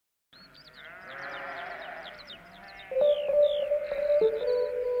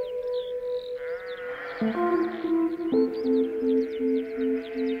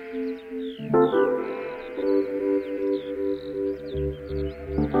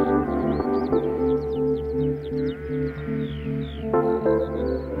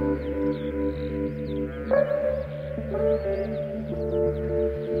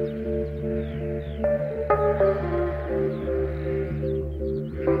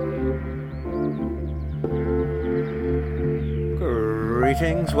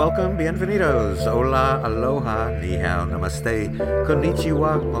Greetings, welcome, bienvenidos, hola, aloha, ni hao, namaste,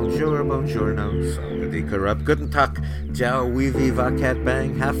 konnichiwa, bonjour, buongiorno, sawadee corrupt, guten tak, jiao, weevy, vacat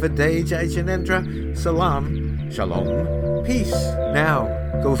bang, half a day, jai janendra, salam, shalom, peace. Now,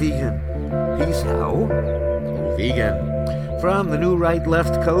 go vegan. Peace how? Go vegan. From the new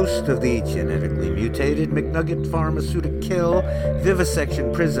right-left coast of the genetically mutated McNugget pharmaceutical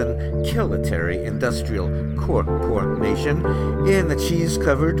vivisection prison kilitary industrial corporation in the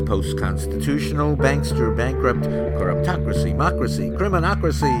cheese-covered post-constitutional bankster bankrupt corruptocracy, mocracy,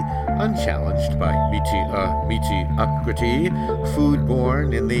 criminocracy, unchallenged by mediocrity,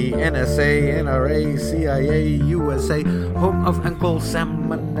 food-born in the NSA, NRA, CIA, USA, home of Uncle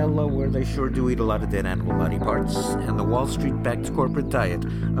Salmonella, where they sure do eat a lot of dead animal body parts, and the Wall Street-backed corporate diet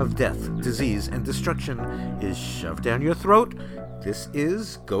of death, disease, and destruction is shoved down your throat. This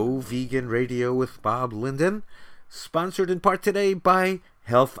is Go Vegan Radio with Bob Linden, sponsored in part today by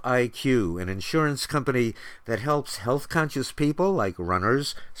Health IQ, an insurance company that helps health-conscious people like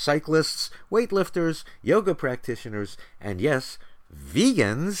runners, cyclists, weightlifters, yoga practitioners, and yes,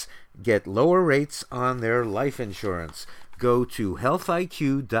 vegans get lower rates on their life insurance. Go to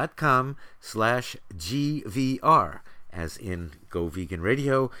healthiq.com/GVR, as in Go Vegan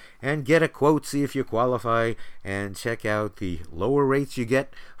Radio, and get a quote, see if you qualify, and check out the lower rates you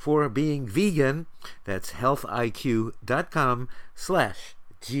get for being vegan. That's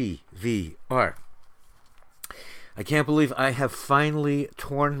healthiq.com/GVR. I can't believe I have finally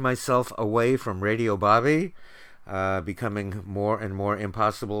torn myself away from Radio Bobby, becoming more and more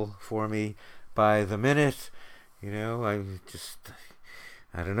impossible for me by the minute. You know, I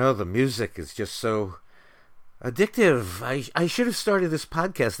don't know, the music is just so addictive. I should have started this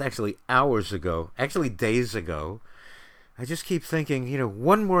podcast actually hours ago, actually days ago. I just keep thinking,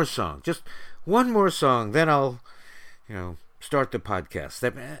 one more song, just one more song, then I'll, start the podcast.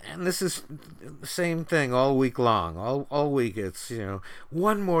 And this is the same thing all week long. All week it's,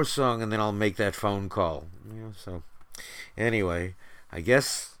 one more song and then I'll make that phone call. So anyway, I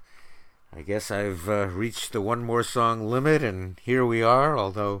guess I've reached the one more song limit, and here we are,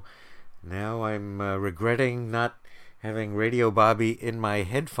 although now I'm regretting not having Radio Bobby in my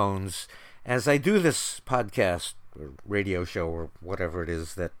headphones as I do this podcast or radio show or whatever it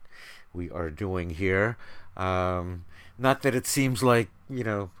is that we are doing here. Not that it seems like,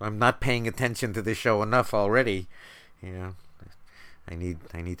 I'm not paying attention to the show enough already. I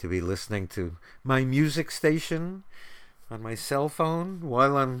need to be listening to my music station on my cell phone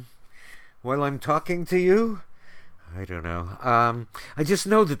while I'm talking to you. I don't know. I just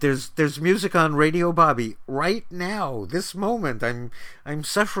know that there's music on Radio Bobby right now, this moment. I'm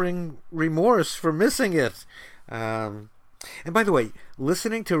suffering remorse for missing it. And by the way,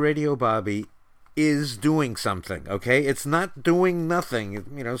 listening to Radio Bobby is doing something, okay? It's not doing nothing,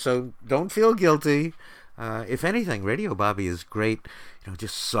 so don't feel guilty. If anything, Radio Bobby is great,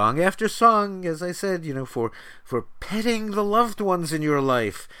 just song after song, as I said, for petting the loved ones in your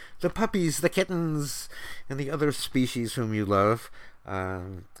life, the puppies, the kittens, and the other species whom you love.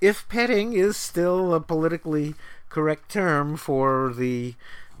 If petting is still a politically correct term for the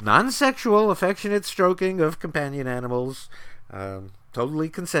non-sexual, affectionate stroking of companion animals, totally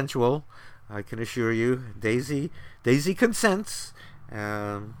consensual, I can assure you. Daisy consents.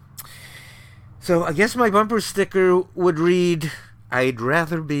 So I guess my bumper sticker would read, I'd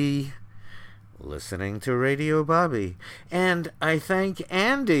rather be listening to Radio Bobby. And I thank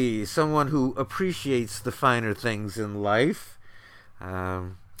Andy, someone who appreciates the finer things in life,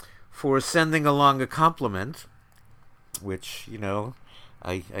 for sending along a compliment, which,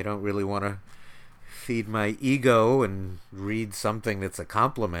 I don't really want to feed my ego and read something that's a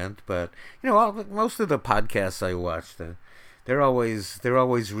compliment, but, most of the podcasts I watch, they're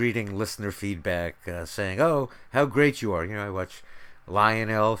always reading listener feedback, saying, "Oh, how great you are." I watch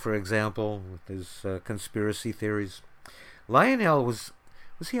Lionel, for example, with his conspiracy theories. Lionel was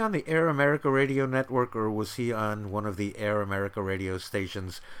he on the Air America Radio Network, or was he on one of the Air America radio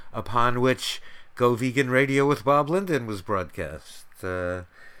stations upon which Go Vegan Radio with Bob Linden was broadcast?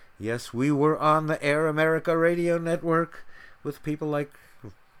 Yes, we were on the Air America Radio Network with people like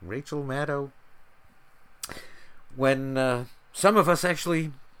Rachel Maddow, when some of us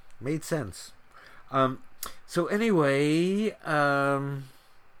actually made sense. So anyway, I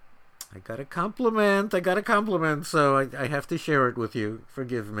got a compliment, so I have to share it with you.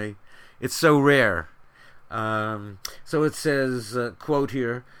 Forgive me. It's so rare. So it says, quote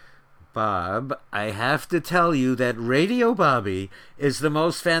here, Bob, I have to tell you that Radio Bobby is the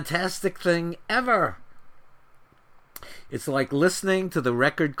most fantastic thing ever. It's like listening to the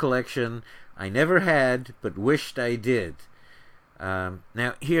record collection I never had but wished I did.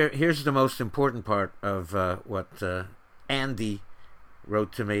 Now, here's the most important part of what Andy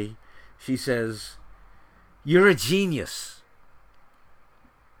wrote to me. She says, "You're a genius."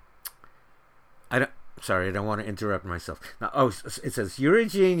 I don't want to interrupt myself. Now, it says, "You're a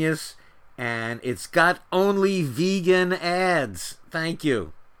genius, and it's got only vegan ads." Thank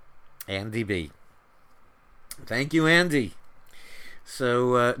you, Andy B. Thank you, Andy.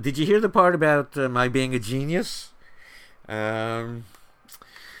 So, did you hear the part about my being a genius? Well,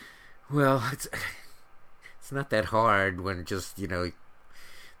 it's not that hard when just, the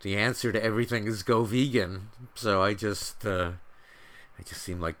answer to everything is go vegan. So I just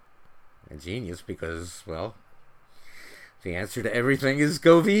seem like a genius because, well, the answer to everything is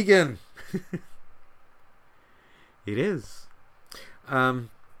go vegan. It is. So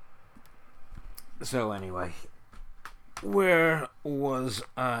anyway, where was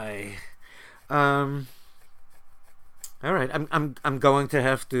I? All right, I'm going to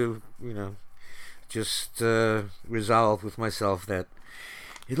have to, just resolve with myself that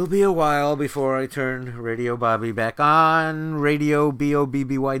it'll be a while before I turn Radio Bobby back on.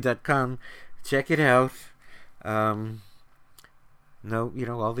 RadioBobby.com. Check it out. No,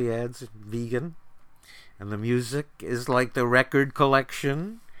 all the ads vegan, and the music is like the record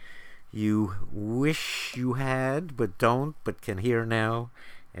collection you wish you had, but don't, but can hear now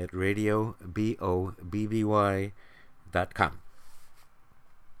at RadioBobby.com.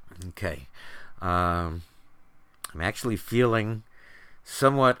 Okay. I'm actually feeling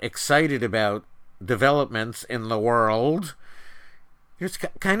somewhat excited about developments in the world. It's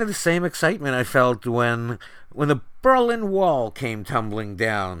kind of the same excitement I felt when the Berlin Wall came tumbling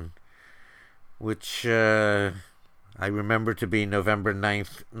down, which I remember to be November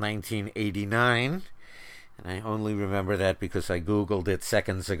 9th, 1989. And I only remember that because I Googled it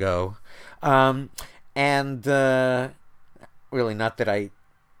seconds ago. Really, not that I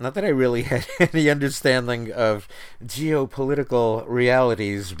really had any understanding of geopolitical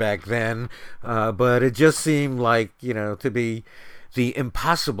realities back then, but it just seemed like, to be the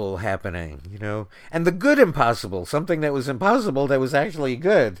impossible happening, and the good impossible, something that was impossible that was actually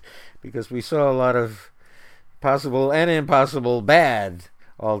good, because we saw a lot of possible and impossible bad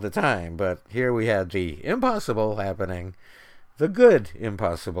all the time, but here we had the impossible happening, the good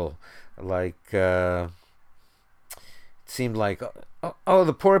impossible, like it seemed like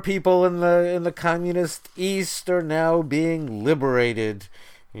the poor people in the communist East are now being liberated,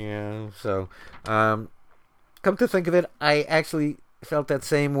 so come to think of it, I actually felt that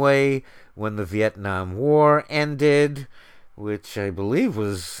same way when the Vietnam War ended, which I believe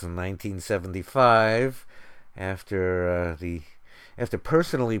was 1975. After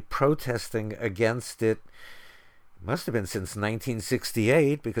personally protesting against it, must have been since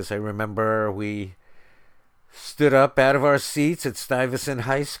 1968, because I remember we stood up out of our seats at Stuyvesant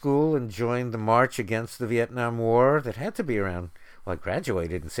High School and joined the march against the Vietnam War. That had to be around, well, I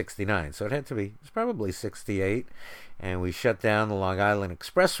graduated in 69, so it was probably 68, and we shut down the Long Island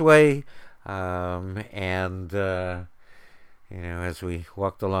Expressway, as we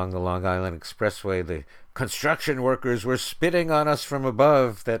walked along the Long Island Expressway, the construction workers were spitting on us from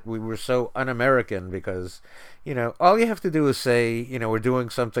above that we were so un-American because, all you have to do is say, we're doing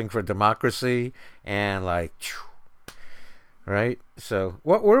something for democracy, and right? So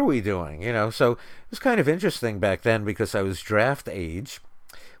what were we doing? So it was kind of interesting back then because I was draft age.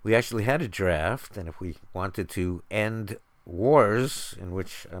 We actually had a draft, and if we wanted to end wars in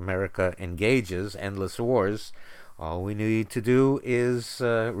which America engages, endless wars, all we need to do is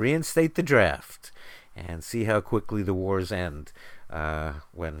reinstate the draft and see how quickly the wars end.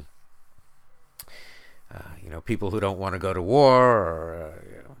 When people who don't want to go to war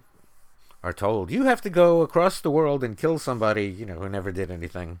are told, you have to go across the world and kill somebody, who never did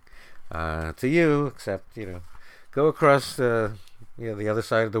anything to you, except, go across the other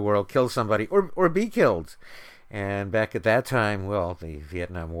side of the world, kill somebody, or be killed. And back at that time, well, the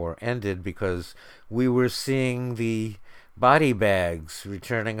Vietnam War ended because we were seeing the body bags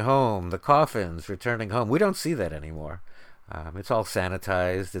returning home, the coffins returning home. We don't see that anymore. It's all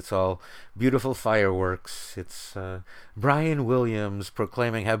sanitized. It's all beautiful fireworks. It's Brian Williams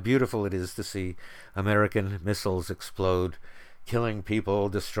proclaiming how beautiful it is to see American missiles explode, killing people,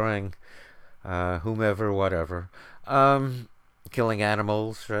 destroying whomever, whatever, killing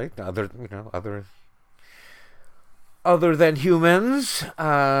animals, right? Other than humans.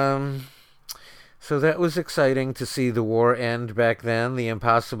 So that was exciting to see the war end back then, the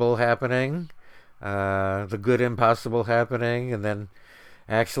impossible happening, the good impossible happening, and then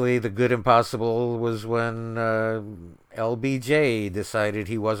actually the good impossible was when LBJ decided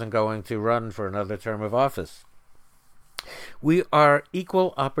he wasn't going to run for another term of office. We are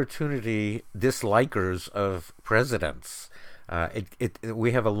equal opportunity dislikers of presidents.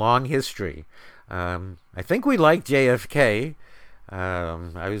 We have a long history. I think we like JFK.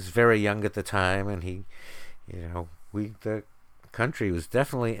 I was very young at the time, and the country was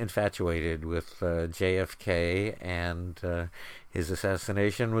definitely infatuated with JFK, and his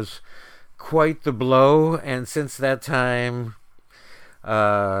assassination was quite the blow. And since that time,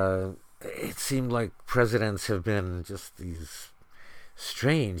 it seemed like presidents have been just these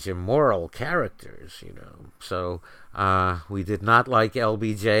strange, immoral characters, So we did not like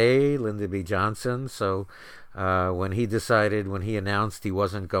LBJ, Lyndon B. Johnson. So when he announced he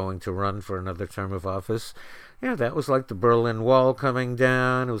wasn't going to run for another term of office, that was like the Berlin Wall coming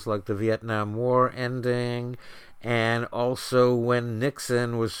down. It was like the Vietnam War ending. And also when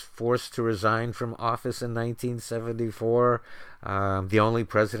Nixon was forced to resign from office in 1974, the only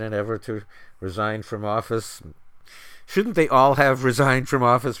president ever to resign from office. Shouldn't they all have resigned from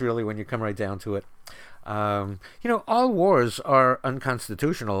office, really, when you come right down to it? All wars are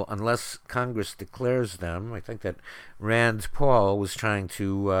unconstitutional unless Congress declares them. I think that Rand Paul was trying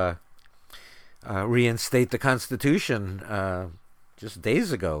to reinstate the Constitution just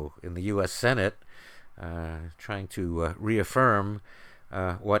days ago in the U.S. Senate, trying to reaffirm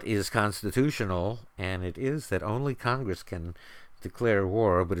what is constitutional, and it is that only Congress can declare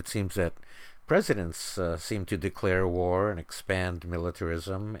war, but it seems that presidents seem to declare war and expand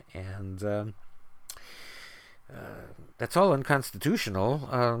militarism, and that's all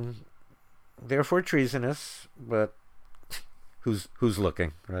unconstitutional, therefore treasonous, but who's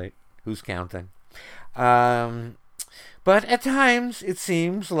looking, right? Who's counting? But at times it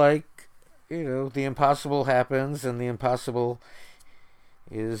seems like, the impossible happens, and the impossible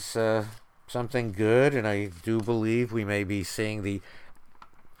is something good, and I do believe we may be seeing the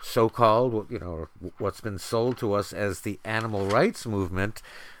so-called, what's been sold to us as the animal rights movement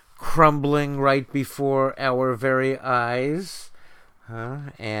crumbling right before our very eyes.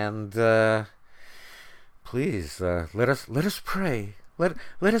 And please, let us pray.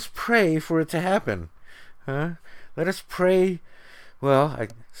 Let us pray for it to happen. Let us pray. Well, I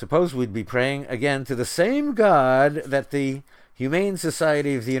suppose we'd be praying again to the same God that the Humane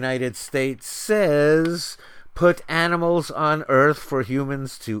Society of the United States says put animals on earth for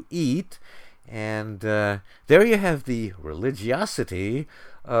humans to eat. And there you have the religiosity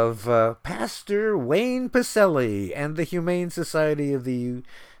of Pastor Wayne Pacelle and the Humane Society of the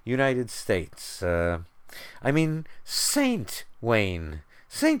United States. Saint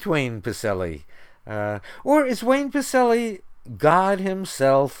Wayne Pacelle. Or is Wayne Pacelle God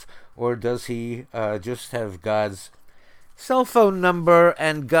himself, or does he just have God's cell phone number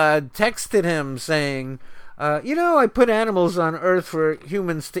and God texted him saying, I put animals on earth for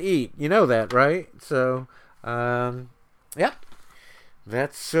humans to eat. You know that, right? So,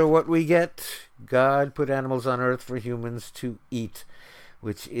 that's what we get. God put animals on earth for humans to eat,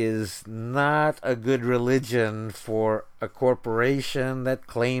 which is not a good religion for a corporation that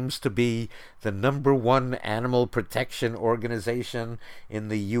claims to be the #1 animal protection organization in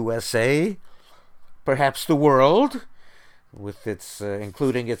the USA, perhaps the world, with its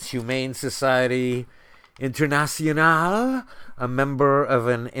including its Humane Society International, a member of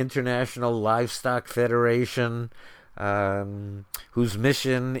an international livestock federation, whose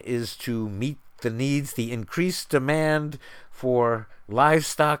mission is to meet the increased demand for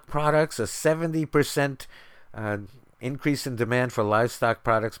livestock products, a 70% increase in demand for livestock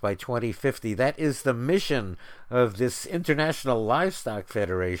products by 2050. That is the mission of this International Livestock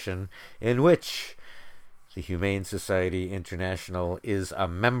Federation, in which the Humane Society International is a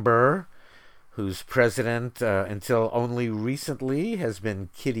member, whose president, until only recently, has been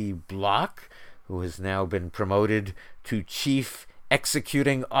Kitty Block, who has now been promoted to Chief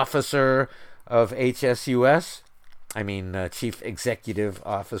Executing Officer of HSUS. Chief Executive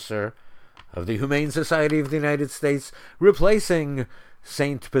Officer of the Humane Society of the United States, replacing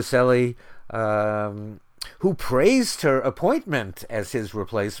Saint Pacelle, who praised her appointment as his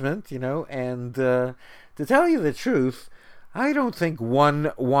replacement, and to tell you the truth, I don't think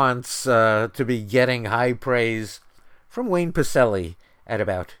one wants to be getting high praise from Wayne Pacelle at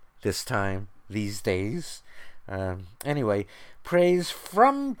about this time, these days. Anyway, praise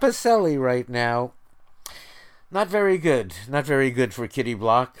from Pacelle right now. Not very good. Not very good for Kitty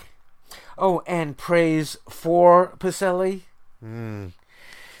Block. Oh, and praise for Pacelle.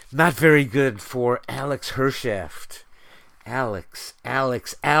 Not very good for Alex Hershaft.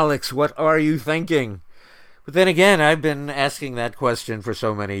 Alex, what are you thinking? But then again, I've been asking that question for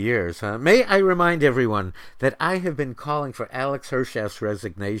so many years. May I remind everyone that I have been calling for Alex Hershaft's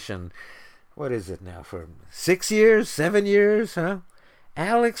resignation what is it now, for 6 years, 7 years, huh?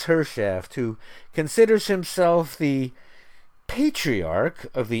 Alex Hershaft, who considers himself the patriarch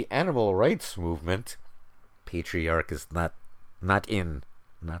of the animal rights movement. Patriarch is not in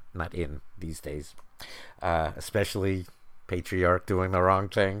these days, especially patriarch doing the wrong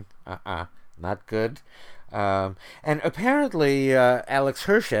thing. Not good. And apparently, Alex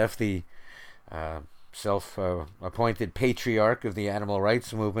Hershaft, the self-appointed patriarch of the animal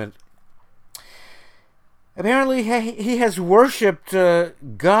rights movement, apparently he has worshipped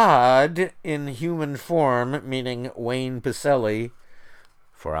God in human form, meaning Wayne Pacelle,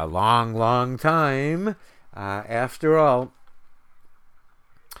 for a long, long time. After all,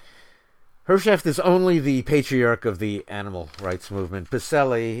 Hershaft is only the patriarch of the animal rights movement.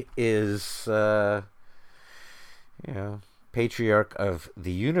 Pacelle is, patriarch of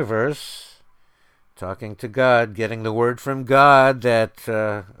the universe, talking to God, getting the word from God that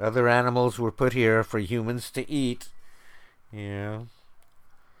other animals were put here for humans to eat. And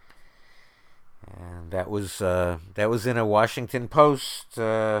that was in a Washington Post.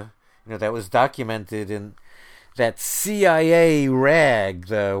 That was documented in that CIA rag,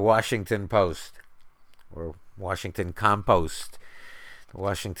 the Washington Post, or Washington Compost. The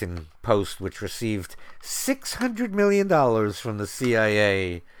Washington Post, which received $600 million from the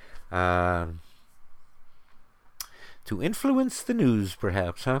CIA to influence the news,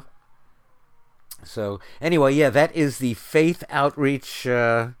 perhaps, huh? So, anyway, that is the faith outreach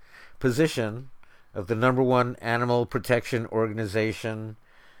position of the number one animal protection organization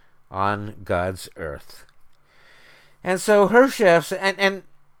on God's earth. And so Hershaft, and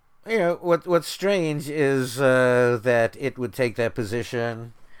what's strange is that it would take that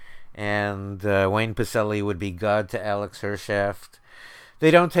position, and Wayne Pacelle would be God to Alex Hershaft. They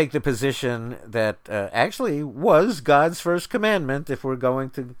don't take the position that actually was God's first commandment, if we're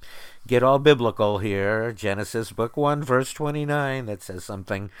going to get all biblical here. Genesis book 1, verse 29, that says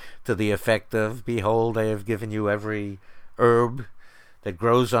something to the effect of, "Behold, I have given you every herb that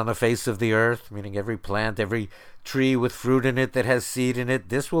grows on the face of the earth," meaning every plant, every tree with fruit in it that has seed in it.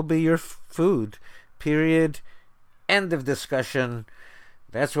 This will be your food. Period. End of discussion.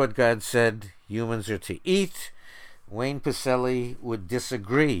 That's what God said humans are to eat. Wayne Pacelle would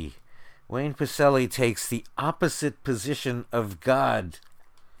disagree. Wayne Pacelle takes the opposite position of God.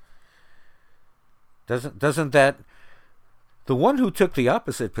 Doesn't that... The one who took the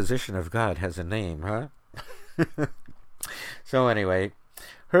opposite position of God has a name, huh? So anyway,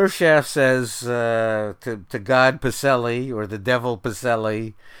 Hershaft says to God Pacelle, or the devil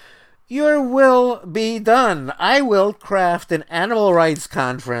Pacelle, "Your will be done. I will craft an animal rights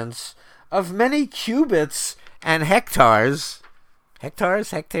conference of many cubits and hectares,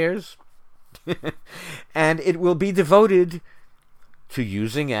 and it will be devoted to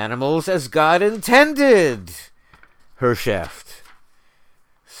using animals as God intended." Hershaft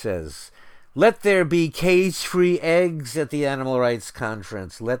says, "Let there be cage-free eggs at the Animal Rights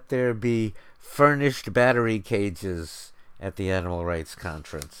Conference. Let there be furnished battery cages at the Animal Rights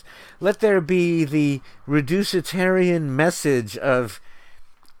Conference. Let there be the reducitarian message of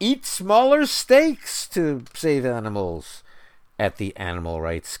eat smaller steaks to save animals at the Animal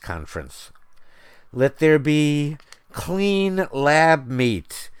Rights Conference. Let there be clean lab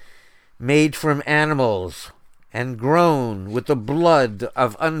meat made from animals and grown with the blood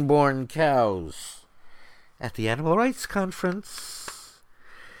of unborn cows at the Animal Rights Conference.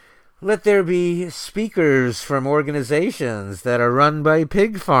 Let there be speakers from organizations that are run by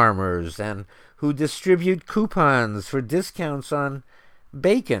pig farmers and who distribute coupons for discounts on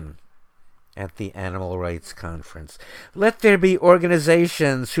bacon at the Animal Rights Conference. Let there be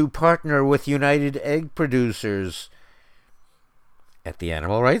organizations who partner with United Egg Producers at the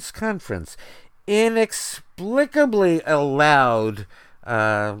Animal Rights Conference." Inexplicably allowed,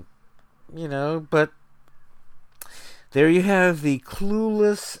 but there you have the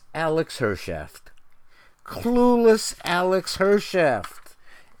clueless Alex Hershaft. Clueless Alex Hershaft.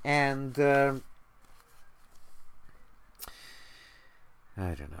 And, I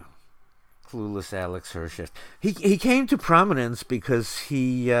don't know. Clueless Alex Hershaft. He came to prominence because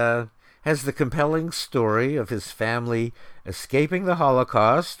he has the compelling story of his family escaping the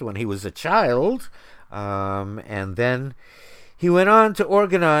Holocaust when he was a child, and then he went on to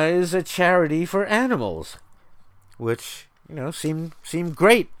organize a charity for animals, which seemed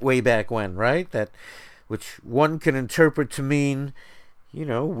great way back when, right? Which one can interpret to mean,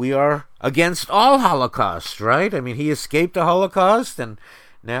 we are against all Holocaust, right? I mean, he escaped the Holocaust, and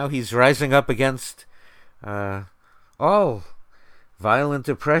now he's rising up against all violent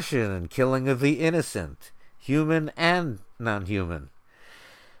oppression and killing of the innocent, human and non-human.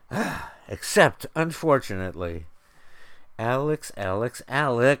 Except, unfortunately, Alex,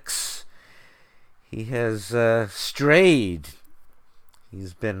 he has strayed.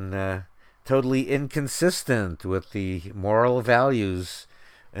 He's been totally inconsistent with the moral values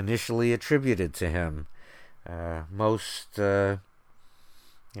initially attributed to him. Most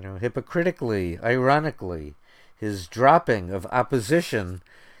hypocritically, ironically, his dropping of opposition.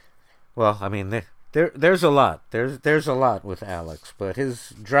 Well, I mean, there's a lot. There's a lot with Alex, but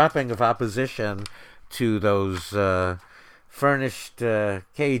his dropping of opposition to those furnished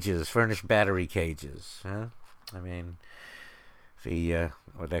battery cages. Huh? I mean,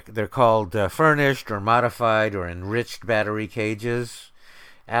 they're called furnished or modified or enriched battery cages.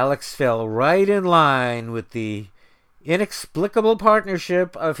 Alex fell right in line with the inexplicable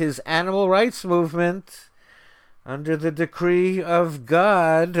partnership of his animal rights movement under the decree of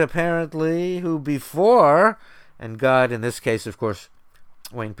God, apparently, who before, and God in this case, of course,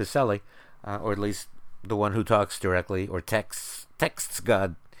 Wayne Pacelle, or at least the one who talks directly or texts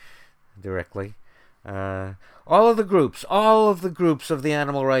God directly. All of the groups of the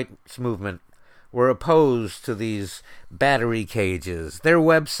animal rights movement were opposed to these battery cages. Their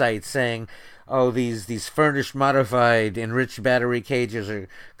website saying, oh, these furnished, modified, enriched battery cages are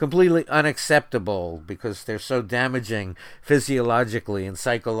completely unacceptable because they're so damaging physiologically and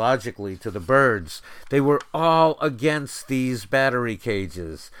psychologically to the birds. They were all against these battery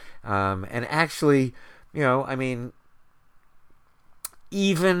cages. And actually,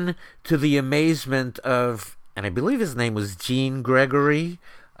 even to the amazement of, and I believe his name was Gene Gregory,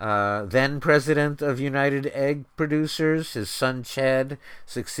 then president of United Egg Producers. His son Chad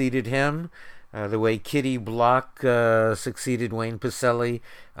succeeded him, the way Kitty Block succeeded Wayne Pacelle,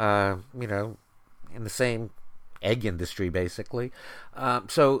 in the same egg industry, basically.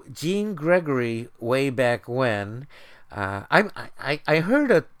 So Gene Gregory, way back when, I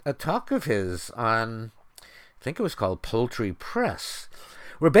heard a talk of his on, I think it was called Poultry Press,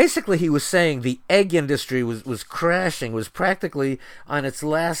 where basically he was saying the egg industry was crashing, was practically on its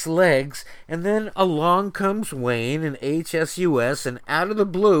last legs, and then along comes Wayne and HSUS, and out of the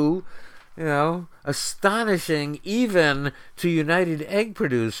blue, astonishing even to United Egg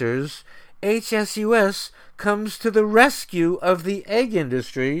Producers, HSUS comes to the rescue of the egg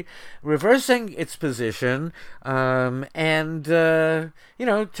industry, reversing its position, and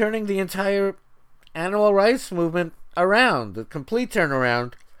turning the entire animal rights movement around, the complete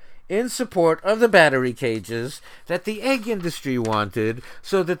turnaround in support of the battery cages that the egg industry wanted,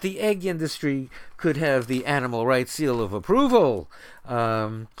 so that the egg industry could have the animal rights seal of approval.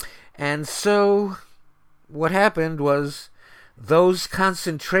 And so what happened was those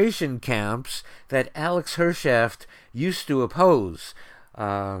concentration camps that Alex Hershaft used to oppose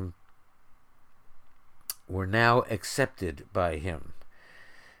were now accepted by him.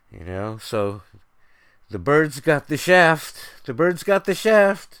 So the birds got the shaft. The birds got the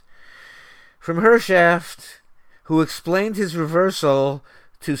shaft from Hershaft, who explained his reversal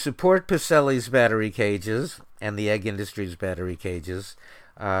to support Pacelle's battery cages and the egg industry's battery cages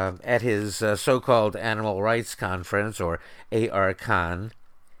at his so-called Animal Rights Conference, or ARCon.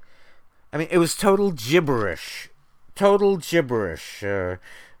 I mean, it was total gibberish.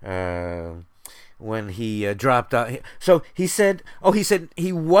 When he dropped out. So he said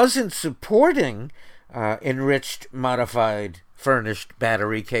he wasn't supporting enriched, modified, furnished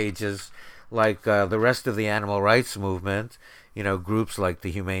battery cages like the rest of the animal rights movement. Groups like the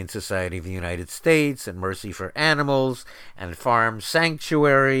Humane Society of the United States and Mercy for Animals and Farm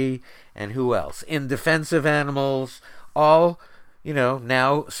Sanctuary and who else? In Defense of Animals, all,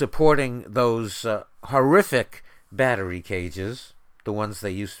 now supporting those horrific battery cages, the ones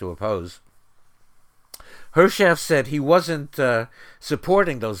they used to oppose. Hershaft said he wasn't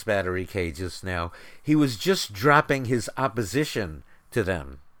supporting those battery cages now. He was just dropping his opposition to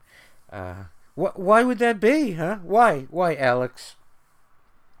them. Why would that be, huh? Why, Alex?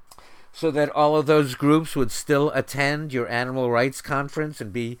 So that all of those groups would still attend your animal rights conference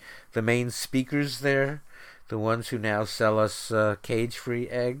and be the main speakers there? The ones who now sell us cage-free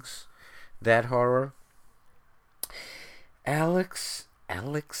eggs? That horror? Alex,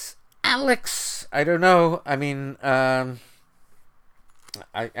 I don't know. I mean, I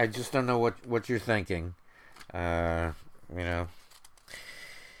just don't know what you're thinking.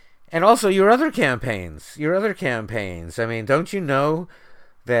 And also your other campaigns. I mean, don't you know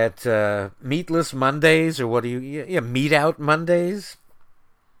that Meatless Mondays, or what do you... Meat Out Mondays?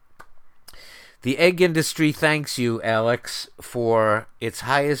 The egg industry thanks you, Alex, for its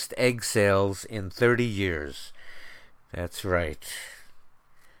highest egg sales in 30 years. That's right.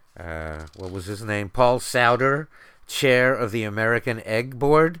 What was his name? Paul Sauder chair of the American Egg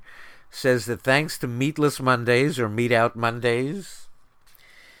Board, says that thanks to Meatless Mondays or Meat Out Mondays,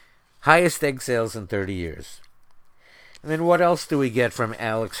 highest egg sales in 30 years. And then what else do we get from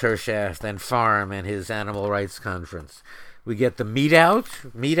Alex Hershaft and Farm and his animal rights conference? We get the Meat Out,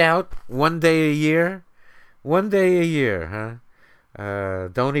 1 day a year. 1 day a year, huh?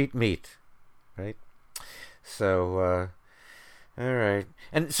 Don't eat meat, right? So, all right.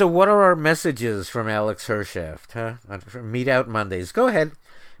 And so what are our messages from Alex Hershaft, huh? From Meat Out Mondays. Go ahead.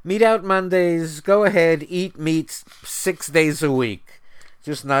 Meat Out Mondays. Go ahead. Eat meat 6 days a week.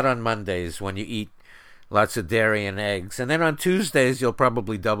 Just not on Mondays when you eat lots of dairy and eggs. And then on Tuesdays, you'll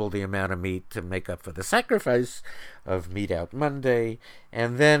probably double the amount of meat to make up for the sacrifice of Meat Out Monday.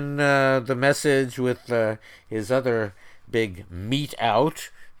 And then the message with his other big Meat Out,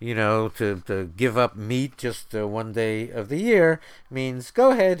 to give up meat just 1 day of the year means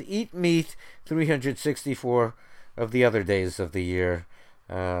go ahead, eat meat 364 of the other days of the year.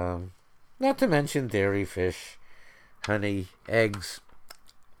 Not to mention dairy, fish, honey, eggs.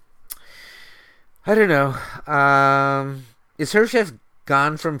 I don't know. Is Hershaft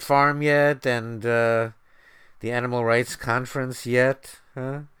gone from Farm yet and the Animal Rights Conference yet?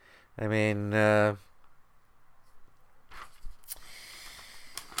 Huh? I mean,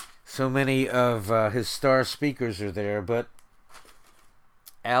 so many of his star speakers are there, but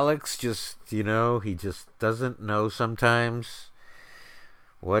Alex just, he just doesn't know sometimes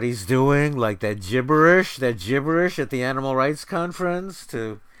what he's doing, like that gibberish at the Animal Rights Conference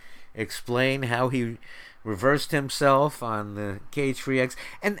to explain how he reversed himself on the cage-free eggs.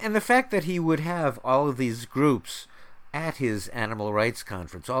 And the fact that he would have all of these groups at his Animal Rights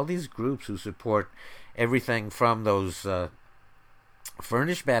Conference, all these groups who support everything from those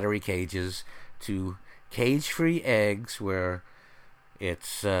furnished battery cages to cage-free eggs where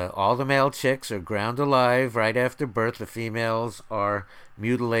it's all the male chicks are ground alive right after birth. The females are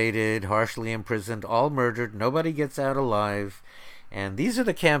mutilated, harshly imprisoned, all murdered. Nobody gets out alive. And these are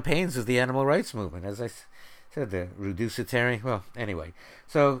the campaigns of the animal rights movement. As I said, the reducitarian. Well, anyway.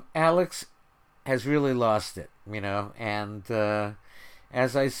 So Alex has really lost it, And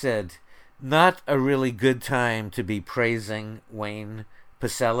as I said, not a really good time to be praising Wayne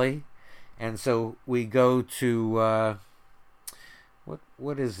Pacelle. And so we go to...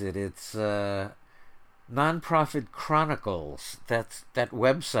 What is it? It's Nonprofit Chronicles. That's that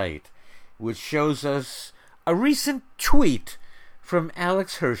website, which shows us a recent tweet from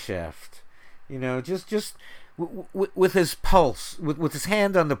Alex Hershaft. Just with his pulse, with his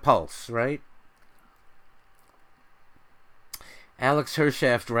hand on the pulse, right? Alex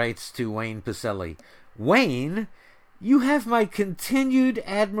Hershaft writes to Wayne Pacelle, "Wayne, you have my continued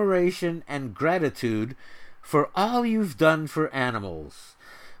admiration and gratitude for all you've done for animals.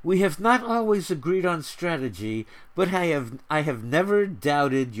 We have not always agreed on strategy, but I have never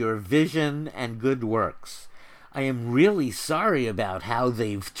doubted your vision and good works. I am really sorry about how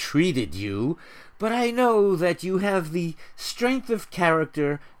they've treated you, but I know that you have the strength of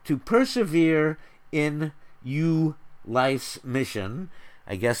character to persevere in life's mission."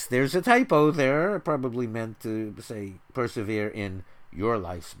 I guess there's a typo there. Probably meant to say persevere in your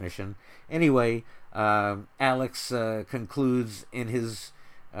life's mission. Anyway, Alex concludes in his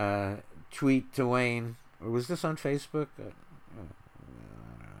tweet to Wayne, or was this on Facebook?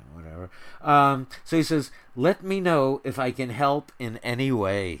 Whatever. So he says, "Let me know if I can help in any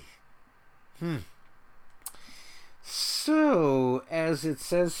way." So, as it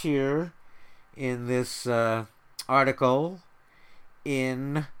says here in this article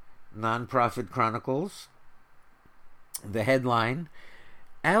in Nonprofit Chronicles, the headline,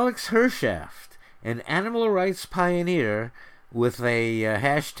 "Alex Hershaft, an animal rights pioneer with a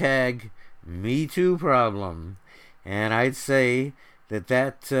hashtag #MeToo problem." And I'd say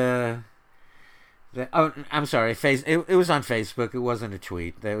I'm sorry, it was on Facebook. It wasn't a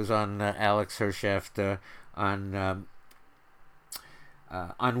tweet. It was on Alex Hershaft on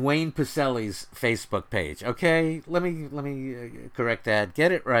Wayne Pacelle's Facebook page. Okay, let me correct that.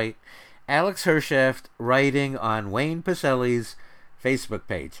 Get it right. Alex Hershaft writing on Wayne Pacelle's Facebook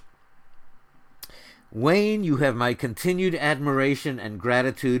page. "Wayne, you have my continued admiration and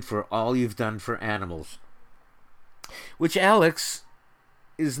gratitude for all you've done for animals." Which Alex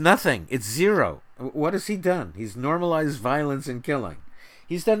is nothing. It's zero. What has he done? He's normalized violence and killing.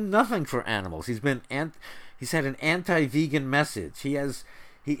 He's done nothing for animals. He's had an anti-vegan message. He's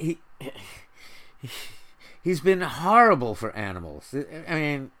been horrible for animals. I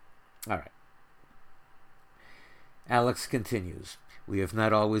mean, all right. Alex continues, "We have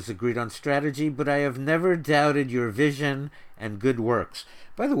not always agreed on strategy, but I have never doubted your vision and good works."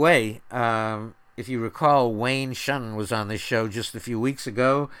 By the way, if you recall, Wayne Shun was on this show just a few weeks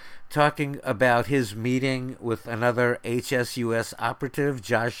ago talking about his meeting with another HSUS operative,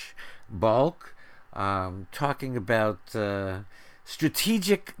 Josh Balk, talking about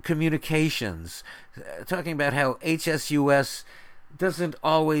strategic communications, talking about how HSUS doesn't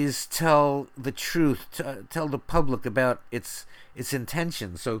always tell the truth, tell the public about its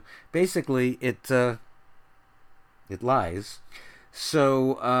intentions. So basically, it lies.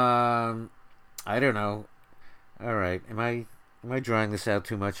 So I don't know. All right, am I drawing this out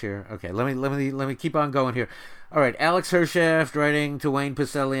too much here? Okay, let me keep on going here. All right, Alex Hershaft writing to Wayne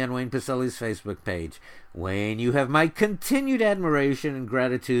Pacelle on Wayne Pacelle's Facebook page. Wayne, you have my continued admiration and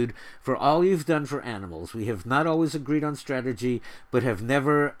gratitude for all you've done for animals. We have not always agreed on strategy, but have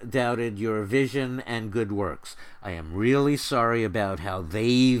never doubted your vision and good works. I am really sorry about how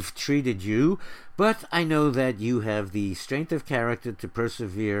they've treated you, but I know that you have the strength of character to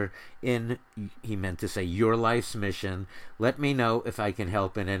persevere in, he meant to say, your life's mission. Let me know if I can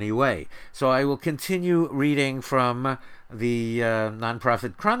help in any way. So I will continue reading from the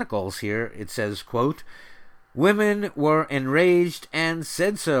Nonprofit Chronicles here. It says, quote, women were enraged and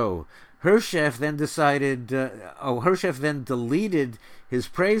said so. Hershaft then deleted his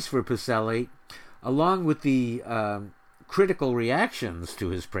praise for Pacelle, along with the critical reactions to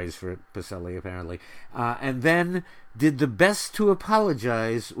his praise for Pacelle, apparently, and then did the best to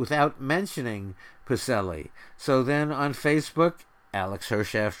apologize without mentioning Pacelle. So then on Facebook, Alex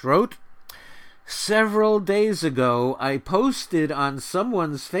Hershaft wrote, several days ago, I posted on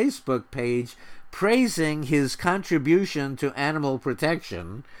someone's Facebook page praising his contribution to animal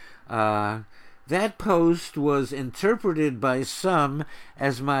protection. That post was interpreted by some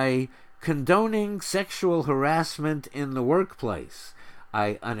as my condoning sexual harassment in the workplace.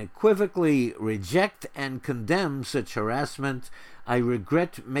 I unequivocally reject and condemn such harassment. I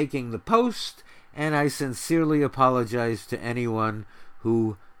regret making the post, and I sincerely apologize to anyone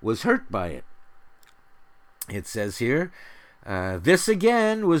who was hurt by it. It says here, this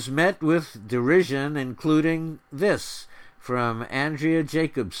again was met with derision, including this from Andrea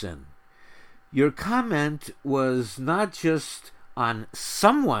Jacobson. Your comment was not just on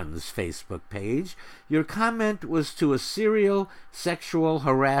someone's Facebook page. Your comment was to a serial sexual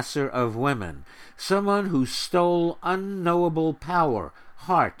harasser of women, someone who stole unknowable power,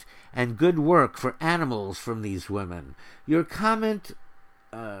 heart, and good work for animals from these women. Your comment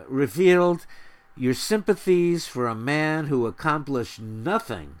revealed your sympathies for a man who accomplished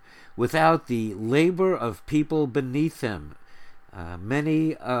nothing without the labor of people beneath him,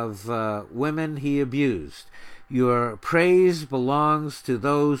 many of women he abused. Your praise belongs to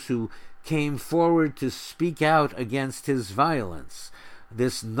those who came forward to speak out against his violence.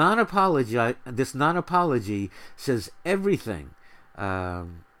 This non-apology says everything.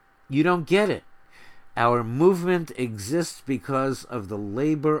 You don't get it. Our movement exists because of the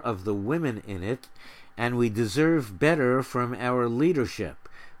labor of the women in it, and we deserve better from our leadership.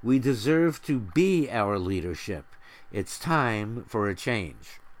 We deserve to be our leadership. It's time for a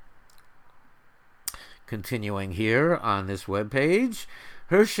change. Continuing here on this webpage,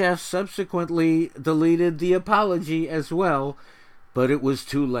 Hershaft subsequently deleted the apology as well, but it was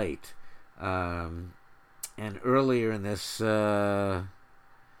too late. And earlier in this, let's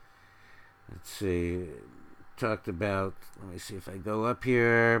see, talked about, let me see if I go up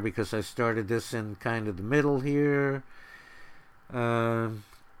here, because I started this in kind of the middle here.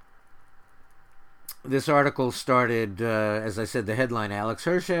 This article started, as I said, the headline, Alex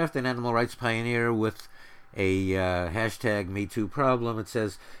Hershaft, an animal rights pioneer, with a hashtag MeToo problem. It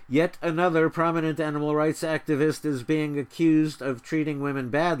says, yet another prominent animal rights activist is being accused of treating women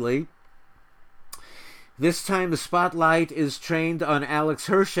badly. This time the spotlight is trained on Alex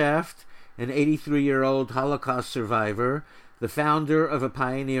Hershaft, an 83-year-old Holocaust survivor, the founder of a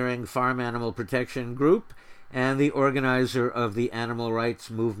pioneering farm animal protection group, and the organizer of the animal rights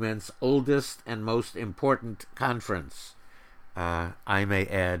movement's oldest and most important conference. I may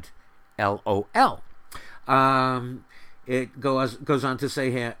add, LOL. It goes on to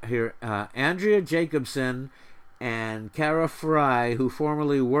say here, Andrea Jacobson and Cara Fry, who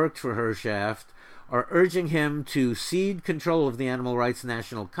formerly worked for Hershaft, are urging him to cede control of the Animal Rights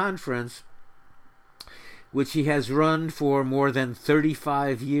National Conference, which he has run for more than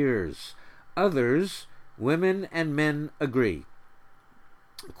 35 years. Others, women and men, agree.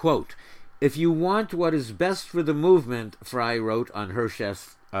 Quote, if you want what is best for the movement, Fry wrote on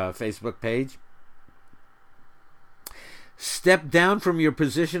Hershaft's Facebook page, step down from your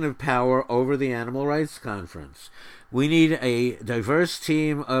position of power over the Animal Rights Conference. We need a diverse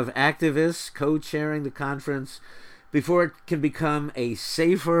team of activists co-chairing the conference before it can become a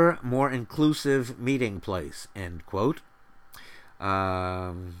safer, more inclusive meeting place, end quote.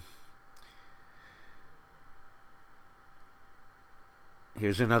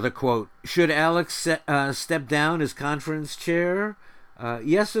 Here's another quote. Should Alex step down as conference chair?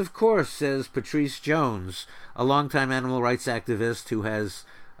 Yes, of course, says Patrice Jones, a longtime animal rights activist who has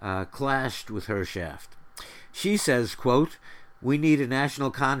clashed with Herschaft. She says, quote, we need a national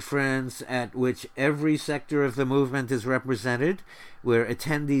conference at which every sector of the movement is represented, where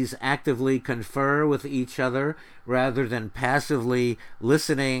attendees actively confer with each other rather than passively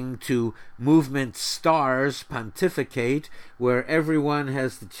listening to movement stars pontificate, where everyone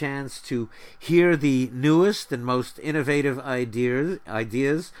has the chance to hear the newest and most innovative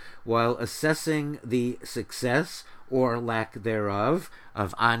ideas while assessing the success or lack thereof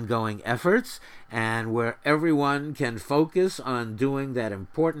of ongoing efforts, and where everyone can focus on doing that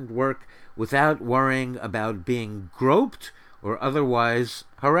important work without worrying about being groped or otherwise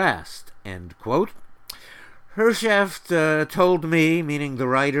harassed, end quote. Herschaft told me, meaning the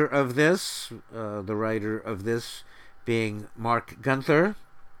writer of this being Mark Gunther.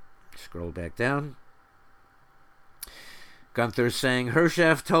 Scroll back down. Gunther saying,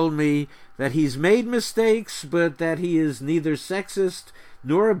 Herschaft told me that he's made mistakes, but that he is neither sexist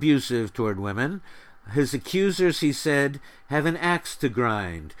nor abusive toward women. His accusers, he said, have an axe to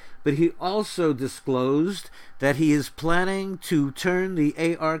grind. But he also disclosed that he is planning to turn the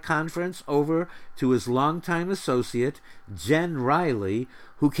AR conference over to his longtime associate, Jen Riley,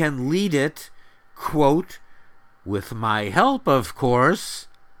 who can lead it, quote, with my help, of course,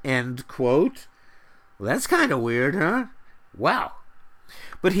 end quote. Well, that's kind of weird, huh? Wow.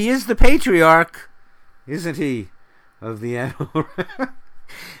 But he is the patriarch, isn't he, of the animal?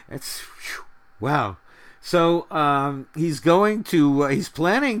 That's, wow. So he's planning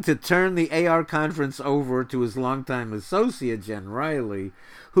to turn the AR conference over to his longtime associate, Jen Riley,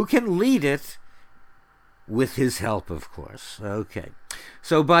 who can lead it with his help, of course. Okay.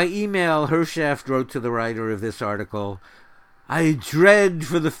 So by email, Herschaft wrote to the writer of this article, I dread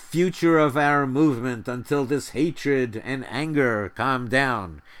for the future of our movement until this hatred and anger calm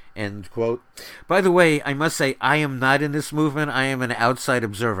down, end quote. By the way, I must say, I am not in this movement. I am an outside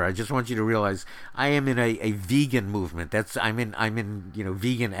observer. I just want you to realize I am in a vegan movement. I'm in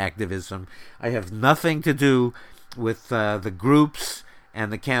vegan activism. I have nothing to do with the groups and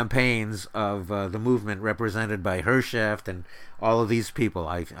the campaigns of the movement represented by Herschaft and all of these people.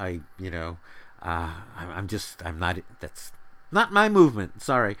 That's not my movement.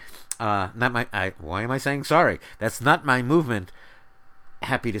 Sorry. Why am I saying sorry? That's not my movement.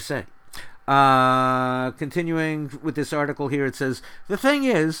 Happy to say. Continuing with this article here, it says, the thing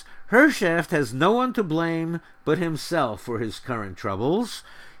is, Herschaft has no one to blame but himself for his current troubles.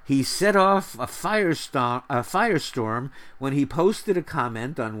 He set off a firestorm when he posted a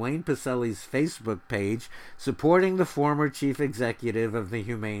comment on Wayne Pacelle Facebook page supporting the former chief executive of the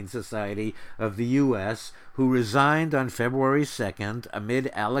Humane Society of the U.S., who resigned on February 2nd amid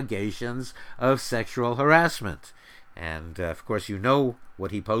allegations of sexual harassment. And, of course, you know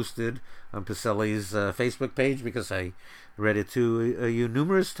what he posted on Pacelle's Facebook page because I read it to you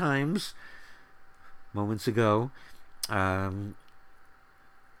numerous times moments ago. And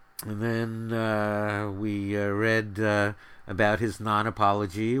then we read about his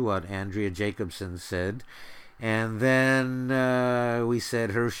non-apology, what Andrea Jacobson said. And then we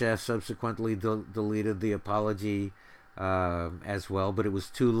said Herschaft subsequently deleted the apology as well, but it was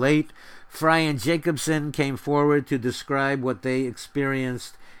too late. Fry and Jacobson came forward to describe what they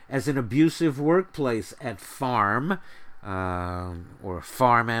experienced as an abusive workplace at FARM, or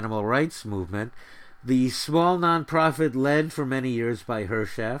Farm Animal Rights Movement, the small nonprofit led for many years by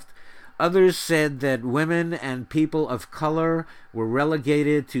Herschaft. Others said that women and people of color were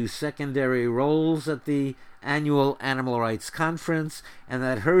relegated to secondary roles at the annual Animal Rights Conference, and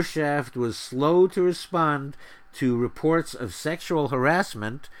that Herschaft was slow to respond to reports of sexual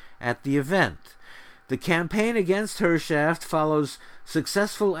harassment at the event. The campaign against Herschaft follows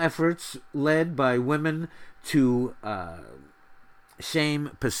successful efforts led by women to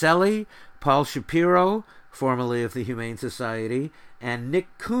shame Pacelle, Paul Shapiro, formerly of the Humane Society, and Nick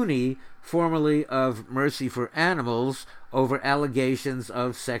Cooney, formerly of Mercy for Animals, over allegations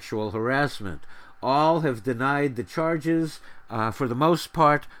of sexual harassment. All have denied the charges. For the most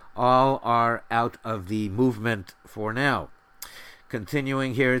part, all are out of the movement for now.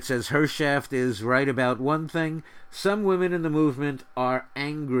 Continuing here, it says, Herschaft is right about one thing. Some women in the movement are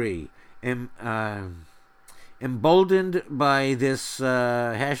angry. Emboldened by this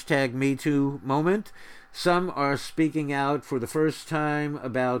hashtag MeToo moment, some are speaking out for the first time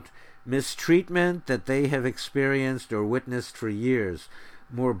about mistreatment that they have experienced or witnessed for years.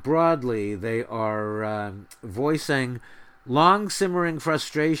 More broadly, they are voicing long simmering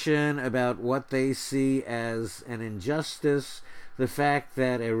frustration about what they see as an injustice, the fact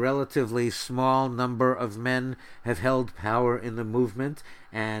that a relatively small number of men have held power in the movement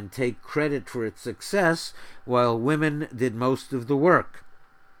and take credit for its success, while women did most of the work.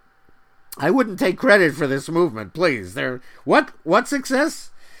 I wouldn't take credit for this movement, please. What success?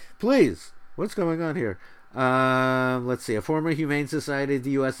 Please. What's going on here? Let's see. A former Humane Society of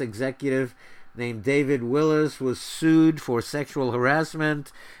the U.S. executive named David Willis was sued for sexual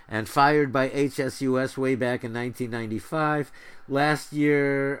harassment and fired by HSUS way back in 1995. Last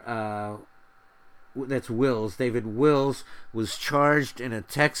year, that's Wills. David Wills was charged in a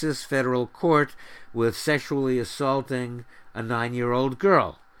Texas federal court with sexually assaulting a 9-year-old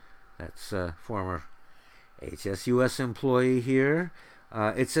girl. That's a former HSUS employee here.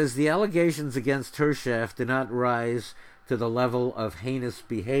 It says the allegations against Hershaft did not rise to the level of heinous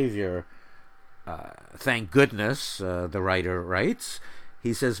behavior. Thank goodness, the writer writes.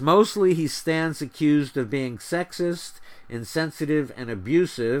 He says, mostly he stands accused of being sexist, insensitive, and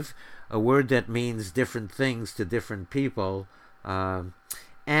abusive, a word that means different things to different people, and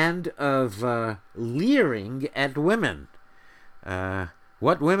of leering at women.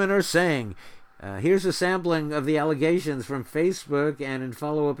 What women are saying. Here's a sampling of the allegations from Facebook and in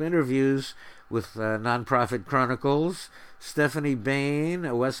follow-up interviews with Nonprofit Chronicles. Stephanie Bain,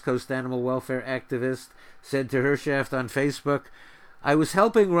 a West Coast animal welfare activist, said to Hershaft on Facebook, I was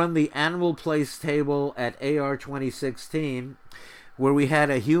helping run the Animal Place table at AR 2016, where we had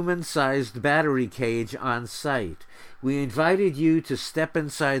a human-sized battery cage on site. We invited you to step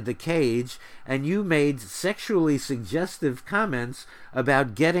inside the cage, and you made sexually suggestive comments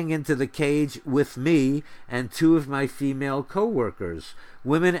about getting into the cage with me and 2 of my female co-workers.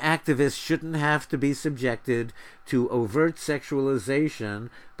 Women activists shouldn't have to be subjected to overt sexualization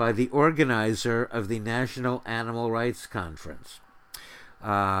by the organizer of the National Animal Rights Conference.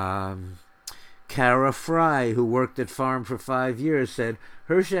 Kara Fry, who worked at Farm for 5 years, said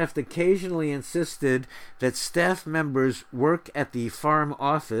Hershaft occasionally insisted that staff members work at the farm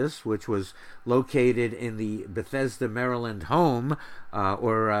office, which was located in the Bethesda, Maryland home,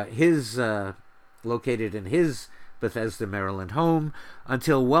 located in his Bethesda, Maryland home,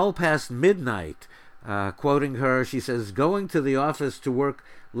 until well past midnight. Quoting her, she says, going to the office to work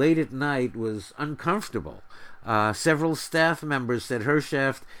late at night was uncomfortable. Several staff members said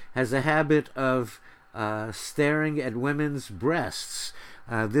Hershaft has a habit of staring at women's breasts.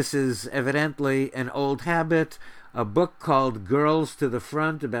 This is evidently an old habit. A book called Girls to the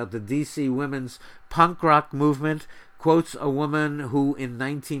Front about the D.C. women's punk rock movement quotes a woman who in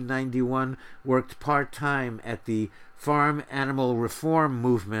 1991 worked part-time at the Farm Animal Reform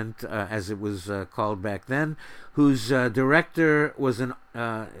Movement, as it was called back then, whose director was it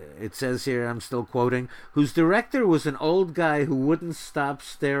says here, I'm still quoting, whose director was an old guy who wouldn't stop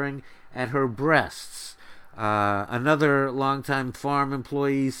staring at her breasts. Another longtime farm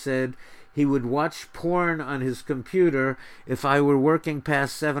employee said he would watch porn on his computer if I were working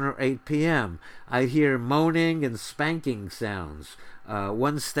past 7 or 8 p.m. I'd hear moaning and spanking sounds.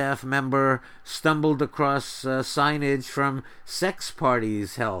 One staff member stumbled across signage from sex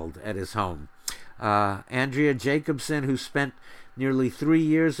parties held at his home. Andrea Jacobson, who spent nearly 3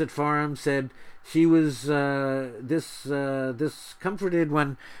 years at Farm, said she was discomforted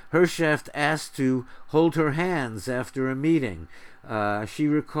when Hershaft asked to hold her hands after a meeting. She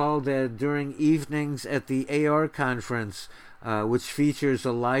recalled that during evenings at the AR conference, which features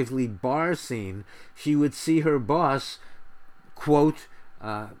a lively bar scene, she would see her boss, quote,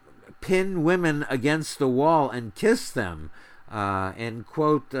 pin women against the wall and kiss them, end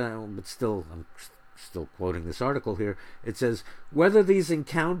quote, but still, I'm still quoting this article here. It says, whether these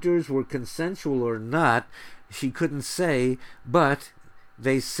encounters were consensual or not, she couldn't say, but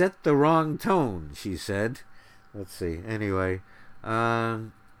they set the wrong tone, she said. Let's see, anyway.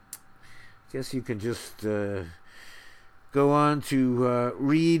 Guess you can just go on to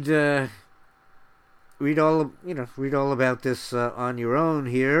read all about this on your own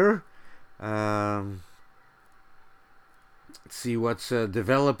here. Let's see what's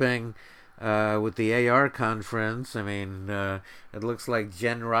developing with the AR conference. I mean, it looks like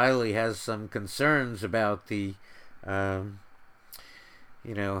Jen Riley has some concerns about the, how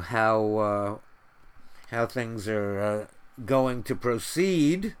things are going to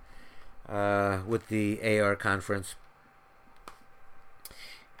proceed with the AR conference.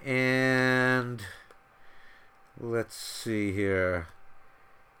 And let's see here.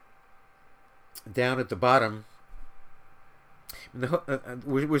 Down at the bottom,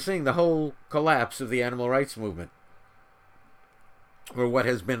 We're seeing the whole collapse of the animal rights movement, or what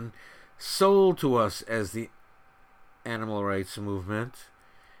has been sold to us as the animal rights movement.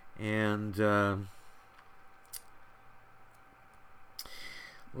 And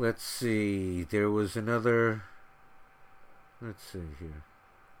let's see, there was another, let's see here.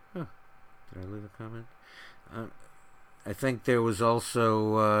 Huh, did I leave a comment? I think there was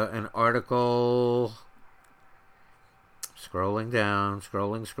also an article, scrolling down,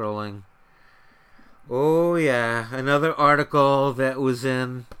 scrolling. Oh yeah, another article that was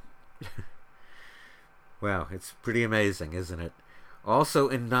in, wow, it's pretty amazing, isn't it? Also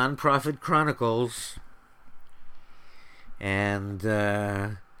in Nonprofit Chronicles, and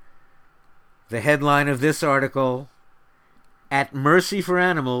the headline of this article, "At Mercy for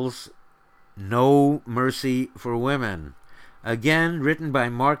Animals, No Mercy for Women." Again, written by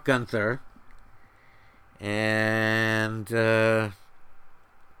Mark Gunther. And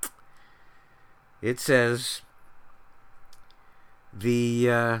it says, the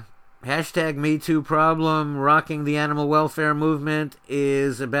hashtag #MeToo problem rocking the animal welfare movement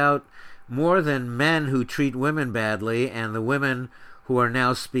is about more than men who treat women badly and the women who are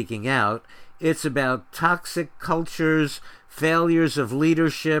now speaking out. It's about toxic cultures, failures of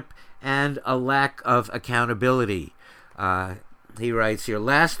leadership, and a lack of accountability. He writes here,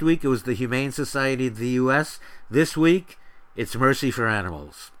 last week it was the Humane Society of the U.S. This week, it's Mercy for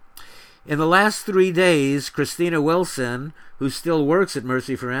Animals. In the last 3 days, Christina Wilson, who still works at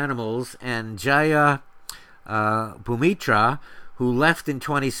Mercy for Animals, and Jaya Bhumitra, who left in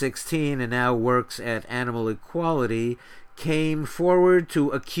 2016 and now works at Animal Equality, came forward to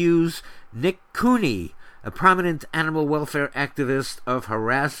accuse Nick Cooney, a prominent animal welfare activist, of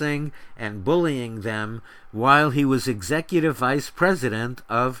harassing and bullying them while he was executive vice president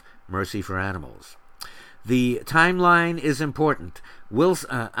of Mercy for Animals. The timeline is important.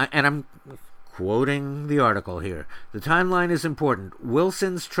 And I'm quoting the article here. The timeline is important.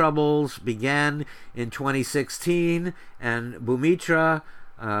 Wilson's troubles began in 2016, and Bhumitra's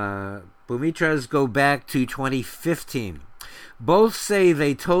go back to 2015. Both say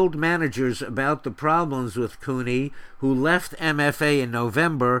they told managers about the problems with Cooney, who left MFA in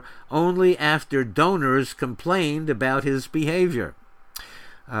November only after donors complained about his behavior.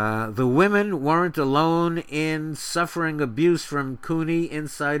 The women weren't alone in suffering abuse from Cooney,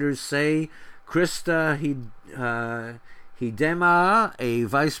 insiders say. Krista Hidema, a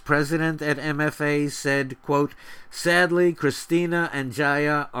vice president at MFA, said, quote, sadly, Christina and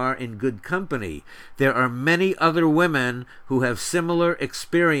Jaya are in good company. There are many other women who have similar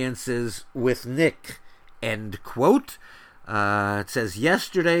experiences with Nick, end quote. It says,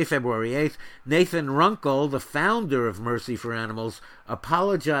 yesterday, February 8th, Nathan Runkle, the founder of Mercy for Animals,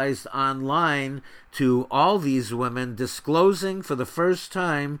 apologized online to all these women, disclosing for the first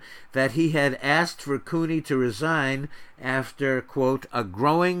time that he had asked for Cooney to resign after, quote, a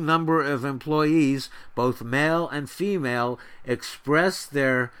growing number of employees, both male and female, expressed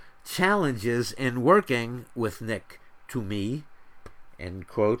their challenges in working with Nick to me, end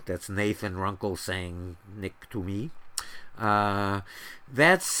quote. That's Nathan Runkle saying Nick to me.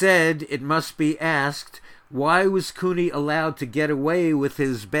 That said, it must be asked, why was Cooney allowed to get away with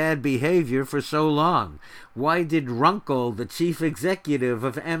his bad behavior for so long? Why did Runkle, the chief executive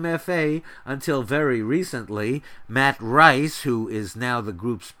of MFA until very recently, Matt Rice, who is now the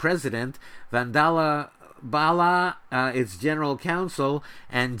group's president, Vandana Bala, its general counsel,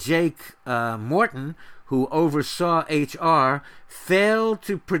 and Jake Morton, who oversaw HR, fail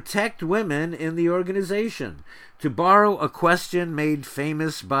to protect women in the organization? To borrow a question made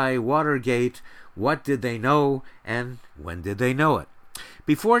famous by Watergate, what did they know and when did they know it?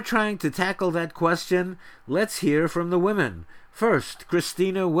 Before trying to tackle that question, let's hear from the women. First,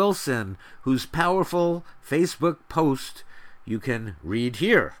 Christina Wilson, whose powerful Facebook post you can read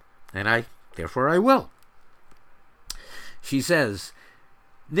here, and therefore I will. She says,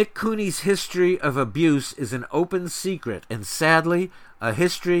 Nick Cooney's history of abuse is an open secret and, sadly, a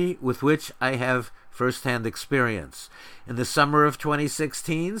history with which I have first-hand experience. In the summer of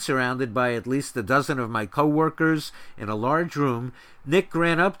 2016, surrounded by at least a dozen of my co-workers in a large room, Nick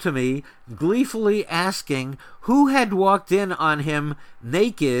ran up to me, gleefully asking who had walked in on him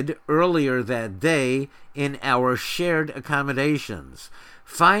naked earlier that day in our shared accommodations.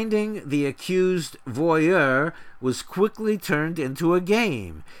 Finding the accused voyeur was quickly turned into a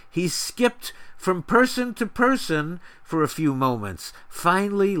game. He skipped from person to person for a few moments,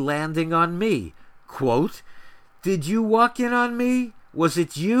 finally landing on me. Quote, did you walk in on me? Was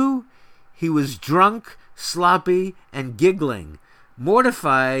it you? He was drunk, sloppy, and giggling.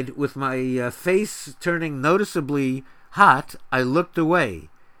 Mortified, with my face turning noticeably hot, I looked away.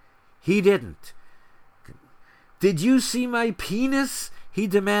 He didn't. "Did you see my penis?" he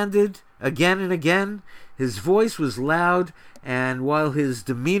demanded again and again. His voice was loud, and while his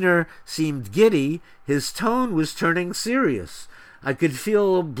demeanor seemed giddy, his tone was turning serious. I could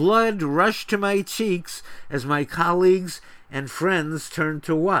feel blood rush to my cheeks as my colleagues and friends turned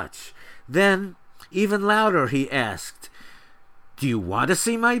to watch. Then, even louder, he asked, "Do you want to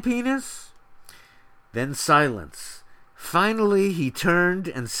see my penis?" Then silence. Finally, he turned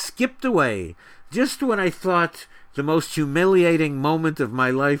and skipped away. Just when I thought the most humiliating moment of my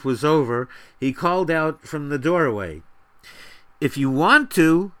life was over, he called out from the doorway, "If you want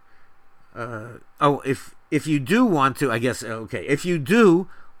to, if you do want to, I guess, okay, if you do,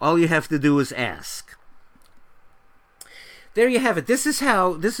 all you have to do is ask." There you have it. This is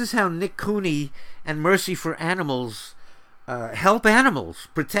how Nick Cooney and Mercy for Animals help animals,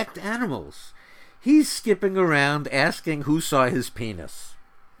 protect animals. He's skipping around asking who saw his penis.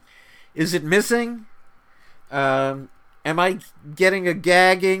 Is it missing? Am I getting a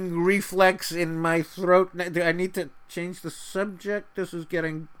gagging reflex in my throat? Do I need to change the subject? This is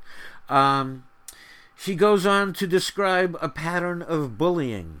getting... She goes on to describe a pattern of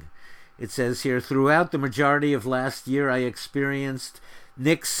bullying. It says here, "Throughout the majority of last year, I experienced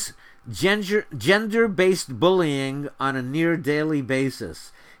Nick's gender-based bullying on a near-daily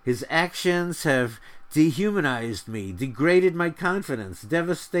basis. His actions have dehumanized me, degraded my confidence,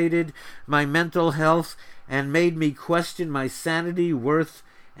 devastated my mental health, and made me question my sanity, worth,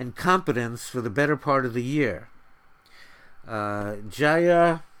 and competence for the better part of the year."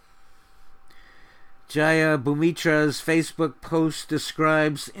 Jaya Bumitra's Facebook post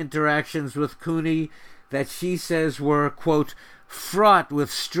describes interactions with Cooney that she says were, quote, "fraught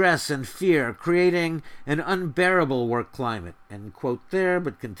with stress and fear, creating an unbearable work climate," end quote there,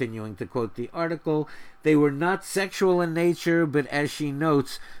 but continuing to quote the article, "They were not sexual in nature, but as she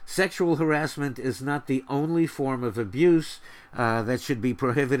notes, sexual harassment is not the only form of abuse that should be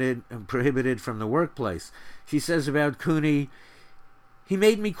prohibited from the workplace." She says about Cooney, "He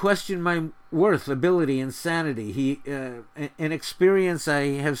made me question my worth, ability, and sanity. An experience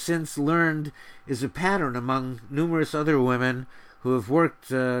I have since learned is a pattern among numerous other women who have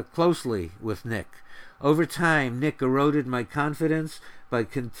worked closely with Nick. Over time, Nick eroded my confidence by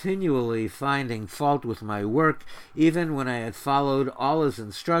continually finding fault with my work, even when I had followed all his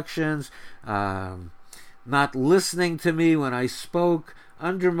instructions, not listening to me when I spoke,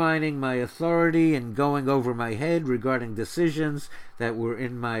 undermining my authority and going over my head regarding decisions that were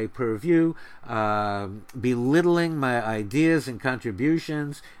in my purview, belittling my ideas and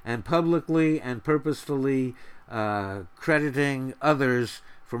contributions, and publicly and purposefully crediting others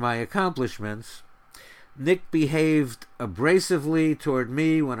for my accomplishments. Nick behaved abrasively toward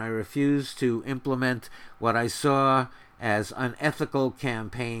me when I refused to implement what I saw as unethical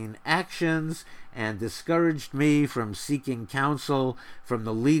campaign actions, and discouraged me from seeking counsel from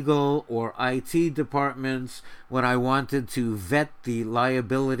the legal or IT departments when I wanted to vet the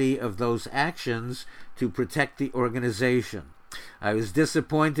liability of those actions to protect the organization. I was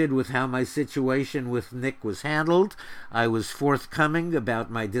disappointed with how my situation with Nick was handled. I was forthcoming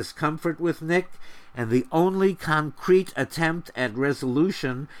about my discomfort with Nick, and the only concrete attempt at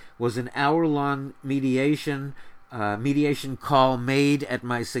resolution was an hour-long mediation call made at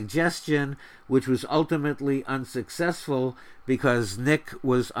my suggestion, which was ultimately unsuccessful because Nick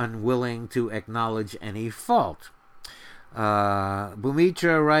was unwilling to acknowledge any fault.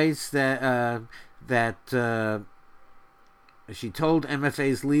 Bumitra writes that she told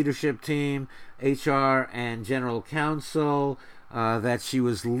MFA's leadership team, HR, and general counsel that she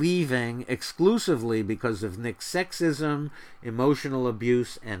was leaving exclusively because of Nick's sexism, emotional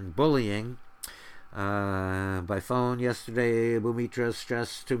abuse, and bullying. By phone yesterday, Bumitra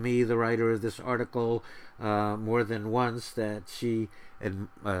stressed to me, the writer of this article, more than once that she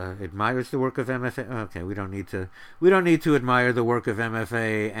admires the work of MFA. Okay, we don't need to admire the work of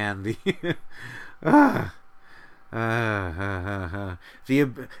MFA and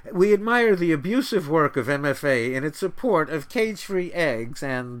we admire the abusive work of MFA in its support of cage-free eggs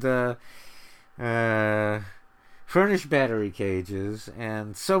and furnished battery cages,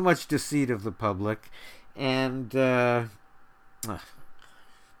 and so much deceit of the public, and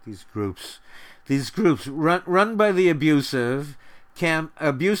these groups run by the abusive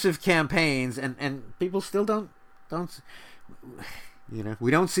campaigns, and people still don't we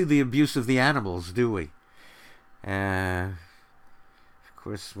don't see the abuse of the animals, do we? Of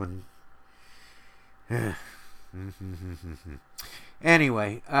course, when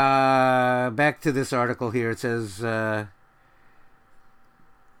anyway, back to this article here. It says, all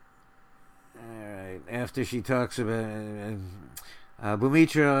right, after she talks about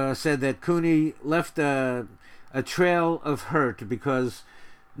Bhumitra said that Cooney left a trail of hurt because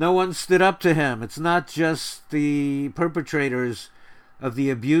no one stood up to him. It's not just the perpetrators of the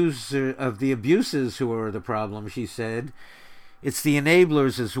abuses who are the problem, she said. It's the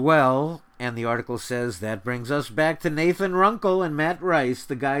enablers as well. And the article says that brings us back to Nathan Runkle and Matt Rice,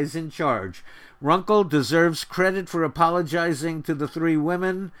 the guys in charge. Runkle deserves credit for apologizing to the three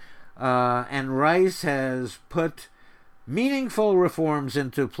women, and Rice has put meaningful reforms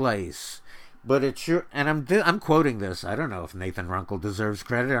into place. But it sure, and I'm quoting this. I don't know if Nathan Runkle deserves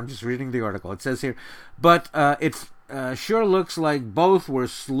credit. I'm just reading the article. It says here, but it sure looks like both were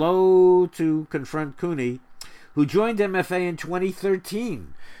slow to confront Cooney, who joined MFA in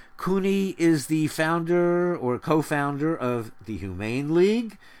 2013. Cooney is the founder or co-founder of the Humane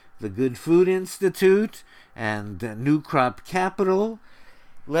League, the Good Food Institute, and New Crop Capital.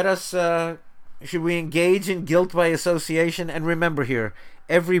 Should we engage in guilt by association? And remember here,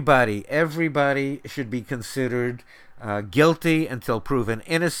 everybody should be considered guilty until proven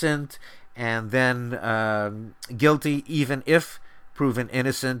innocent, and then guilty even if proven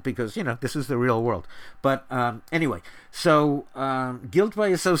innocent, because, this is the real world. But anyway, so guilt by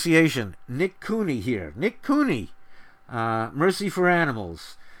association. Nick Cooney here. Nick Cooney, Mercy for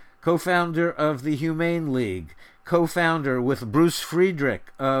Animals, co-founder of the Humane League, co-founder with Bruce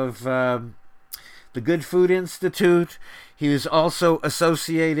Friedrich of the Good Food Institute. He was also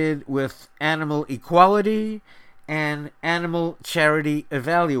associated with Animal Equality and Animal Charity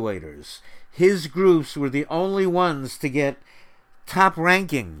Evaluators. His groups were the only ones to get top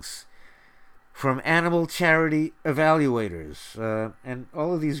rankings from Animal Charity Evaluators. And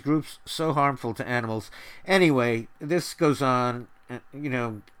all of these groups so harmful to animals. Anyway, this goes on.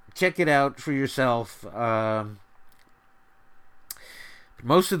 Check it out for yourself.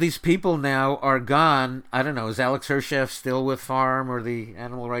 Most of these people now are gone. I don't know, is Alex Hershev still with Farm or the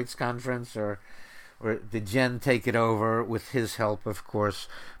Animal Rights Conference, or did Jen take it over with his help, of course?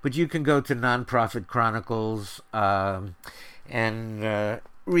 But you can go to Nonprofit Chronicles and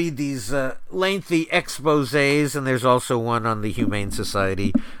read these lengthy exposés, and there's also one on the Humane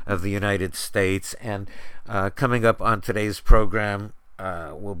Society of the United States. And coming up on today's program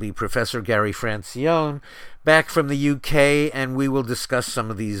will be Professor Gary Francione, back from the UK, and we will discuss some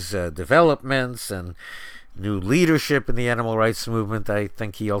of these developments and new leadership in the animal rights movement. I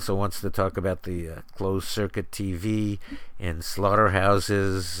think he also wants to talk about the closed-circuit TV in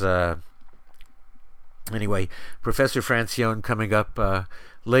slaughterhouses. Anyway, Professor Francione coming up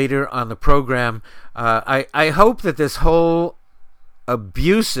later on the program. I hope that this whole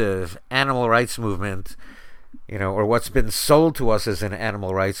abusive animal rights movement, or what's been sold to us as an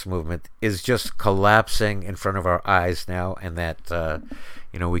animal rights movement, is just collapsing in front of our eyes now, and that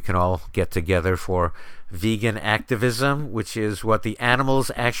we can all get together for vegan activism, which is what the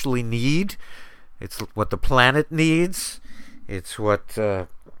animals actually need. It's what the planet needs. It's what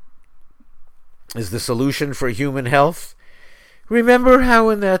is the solution for human health. Remember how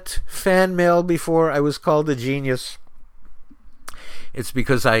in that fan mail before I was called a genius? It's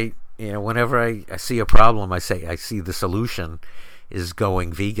because whenever I see a problem, I say I see the solution is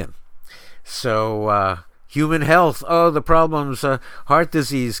going vegan. So human health, the problems, heart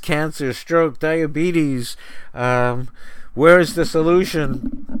disease, cancer, stroke, diabetes. Where's the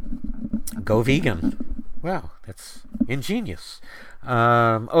solution? Go vegan. Wow, that's ingenious.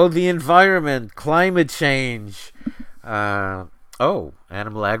 The environment, climate change.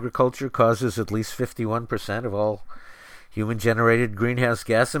 Animal agriculture causes at least 51% of all human-generated greenhouse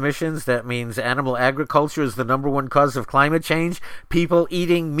gas emissions. That means animal agriculture is the number one cause of climate change. People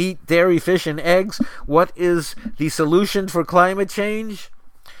eating meat, dairy, fish, and eggs. What is the solution for climate change?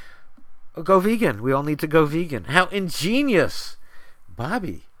 Go vegan. We all need to go vegan. How ingenious.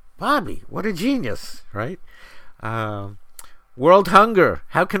 Bobby, what a genius, right? World hunger.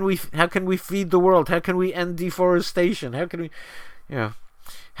 How can we feed the world? How can we end deforestation? How can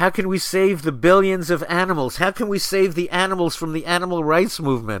we save the billions of animals? How can we save the animals from the animal rights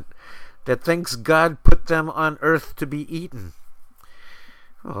movement that thinks God put them on earth to be eaten?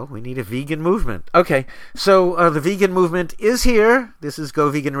 Well, we need a vegan movement. Okay, so the vegan movement is here. This is Go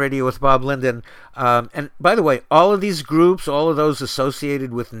Vegan Radio with Bob Linden. And by the way, all of these groups, all of those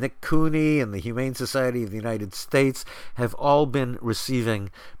associated with Nick Cooney and the Humane Society of the United States, have all been receiving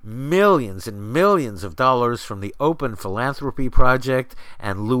millions and millions of dollars from the Open Philanthropy Project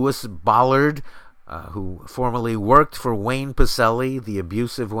and Louis Bollard, who formerly worked for Wayne Pacelle, the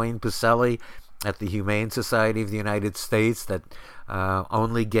abusive Wayne Pacelle, at the Humane Society of the United States, that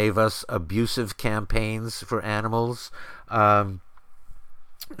only gave us abusive campaigns for animals.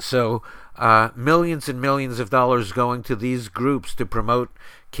 So millions and millions of dollars going to these groups to promote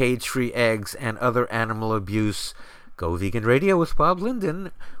cage-free eggs and other animal abuse. Go Vegan Radio with Bob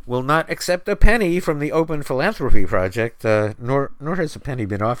Linden will not accept a penny from the Open Philanthropy Project, nor has a penny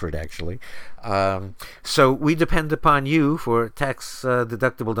been offered, actually. So we depend upon you for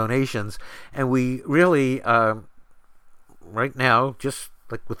tax-deductible donations, and we really, right now, just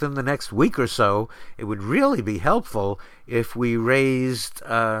like within the next week or so, it would really be helpful if we raised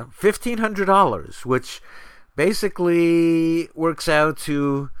 $1,500, which basically works out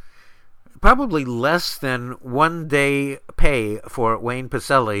to probably less than 1 day pay for Wayne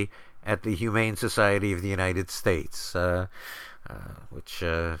Pacelli at the Humane Society of the United States, or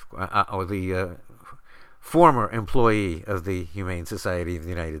the former employee of the Humane Society of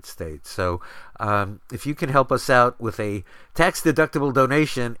the United States. So if you can help us out with a tax-deductible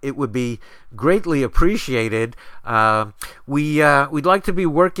donation, it would be greatly appreciated. We'd like to be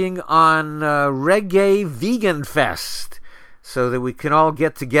working on Reggae Vegan Fest, so that we can all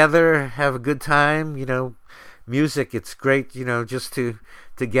get together, have a good time. Music, it's great, just to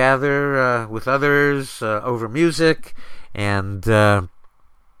gather with others over music and,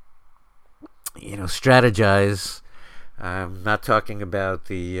 strategize. I'm not talking about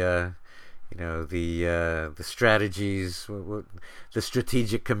the strategies, the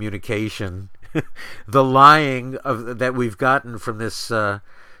strategic communication, the lying that we've gotten from this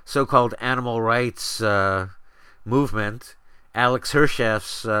so-called animal rights movement. Alex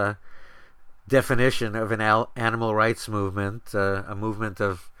Hersheff's definition of an animal rights movement, a movement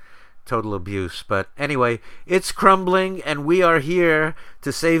of total abuse. But anyway, it's crumbling, and we are here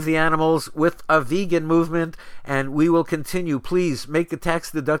to save the animals with a vegan movement, and we will continue. Please make a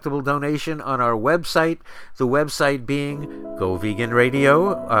tax-deductible donation on our website, the website being Go Vegan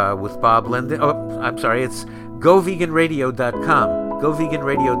Radio with Bob Linden. Oh, I'm sorry, it's GoVeganRadio.com.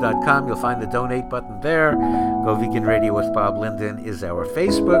 GoVeganRadio.com. You'll find the donate button there. Go Vegan Radio with Bob Linden is our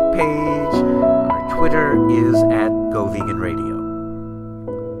Facebook page. Our Twitter is at Go Vegan Radio.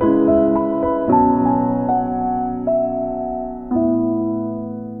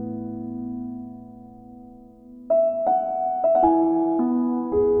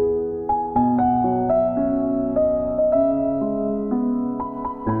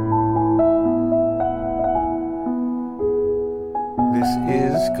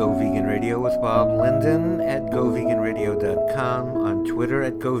 Go Vegan Radio with Bob Linden at GoVeganRadio.com, on Twitter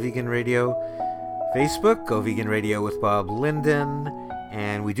at Go Vegan Radio, Facebook, Go Vegan Radio with Bob Linden,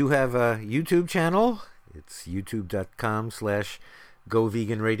 and we do have a YouTube channel. It's youtube.com/Go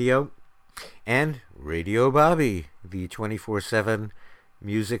Vegan Radio, and Radio Bobby, the 24/7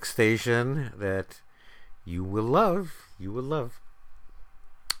 music station that you will love. You will love.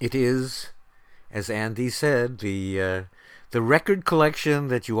 It is, as Andy said, the record collection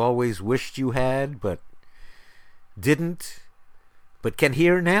that you always wished you had, but didn't, but can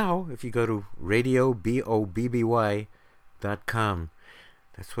hear now if you go to RadioBobby.com.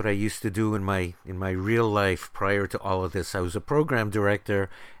 That's what I used to do in my real life prior to all of this. I was a program director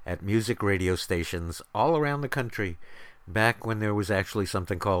at music radio stations all around the country, back when there was actually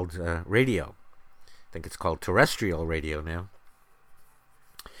something called radio. I think it's called terrestrial radio now.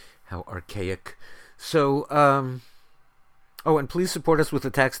 How archaic. So, and please support us with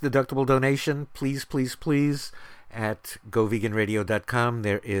a tax-deductible donation. Please, please, please, at GoVeganRadio.com.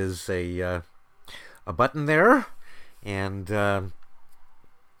 There is a button there, and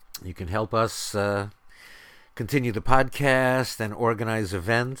you can help us continue the podcast and organize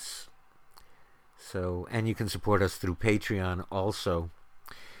events. So, and you can support us through Patreon also.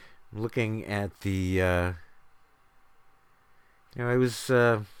 I'm looking at the, I was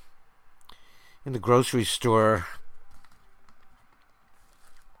in the grocery store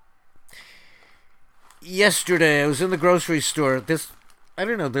yesterday. I was in the grocery store. There's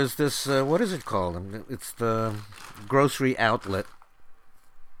this, what is it called? It's the grocery outlet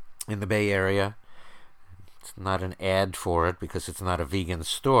in the Bay Area. It's not an ad for it because it's not a vegan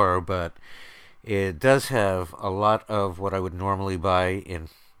store, but it does have a lot of what I would normally buy in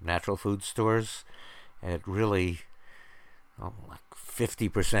natural food stores at really like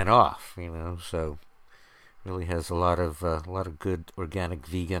 50% off, so really has a lot of good organic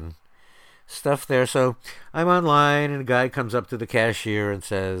vegan stuff there. So I'm online, and a guy comes up to the cashier and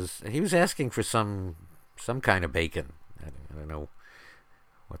says he was asking for some kind of bacon. I don't know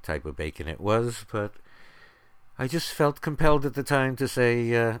what type of bacon it was, but I just felt compelled at the time to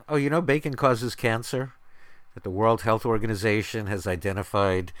say, bacon causes cancer, that the World Health Organization has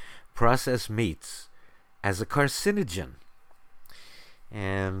identified processed meats as a carcinogen.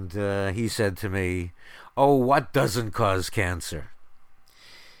 And he said to me, "Oh, what doesn't cause cancer?"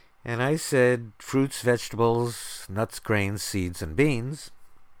 And I said fruits, vegetables, nuts, grains, seeds, and beans.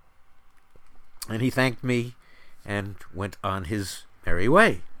 And he thanked me and went on his merry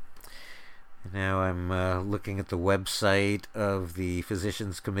way. Now I'm looking at the website of the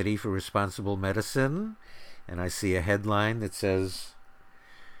Physicians Committee for Responsible Medicine, and I see a headline that says,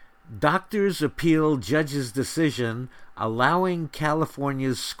 "Doctors appeal judge's decision allowing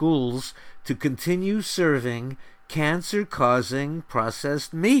California's schools to continue serving cancer-causing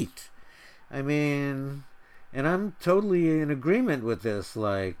processed meat." I mean, and I'm totally in agreement with this.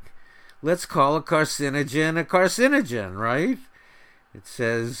 Like, let's call a carcinogen, right? It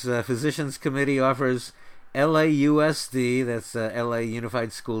says Physicians Committee offers LAUSD, that's LA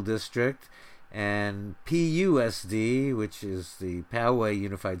Unified School District, and PUSD, which is the Poway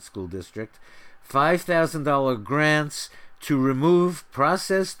Unified School District, $5,000 grants to remove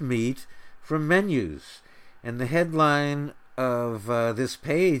processed meat from menus. And the headline of this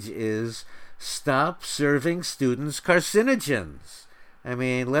page is, "Stop Serving Students Carcinogens." I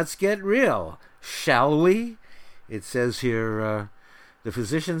mean, let's get real, shall we? It says here, the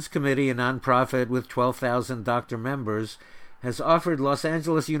Physicians Committee, a nonprofit with 12,000 doctor members, has offered Los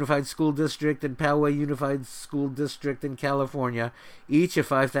Angeles Unified School District and Poway Unified School District in California each a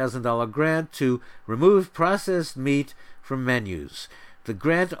 $5,000 grant to remove processed meat from menus. The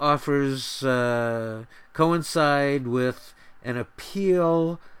grant offers coincide with an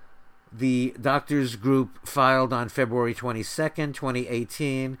appeal the doctors group filed on February 22nd,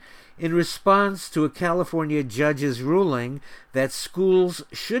 2018, in response to a California judge's ruling that schools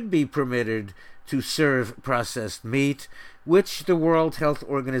should be permitted to serve processed meat, which the World Health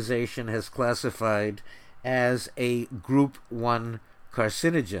Organization has classified as a Group 1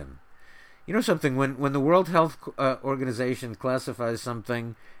 carcinogen. You know something, when the World Health Organization classifies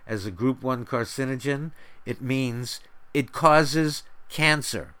something as a Group 1 carcinogen, it means it causes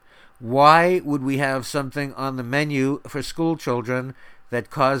cancer. Why would we have something on the menu for school children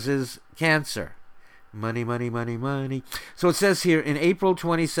that causes cancer? Money, money, money, money. So it says here, in April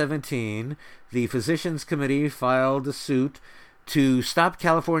 2017, the Physicians Committee filed a suit to stop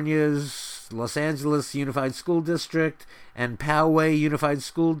California's Los Angeles Unified School District and Poway Unified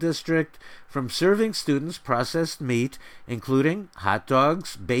School District from serving students processed meat, including hot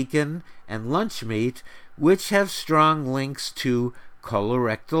dogs, bacon, and lunch meat, which have strong links to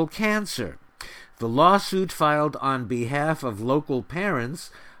colorectal cancer. The lawsuit, filed on behalf of local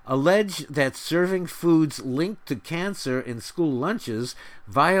parents, alleged that serving foods linked to cancer in school lunches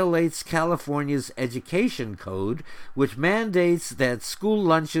violates California's education code, which mandates that school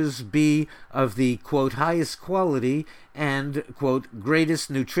lunches be of the, quote, highest quality and, quote, greatest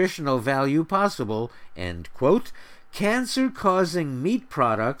nutritional value possible, end quote. Cancer-causing meat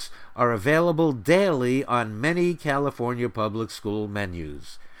products are available daily on many California public school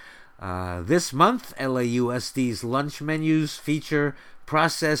menus. This month, LAUSD's lunch menus feature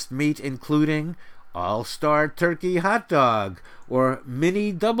processed meat including All-Star Turkey Hot Dog or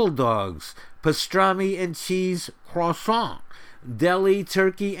Mini Double Dogs, Pastrami and Cheese Croissant, Deli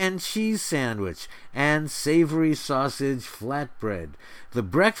Turkey and Cheese Sandwich, and Savory Sausage Flatbread. The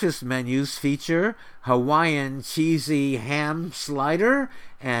breakfast menus feature Hawaiian Cheesy Ham Slider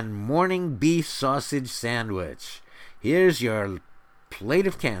and Morning Beef Sausage Sandwich. Here's your plate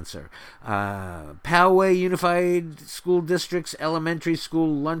of cancer. Poway Unified School District's elementary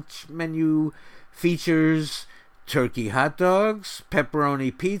school lunch menu features turkey hot dogs,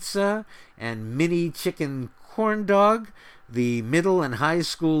 pepperoni pizza, and mini chicken corn dog. The middle and high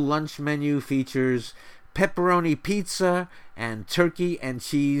school lunch menu features pepperoni pizza and turkey and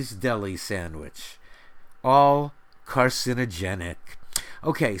cheese deli sandwich. All carcinogenic.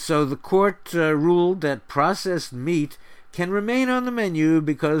 Okay, so the court ruled that processed meat can remain on the menu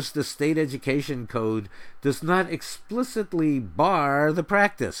because the state education code does not explicitly bar the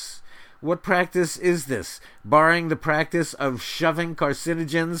practice. What practice is this? Barring the practice of shoving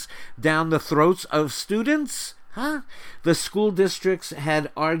carcinogens down the throats of students? Huh? The school districts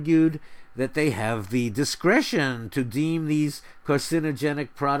had argued that they have the discretion to deem these carcinogenic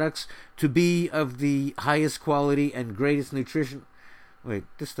products to be of the highest quality and greatest nutrition. Wait,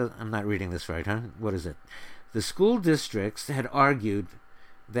 I'm not reading this right, huh? What is it? The school districts had argued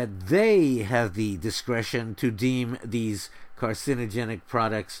that they have the discretion to deem these carcinogenic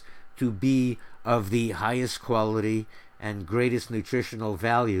products to be of the highest quality and greatest nutritional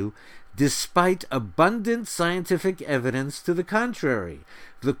value. despite abundant scientific evidence to the contrary.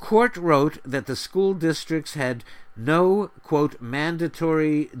 The court wrote that the school districts had no, quote,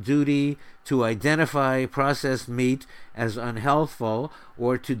 mandatory duty to identify processed meat as unhealthful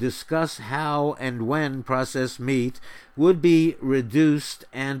or to discuss how and when processed meat would be reduced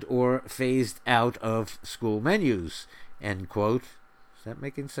and or phased out of school menus, end quote. Is that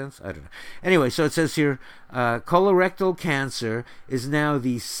making sense? I don't know. Anyway, so it says here, colorectal cancer is now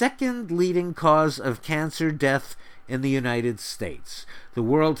the second leading cause of cancer death in the United States. The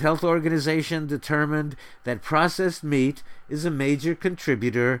World Health Organization determined that processed meat is a major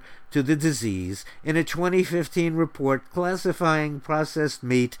contributor to the disease in a 2015 report classifying processed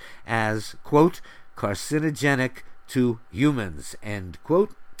meat as, quote, carcinogenic to humans, end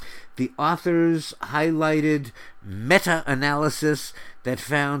quote. The authors highlighted meta-analysis that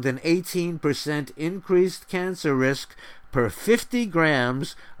found an 18% increased cancer risk per 50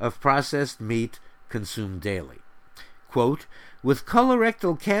 grams of processed meat consumed daily. Quote, with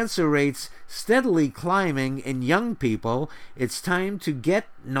colorectal cancer rates steadily climbing in young people, it's time to get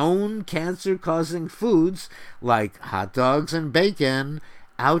known cancer-causing foods like hot dogs and bacon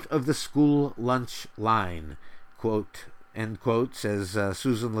out of the school lunch line, quote, end quote, says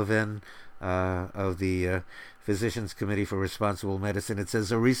Susan Levin of the Physicians Committee for Responsible Medicine. It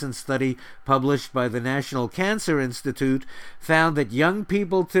says a recent study published by the National Cancer Institute found that young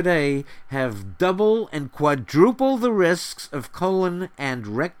people today have double and quadruple the risks of colon and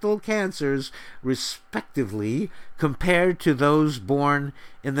rectal cancers, respectively, compared to those born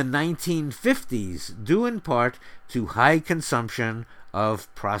in the 1950s, due in part to high consumption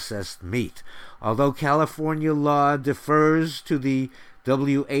of processed meat. Although California law defers to the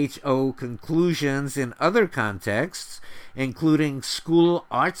WHO conclusions in other contexts, including school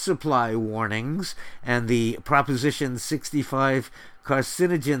art supply warnings and the Proposition 65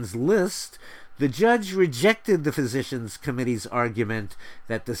 carcinogens list, the judge rejected the Physicians Committee's argument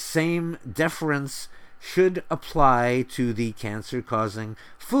that the same deference should apply to the cancer-causing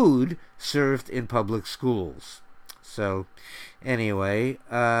food served in public schools. So, anyway,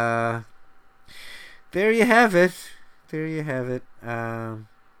 there you have it. There you have it.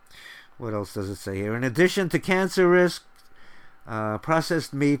 What else does it say here? In addition to cancer risk,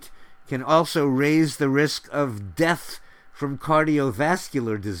 processed meat can also raise the risk of death from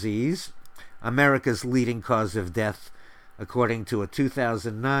cardiovascular disease, America's leading cause of death, according to a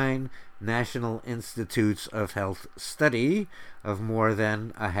 2009 National Institutes of Health study of more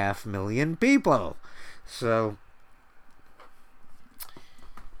than 500,000 people. So,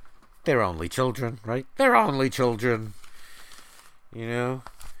 they're only children, right? They're only children. You know,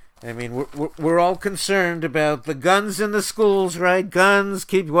 I mean, we're all concerned about the guns in the schools, right? Guns,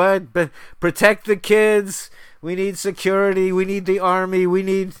 keep what? Protect the kids. We need security. We need the army. We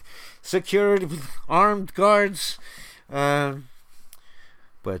need security, armed guards. But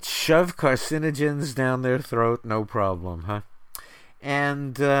shove carcinogens down their throat, no problem, huh?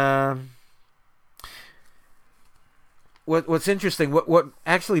 And what's interesting, what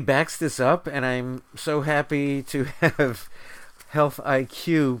actually backs this up, and I'm so happy to have Health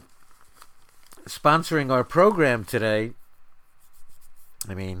IQ sponsoring our program today.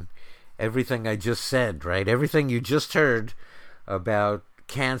 I mean, everything I just said, right? Everything you just heard about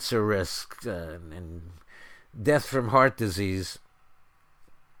cancer risk and death from heart disease.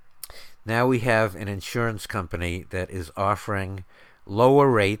 Now we have an insurance company that is offering lower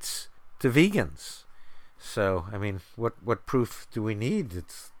rates to vegans. So, I mean, what proof do we need?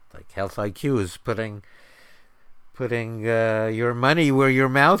 It's like Health IQ is putting your money where your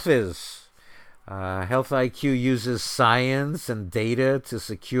mouth is. Health IQ uses science and data to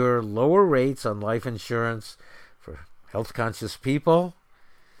secure lower rates on life insurance for health-conscious people,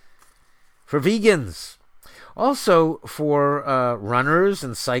 for vegans, also for runners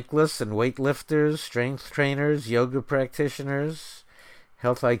and cyclists and weightlifters, strength trainers, yoga practitioners.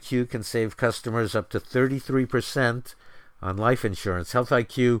 Health IQ can save customers up to 33% on life insurance. Health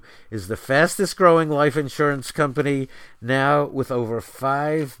IQ is the fastest growing life insurance company now, with over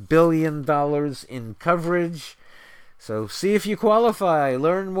 $5 billion in coverage. So see if you qualify,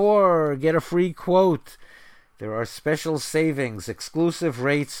 learn more, get a free quote. There are special savings, exclusive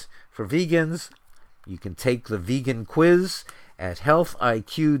rates for vegans. You can take the vegan quiz at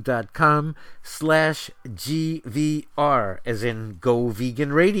healthiq.com/GVR, as in Go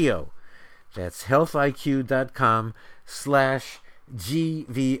Vegan Radio. That's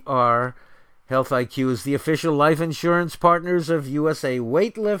healthiq.com/GVR. Health IQ is the official life insurance partners of USA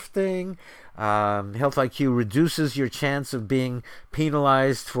Weightlifting. Health IQ reduces your chance of being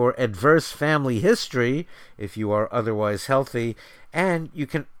penalized for adverse family history if you are otherwise healthy, And you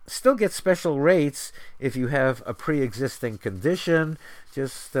can still get special rates if you have a pre-existing condition.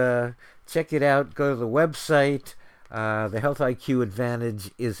 Just check it out. Go to the website. The Health IQ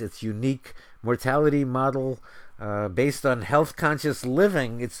Advantage is its unique mortality model based on health-conscious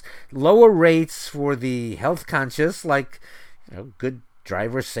living. It's lower rates for the health-conscious, like good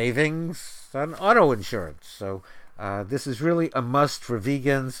driver savings on auto insurance. So this is really a must for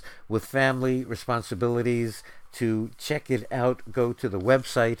vegans with family responsibilities. To check it out, go to the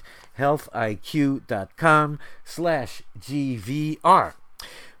website healthiq.com/GVR.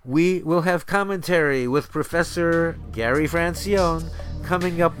 We will have commentary with Professor Gary Francione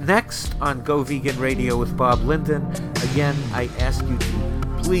coming up next on Go Vegan Radio with Bob Linden. Again, I ask you to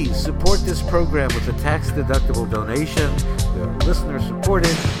please support this program with a tax-deductible donation. We are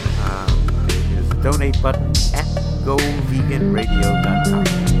listener-supported. There's a donate button at goveganradio.com.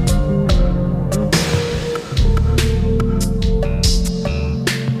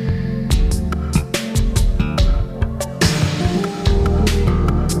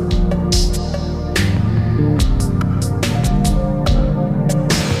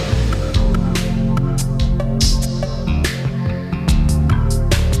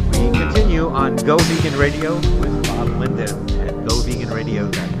 Go Vegan Radio with Bob Linden at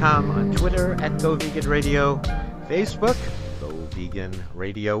goveganradio.com, on Twitter at Go Vegan Radio, Facebook, Go Vegan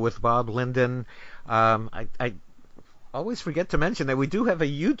Radio with Bob Linden. I always forget to mention that we do have a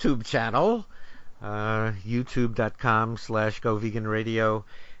YouTube channel, youtube.com/Go Vegan Radio,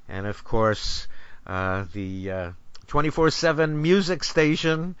 and of course the 24/7 music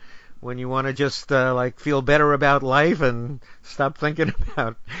station. When you want to just feel better about life and stop thinking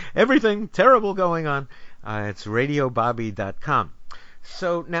about everything terrible going on, it's radiobobby.com.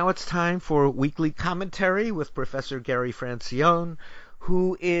 So now it's time for weekly commentary with Professor Gary Francione,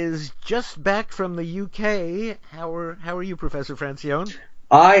 who is just back from the UK. How are you, Professor Francione?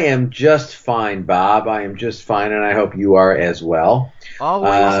 I am just fine, Bob. I am just fine, and I hope you are as well.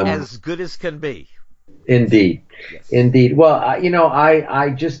 Always as good as can be. Indeed. Yes. Indeed. Well, I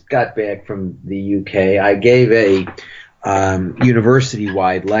just got back from the UK. I gave a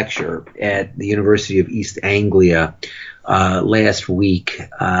university-wide lecture at the University of East Anglia last week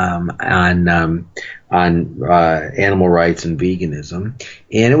on animal rights and veganism,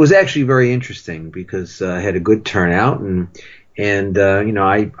 and it was actually very interesting because I had a good turnout, and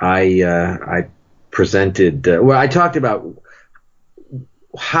I presented. I talked about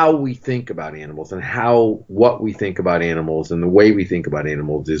how we think about animals and what we think about animals and the way we think about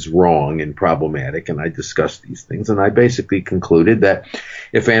animals is wrong and problematic. And I discussed these things, and I basically concluded that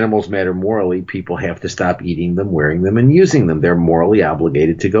if animals matter morally, people have to stop eating them, wearing them, and using them. They're morally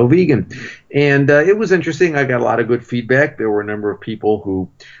obligated to go vegan. And it was interesting. I got a lot of good feedback. There were a number of people who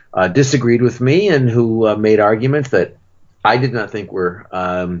disagreed with me and who made arguments that I did not think were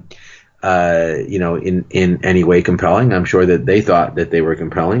in any way compelling. I'm sure that they thought that they were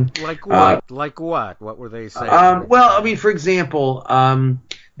compelling. Like what? Like what? What were they saying? For example,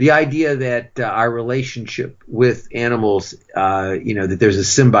 the idea that our relationship with animals, that there's a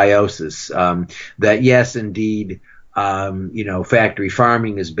symbiosis, that yes, indeed, factory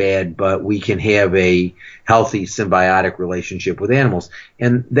farming is bad, but we can have a healthy symbiotic relationship with animals.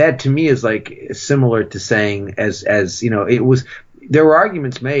 And that to me is like similar to saying there were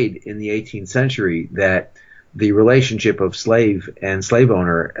arguments made in the 18th century that the relationship of slave and slave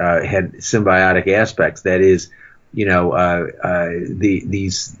owner had symbiotic aspects. That is, the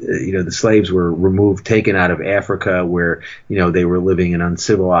slaves were removed, taken out of Africa, where they were living an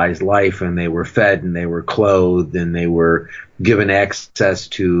uncivilized life, and they were fed and they were clothed and they were given access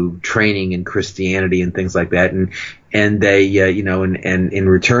to training in Christianity and things like that, and they and in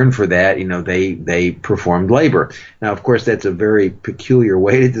return for that, they performed labor. Now, of course, that's a very peculiar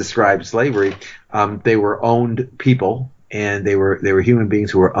way to describe slavery. They were owned people. And they were human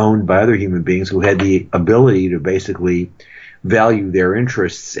beings who were owned by other human beings who had the ability to basically value their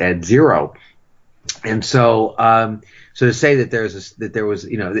interests at zero. And so to say that there was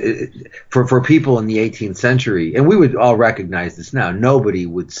for people in the 18th century, and we would all recognize this now, nobody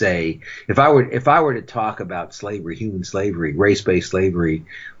would say, if I were to talk about slavery, human slavery, race-based slavery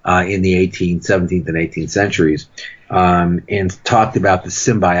in the 18th, 17th, and 18th centuries, and talked about the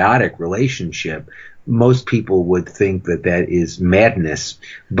symbiotic relationship, most people would think that is madness.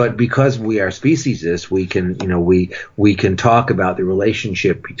 But because we are speciesists, we can talk about the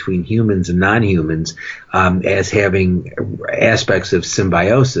relationship between humans and non-humans as having aspects of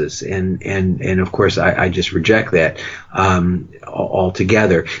symbiosis, and of course I just reject that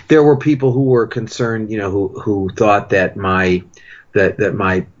altogether. There were people who were concerned, who thought that my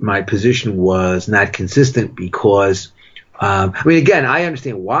position was not consistent because I mean, again, I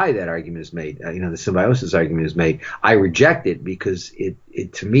understand why that argument is made. The symbiosis argument is made. I reject it because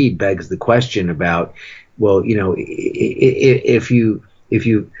it to me begs the question about, well, if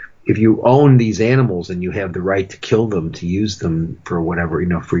you own these animals and you have the right to kill them, to use them for whatever,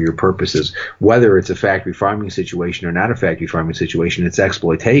 for your purposes, whether it's a factory farming situation or not a factory farming situation, it's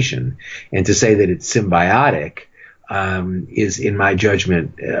exploitation. And to say that it's symbiotic is, in my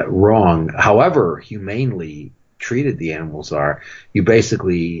judgment, wrong. However humanely treated the animals are, you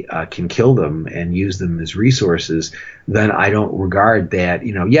basically can kill them and use them as resources. Then I don't regard that.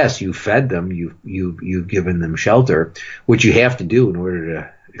 Yes, you fed them, you've given them shelter, which you have to do in order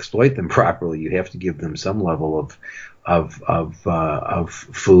to exploit them properly. You have to give them some level of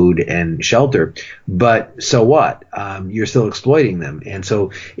food and shelter. But so what? You're still exploiting them, and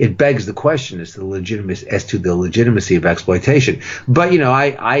so it begs the question as to the legitimacy of exploitation. But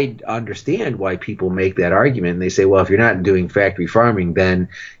I understand why people make that argument, and they say, well, if you're not doing factory farming, then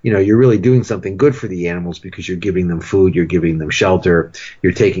you're really doing something good for the animals because you're giving them food, you're giving them shelter,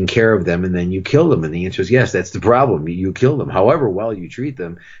 you're taking care of them, and then you kill them. And the answer is yes, that's the problem. You kill them. However well you treat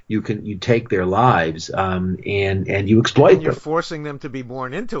them, you take their lives, and you exploit them. You're forcing them to be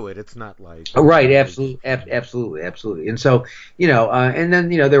born into it. It's not like right, absolutely. And so and then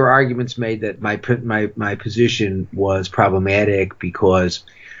there were arguments made that my position was problematic because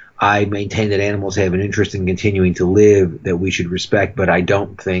I maintain that animals have an interest in continuing to live that we should respect, but I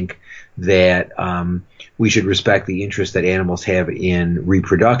don't think that we should respect the interest that animals have in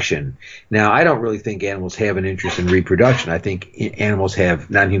reproduction. Now, I don't really think animals have an interest in reproduction. I think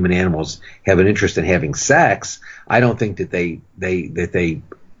non-human animals have an interest in having sex. I don't think that they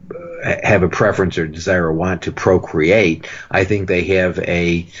have a preference or desire or want to procreate. I think they have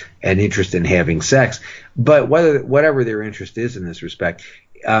an interest in having sex. But whatever their interest is in this respect,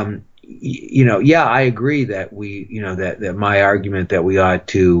 I agree that that my argument that we ought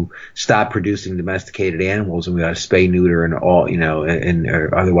to stop producing domesticated animals and we ought to spay, neuter, and all,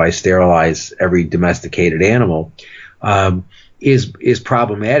 or otherwise sterilize every domesticated animal, is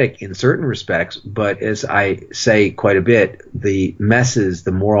problematic in certain respects. But as I say quite a bit, the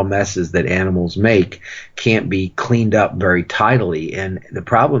moral messes that animals make can't be cleaned up very tidily. And the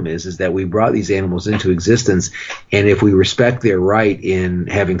problem is that we brought these animals into existence, and if we respect their right in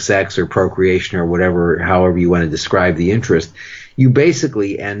having sex or procreation or whatever, however you want to describe the interest, you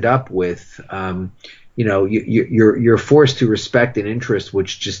basically end up with you're forced to respect an interest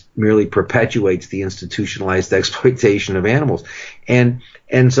which just merely perpetuates the institutionalized exploitation of animals, and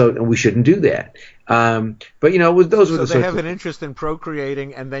so we shouldn't do that. But those were they have an interest in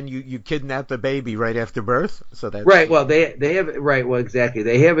procreating, and then you kidnap the baby right after birth. So that's right. Well, they have right. Well, exactly.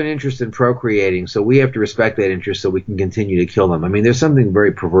 They have an interest in procreating, so we have to respect that interest, so we can continue to kill them. I mean, there's something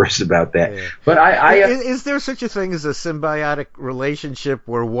very perverse about that. Yeah. But is there such a thing as a symbiotic relationship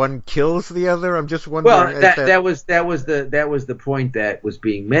where one kills the other? I'm just wondering. Well, that was the point that was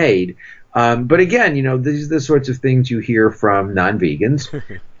being made. But again, these are the sorts of things you hear from non-vegans,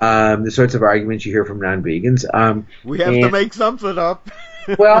 the sorts of arguments you hear from non-vegans. We have to make something up.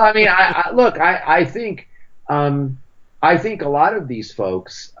 Well, I mean, I think a lot of these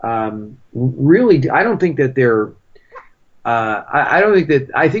folks really. I don't think that they're.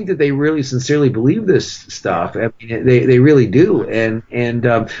 I think that they really sincerely believe this stuff. I mean, they really do. And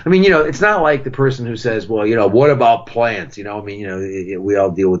I mean, it's not like the person who says, well, what about plants? I mean, we all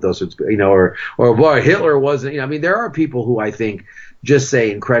deal with those sorts, or boy, Hitler wasn't, I mean, there are people who I think just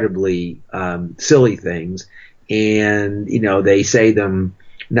say incredibly silly things, and, they say them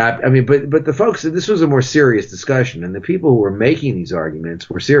not, I mean, but the folks, this was a more serious discussion, and the people who were making these arguments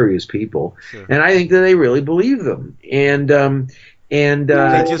were serious people, sure. And I think that they really believe them, and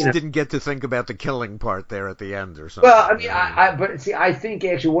they just didn't get to think about the killing part there at the end or something. Well, I mean, but I think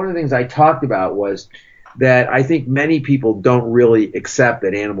actually one of the things I talked about was that I think many people don't really accept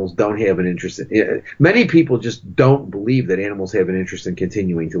that animals don't have an interest in. Many people just don't believe that animals have an interest in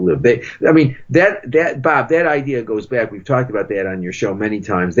continuing to live. Bob, that idea goes back. We've talked about that on your show many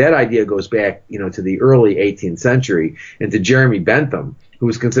times. That idea goes back, to the early 18th century and to Jeremy Bentham, who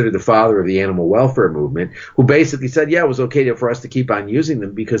was considered the father of the animal welfare movement, who basically said, yeah, it was okay for us to keep on using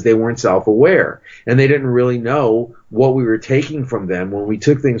them because they weren't self-aware. And they didn't really know what we were taking from them. When we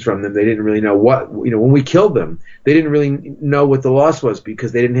took things from them, they didn't really know what, when we killed them, they didn't really know what the loss was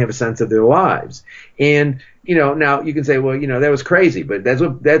because they didn't have a sense of their lives. And, now you can say, well, that was crazy, but that's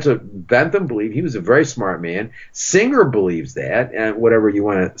what Bentham believed. He was a very smart man. Singer believes that, and whatever you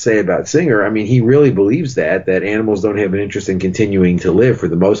want to say about Singer, I mean, he really believes that animals don't have an interest in continuing to live for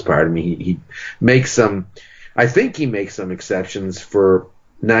the most part. I mean, he makes some exceptions for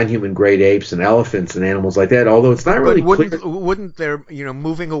non-human great apes and elephants and animals like that. Although it's not really clear. Wouldn't there,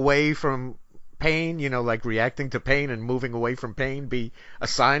 moving away from pain, like reacting to pain and moving away from pain, be a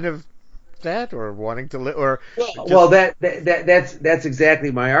sign of that, or wanting to live, or well, that's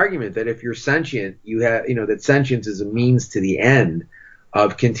exactly my argument. That if you're sentient, you have, that sentience is a means to the end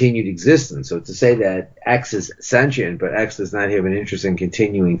of continued existence. So to say that X is sentient, but X does not have an interest in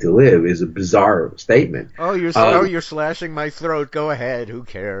continuing to live, is a bizarre statement. You're slashing my throat. Go ahead. Who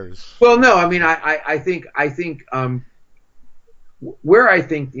cares? Well, no, I mean, I think where I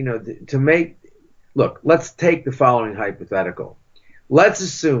think, to make, look, let's take the following hypothetical. Let's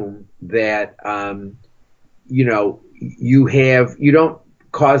assume that, you don't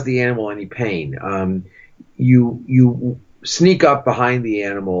cause the animal any pain. You sneak up behind the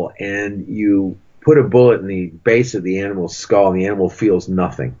animal and you put a bullet in the base of the animal's skull, and the animal feels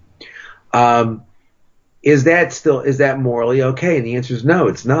nothing. Is that morally okay? And the answer is no,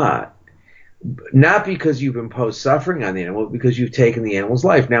 it's not. Not because you've imposed suffering on the animal, but because you've taken the animal's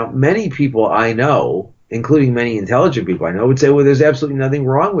life. Now, many people I know, including many intelligent people I know, would say, well, there's absolutely nothing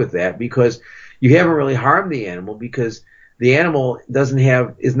wrong with that, because you haven't really harmed the animal, because the animal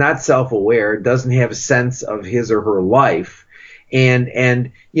is not self-aware, doesn't have a sense of his or her life.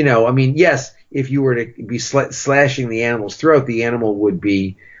 And yes, if you were to be slashing the animal's throat, the animal would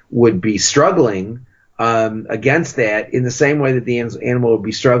be struggling against that, in the same way that the animal would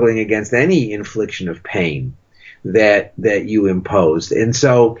be struggling against any infliction of pain that you imposed. And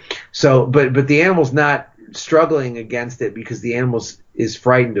but the animal's not struggling against it because the animal is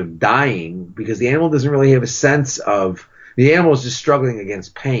frightened of dying, because the animal doesn't really have a sense of, the animal is just struggling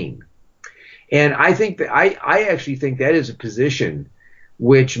against pain. And I think that I actually think that is a position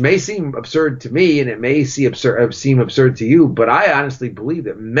which may seem absurd to me, and it may seem absurd to you, but I honestly believe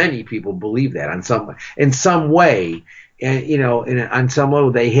that many people believe that in some way. And on some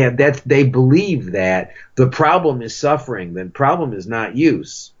level they believe that the problem is suffering, the problem is not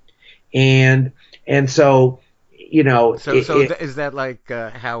use. And so is that like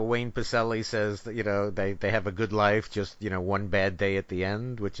how Wayne Pacelli says that they have a good life, just one bad day at the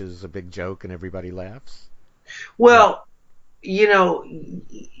end, which is a big joke and everybody laughs? Well, yeah,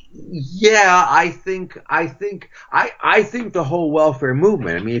 I think the whole welfare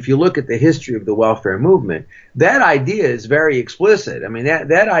movement, I mean, if you look at the history of the welfare movement, that idea is very explicit. I mean,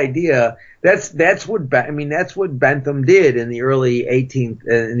 that idea, that's what Bentham did in the early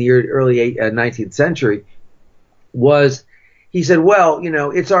 19th century. Was he said, well,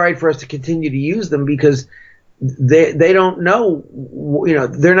 it's all right for us to continue to use them because they don't know,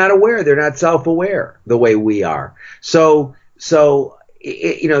 they're not aware, they're not self-aware the way we are. So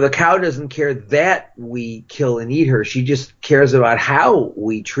the cow doesn't care that we kill and eat her. She just cares about how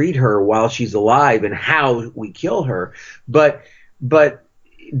we treat her while she's alive and how we kill her. But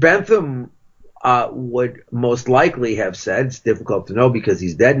Bentham would most likely have said, it's difficult to know because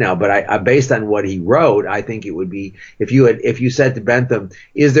he's dead now, but I based on what he wrote, I think it would be, if you said to Bentham,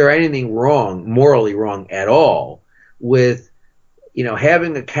 is there anything morally wrong at all with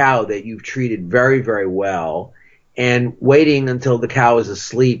having a cow that you've treated very, very well and waiting until the cow is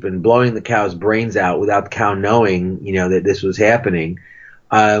asleep and blowing the cow's brains out without the cow knowing that this was happening?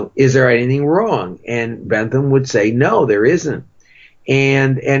 Is there anything wrong? And Bentham would say, no, there isn't.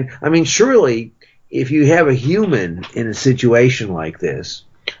 And I mean, surely, if you have a human in a situation like this,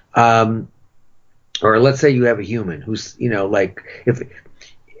 or let's say you have a human who's, if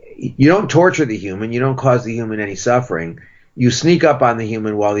you don't torture the human, you don't cause the human any suffering, you sneak up on the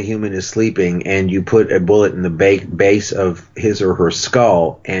human while the human is sleeping and you put a bullet in the base of his or her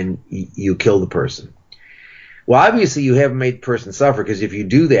skull and you kill the person. Well, obviously you haven't made the person suffer, because if you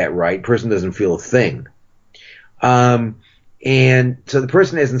do that right, person doesn't feel a thing. And so the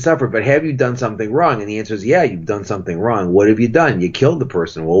person hasn't suffered, but have you done something wrong? And the answer is, yeah, you've done something wrong. What have you done? You killed the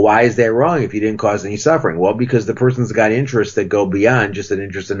person. Well, why is that wrong if you didn't cause any suffering? Well, because the person's got interests that go beyond just an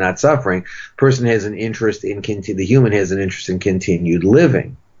interest in not suffering. The human has an interest in continued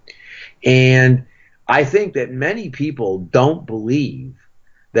living. And I think that many people don't believe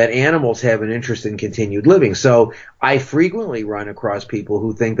that animals have an interest in continued living. So I frequently run across people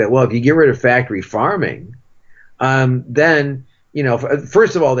who think that, well, if you get rid of factory farming, then,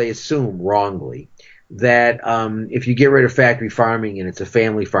 first of all, they assume wrongly that if you get rid of factory farming and it's a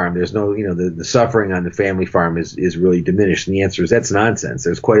family farm, there's no, the suffering on the family farm is really diminished. And the answer is that's nonsense.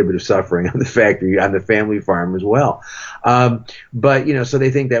 There's quite a bit of suffering on the family farm as well. But so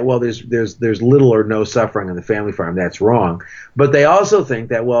they think that, well, there's little or no suffering on the family farm. That's wrong. But they also think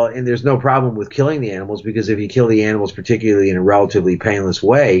that, well, and there's no problem with killing the animals, because if you kill the animals, particularly in a relatively painless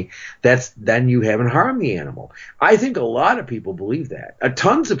way, then you haven't harmed the animal. I think a lot of people believe that.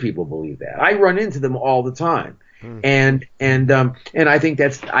 Tons of people believe that. I run into them all the time, and I think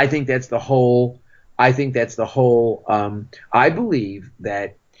that's the whole. I believe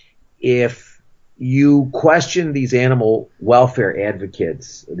that if you question these animal welfare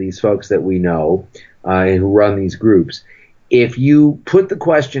advocates, these folks that we know who run these groups, if you put the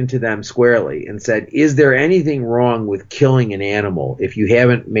question to them squarely and said, is there anything wrong with killing an animal if you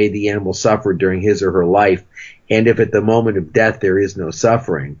haven't made the animal suffer during his or her life, and if at the moment of death there is no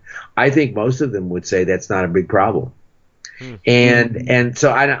suffering, I think most of them would say that's not a big problem. And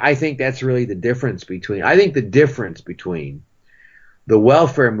so I think that's really the difference between the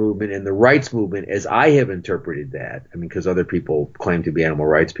welfare movement and the rights movement, as I have interpreted that. I mean, because other people claim to be animal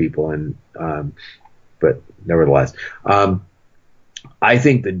rights people, and but nevertheless, I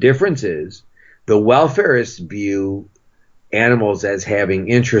think the difference is the welfarists view animals as having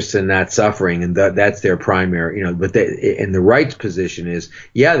interests in not suffering, and that's their primary, but and the rights position is,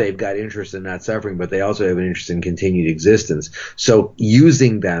 yeah, they've got interest in not suffering, but they also have an interest in continued existence. So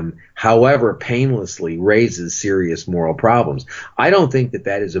using them, however painlessly, raises serious moral problems. I don't think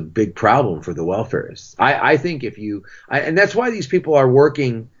that is a big problem for the welfarists. I think and that's why these people are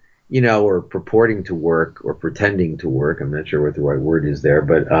working, or purporting to work or pretending to work. I'm not sure what the right word is there,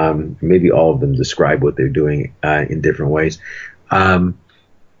 but maybe all of them describe what they're doing in different ways.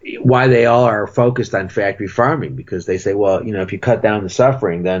 Why they all are focused on factory farming, because they say, well, if you cut down the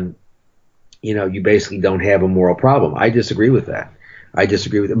suffering, then, you basically don't have a moral problem. I disagree with that.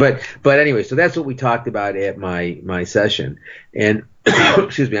 But anyway, so that's what we talked about at my session. And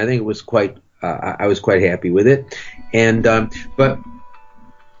excuse me, I think it was I was quite happy with it. And but.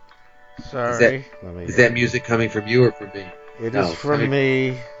 Sorry. Is that music coming from you or from me? It is from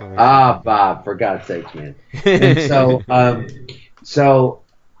me. Bob, for God's sake, man. And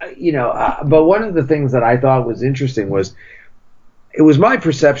but one of the things that I thought was interesting was, it was my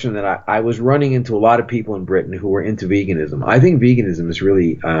perception that I was running into a lot of people in Britain who were into veganism. I think veganism is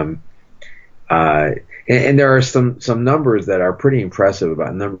really, and there are some numbers that are pretty impressive about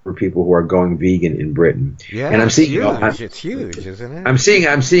the number of people who are going vegan in Britain. Yeah, and I'm seeing it's huge, isn't it? I'm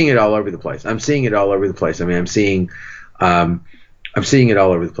seeing it all over the place. I mean, I'm seeing it all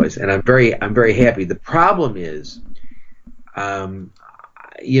over the place, and I'm very happy. The problem is,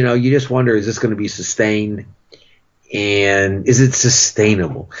 you just wonder, is this going to be sustained, and is it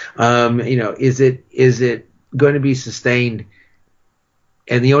sustainable? Is it going to be sustained?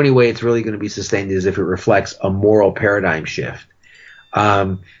 And the only way it's really going to be sustained is if it reflects a moral paradigm shift.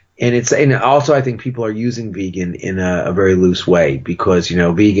 And also I think people are using vegan in a very loose way, because,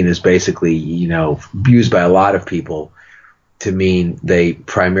 vegan is basically, used by a lot of people to mean they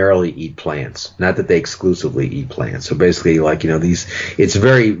primarily eat plants, not that they exclusively eat plants. So basically, it's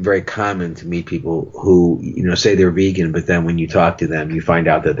very, very common to meet people who, say they're vegan, but then when you talk to them, you find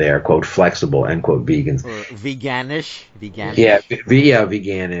out that they are, quote, flexible, end quote, vegans. Or veganish. Yeah,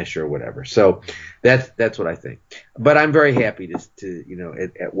 veganish or whatever. So that's what I think. But I'm very happy to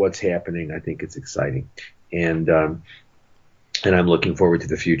at what's happening. I think it's exciting. And I'm looking forward to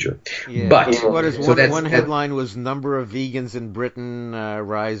the future. Yeah. But one headline was number of vegans in Britain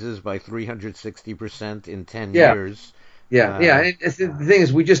rises by 360% in 10 years. Yeah. And the thing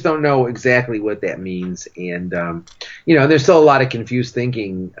is, we just don't know exactly what that means, and there's still a lot of confused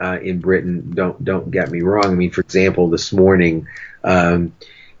thinking in Britain. Don't get me wrong. I mean, for example, this morning, some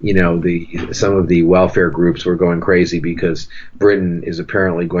of the welfare groups were going crazy because Britain is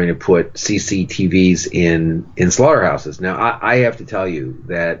apparently going to put CCTVs in slaughterhouses. Now, I have to tell you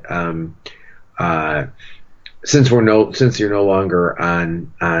that since you're no longer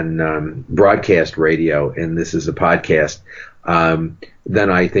on broadcast radio and this is a podcast,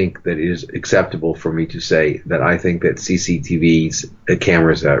 then I think that it is acceptable for me to say that I think that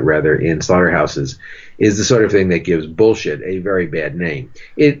cameras in slaughterhouses is the sort of thing that gives bullshit a very bad name.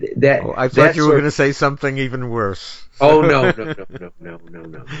 I thought you were going to say something even worse. Oh, no.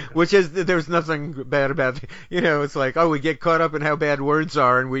 Which is, there's nothing bad about, it's like, we get caught up in how bad words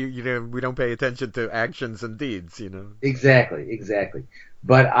are, and we don't pay attention to actions and deeds, Exactly.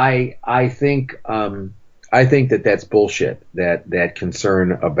 But I think that's bullshit. That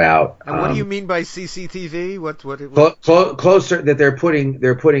concern about. And what do you mean by CCTV? What? Closer that they're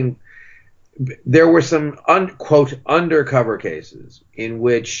putting there were some quote undercover cases in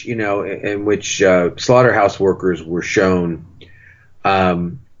which slaughterhouse workers were shown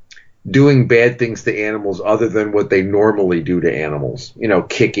doing bad things to animals other than what they normally do to animals,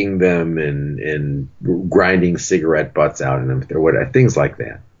 kicking them and grinding cigarette butts out in them, things like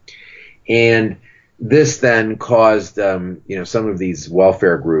that. And this then caused some of these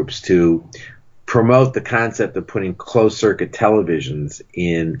welfare groups to promote the concept of putting closed circuit televisions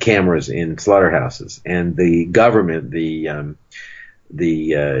in cameras in slaughterhouses, and the government, the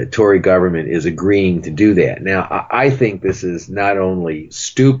Tory government, is agreeing to do that. Now, I think this is not only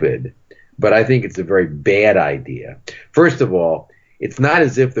stupid, but I think it's a very bad idea. First of all, it's not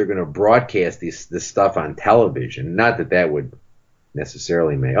as if they're going to broadcast this stuff on television. Not that that would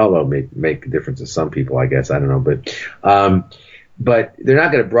necessarily make a difference to some people, I guess. I don't know, but they're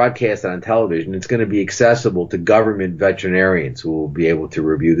not going to broadcast it on television. It's going to be accessible to government veterinarians who will be able to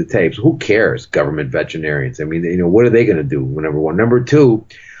review the tapes. Who cares, government veterinarians? I mean, what are they going to do? Number one. Number two,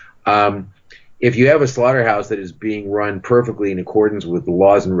 if you have a slaughterhouse that is being run perfectly in accordance with the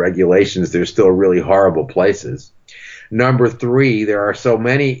laws and regulations, they're still really horrible places. Number three, there are so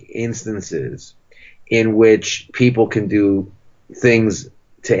many instances in which people can do things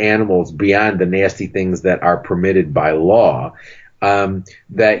to animals beyond the nasty things that are permitted by law,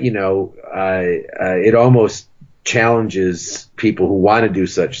 that it almost challenges people who want to do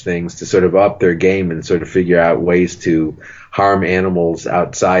such things to sort of up their game and sort of figure out ways to harm animals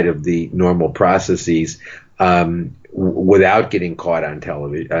outside of the normal processes, without getting caught on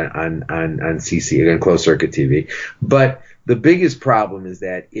television, on CC, on closed circuit TV. But the biggest problem is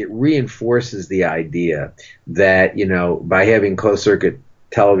that it reinforces the idea that, by having closed circuit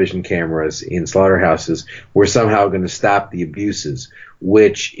television cameras in slaughterhouses, we're somehow going to stop the abuses,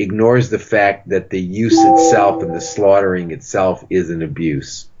 which ignores the fact that the use itself and the slaughtering itself is an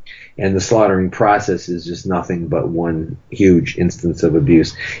abuse. And the slaughtering process is just nothing but one huge instance of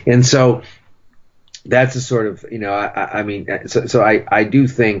abuse. And so that's a sort of, I do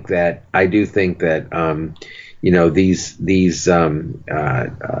think that these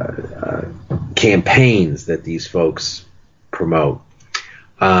campaigns that these folks promote,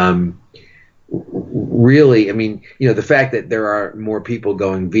 really, the fact that there are more people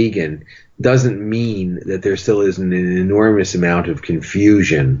going vegan doesn't mean that there still isn't an enormous amount of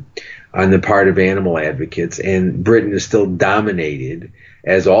confusion on the part of animal advocates, and Britain is still dominated,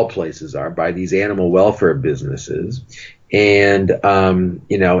 as all places are, by these animal welfare businesses, and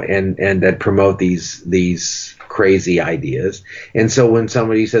that promote these crazy ideas. And so when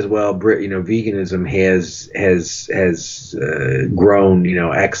somebody says, well, veganism has grown,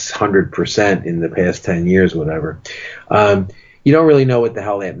 X 100% in the past 10 years, whatever, you don't really know what the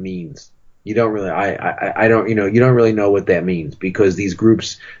hell that means. You don't really, you don't really know what that means, because these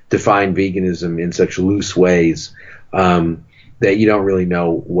groups define veganism in such loose ways that you don't really know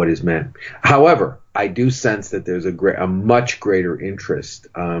what is meant. However, I do sense that there's a much greater interest.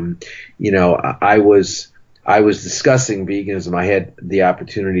 I was discussing veganism. I had the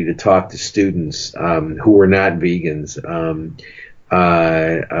opportunity to talk to students who were not vegans about.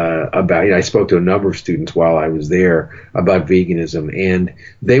 I spoke to a number of students while I was there about veganism, and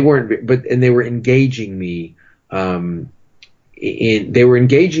they were engaging me. They were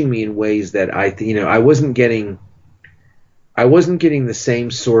engaging me in ways that I wasn't getting the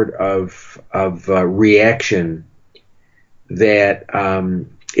same sort of reaction that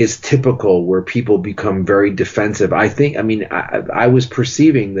is typical, where people become very defensive. I was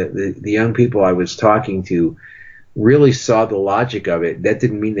perceiving that the young people I was talking to really saw the logic of it. That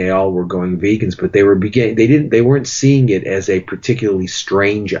didn't mean they all were going vegans, but they weren't seeing it as a particularly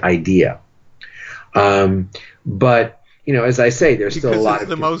strange idea. But as I say, there's still a lot of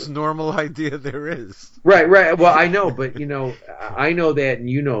the most normal idea there is. Right. Well, I know, but I know that, and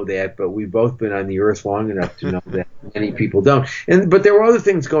you know that, but we've both been on the earth long enough to know that many people don't. But there were other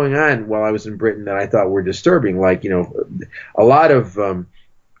things going on while I was in Britain that I thought were disturbing, like a lot of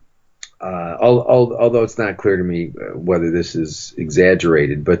although it's not clear to me whether this is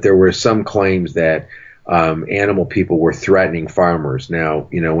exaggerated, but there were some claims that animal people were threatening farmers. Now,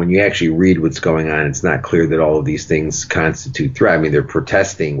 when you actually read what's going on, it's not clear that all of these things constitute threat. They're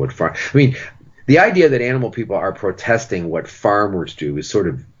protesting what the idea that animal people are protesting what farmers do is sort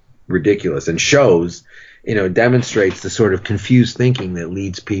of ridiculous, and demonstrates the sort of confused thinking that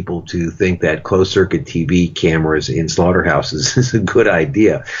leads people to think that closed-circuit TV cameras in slaughterhouses is a good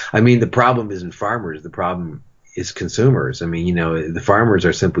idea. The problem isn't farmers. The problem is consumers. I mean, the farmers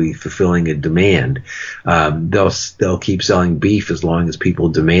are simply fulfilling a demand. They'll keep selling beef as long as people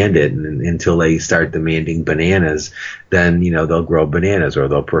demand it, and until they start demanding bananas, then they'll grow bananas, or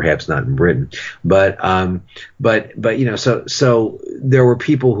they'll perhaps not in Britain. But so there were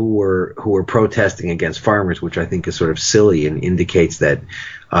people who were protesting against farmers, which I think is sort of silly and indicates that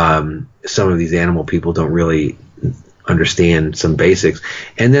some of these animal people don't really understand some basics.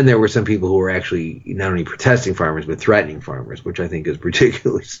 And then there were some people who were actually not only protesting farmers but threatening farmers, which I think is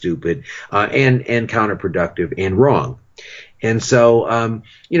particularly stupid and counterproductive and wrong. And so so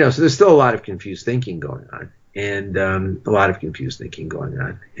there's still a lot of confused thinking going on, and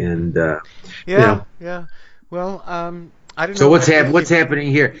Yeah. Well, I don't know. So what's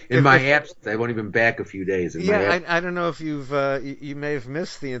happening here in my absence? I won't even back a few days. I don't know if you may have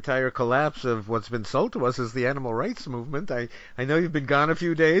missed the entire collapse of what's been sold to us as the animal rights movement. I know you've been gone a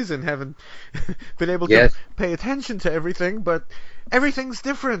few days and haven't been able to pay attention to everything, but everything's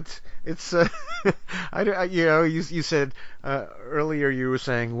different. It's you said earlier, you were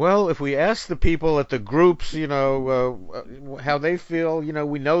saying, well, if we ask the people at the groups, how they feel,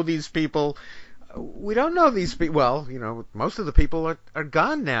 we know these people. We don't know these people. Well, most of the people are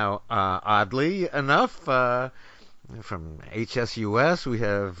gone now, oddly enough. From HSUS, we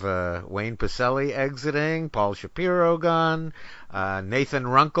have Wayne Pacelli exiting, Paul Shapiro gone, Nathan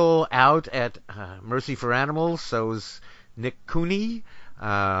Runkle out at Mercy for Animals, so is Nick Cooney,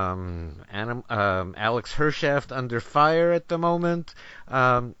 Alex Hershaft under fire at the moment.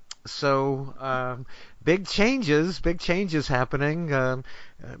 Big changes happening,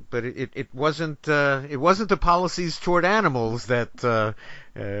 but it wasn't the policies toward animals that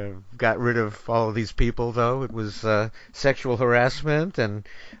got rid of all of these people, though. It was sexual harassment and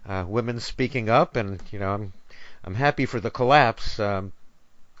women speaking up, and I'm happy for the collapse, but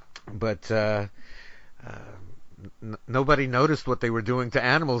nobody noticed what they were doing to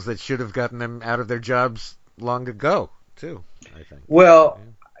animals that should have gotten them out of their jobs long ago, too, I think. Well,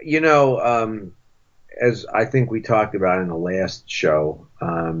 as I think we talked about in the last show,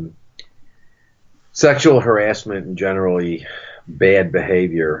 sexual harassment and generally bad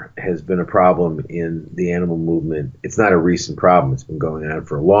behavior has been a problem in the animal movement. It's not a recent problem. It's been going on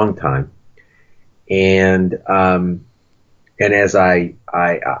for a long time. And as I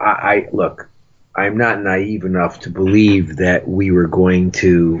look, I'm not naive enough to believe that we were going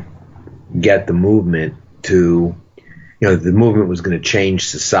to get the movement to, the movement was going to change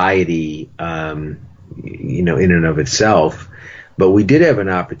society, in and of itself. But we did have an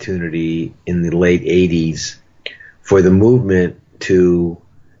opportunity in the late 80s for the movement to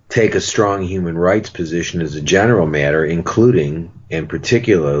take a strong human rights position as a general matter, including and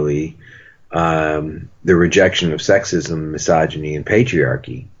particularly the rejection of sexism, misogyny, and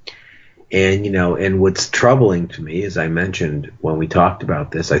patriarchy. And, and what's troubling to me, as I mentioned when we talked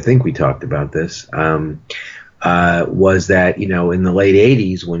about this, I think we talked about this, was that, in the late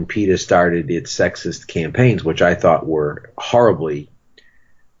 80s, when PETA started its sexist campaigns, which I thought were horribly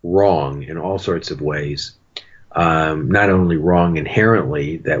wrong in all sorts of ways, not only wrong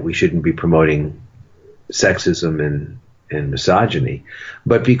inherently, that we shouldn't be promoting sexism and misogyny,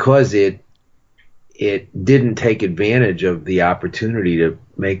 but because it didn't take advantage of the opportunity to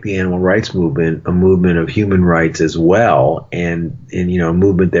make the animal rights movement a movement of human rights as well, and a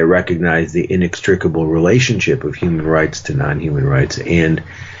movement that recognized the inextricable relationship of human rights to non-human rights, and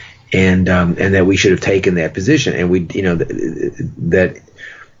that we should have taken that position, and that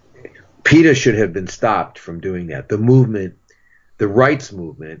PETA should have been stopped from doing that. The movement, the rights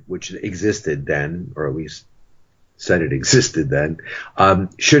movement, which existed then, or at least said it existed then,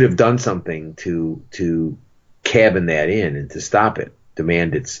 should have done something to cabin that in and to stop it,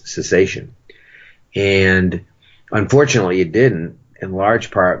 demand its cessation. And unfortunately it didn't, in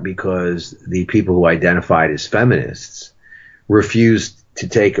large part because the people who identified as feminists refused to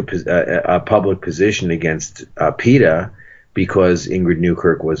take a public position against PETA because Ingrid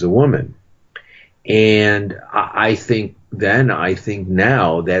Newkirk was a woman. And I think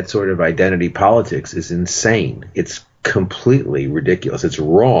now that sort of identity politics is insane. It's completely ridiculous. It's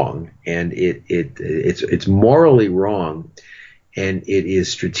wrong, and it's morally wrong, and it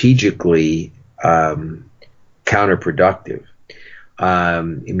is strategically counterproductive.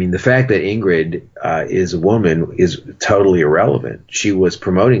 The fact that Ingrid is a woman is totally irrelevant. She was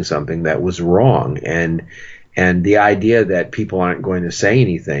promoting something that was wrong, and the idea that people aren't going to say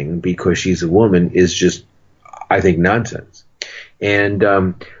anything because she's a woman is just, I think, nonsense. And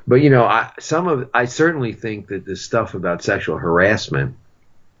but I certainly think that this stuff about sexual harassment,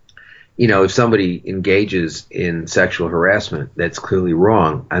 if somebody engages in sexual harassment, that's clearly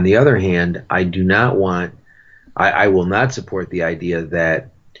wrong. On the other hand, I do not want I will not support the idea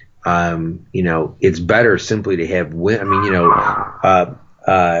that it's better simply to have women. I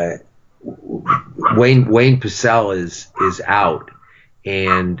mean, Wayne Pacelle is out,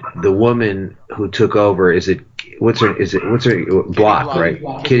 and the woman who took over what's her Block, right?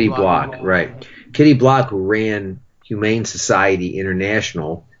 Kitty Block, right? Kitty Block, who ran Humane Society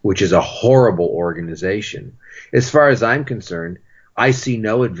International, which is a horrible organization. As far as I'm concerned, I see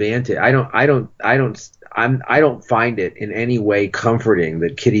no advantage. I don't find it in any way comforting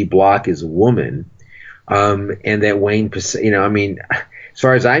that Kitty Block is a woman, and that Wayne Pacelle, as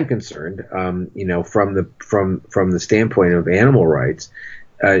far as I'm concerned, from the standpoint of animal rights,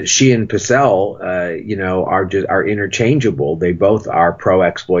 she and Pacelle, are interchangeable. They both are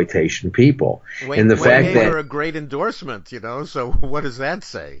pro-exploitation people. And the fact that a great endorsement, so what does that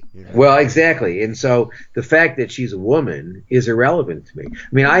say? Well, exactly. And so the fact that she's a woman is irrelevant to me. I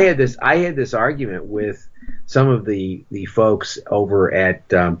mean, I had this argument with some of the folks over at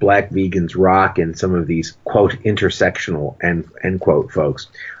Black Vegans Rock and some of these, quote, intersectional, end quote, folks,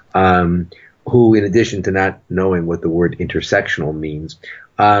 who, in addition to not knowing what the word intersectional means,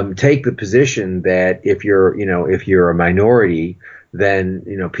 take the position that if you're a minority, then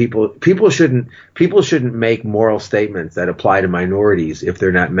people shouldn't make moral statements that apply to minorities if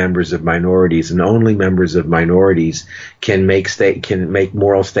they're not members of minorities, and only members of minorities can make statements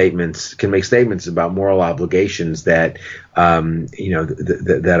about moral obligations that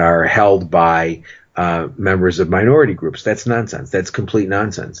that are held by members of minority groups. That's nonsense. That's complete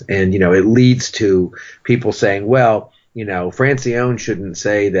nonsense. And it leads to people saying, well, Francione shouldn't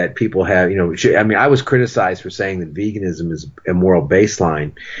say that people have, I was criticized for saying that veganism is a moral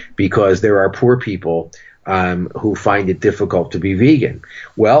baseline because there are poor people who find it difficult to be vegan.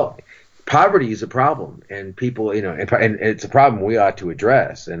 Well, poverty is a problem, and people, and it's a problem we ought to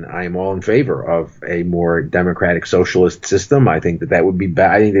address. And I am all in favor of a more democratic socialist system. I think that would be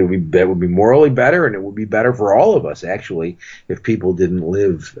that would be morally better, and it would be better for all of us, actually, if people didn't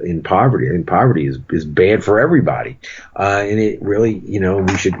live in poverty. And poverty is bad for everybody, and it really,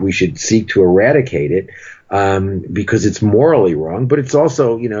 we should seek to eradicate it. Because it's morally wrong, but it's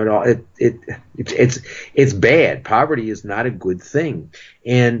also, it's bad. Poverty is not a good thing.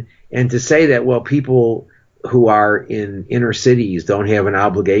 And to say that, well, people who are in inner cities don't have an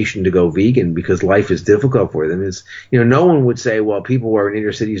obligation to go vegan because life is difficult for them is, no one would say, well, people who are in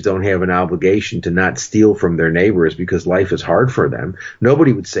inner cities don't have an obligation to not steal from their neighbors because life is hard for them.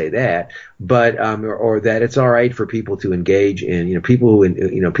 Nobody would say that, but, or that it's all right for people to engage in, people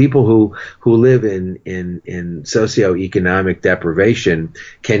who live in socioeconomic deprivation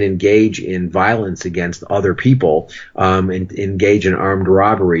can engage in violence against other people, and engage in armed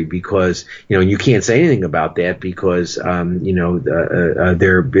robbery because, you can't say anything about that because they're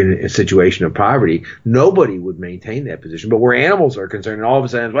in a situation of poverty. Nobody would maintain that position. But where animals are concerned, all of a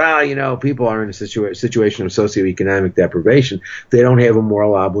sudden, well, people are in a situation of socioeconomic deprivation. They don't have a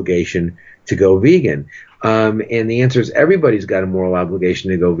moral obligation to go vegan. And the answer is everybody's got a moral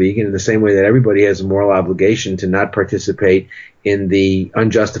obligation to go vegan in the same way that everybody has a moral obligation to not participate in the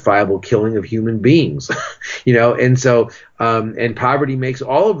unjustifiable killing of human beings. And so and poverty makes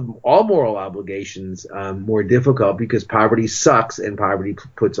all moral obligations more difficult because poverty sucks and poverty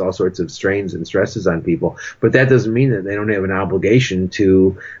puts all sorts of strains and stresses on people. But that doesn't mean that they don't have an obligation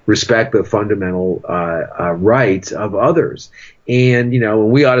to respect the fundamental rights of others. And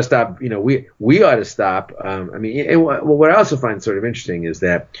we ought to stop. We ought to stop. What I also find sort of interesting is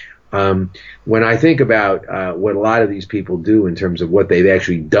that when I think about what a lot of these people do in terms of what they've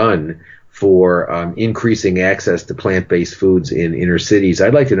actually done for increasing access to plant-based foods in inner cities,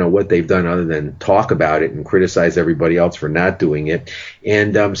 I'd like to know what they've done other than talk about it and criticize everybody else for not doing it.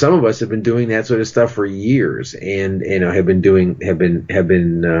 And some of us have been doing that sort of stuff for years, and have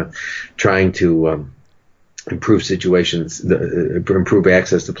been trying to improve improve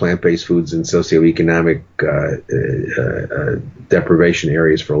access to plant-based foods in socioeconomic deprivation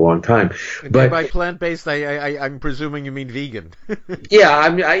areas for a long time. But by plant-based, I'm presuming you mean vegan. Right.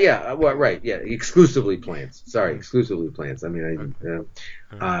 Yeah, exclusively plants. Sorry, exclusively plants.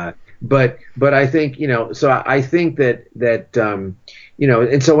 But I think so I think that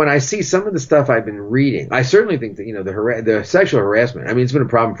and so when I see some of the stuff I've been reading, I certainly think that the sexual harassment. It's been a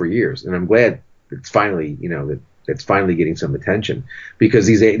problem for years, and I'm glad it's finally, that's finally getting some attention because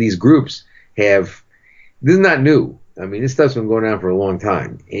these groups have. This is not new. This stuff's been going on for a long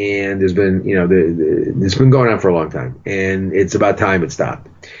time, and there's been, it's been going on for a long time, and it's about time it stopped.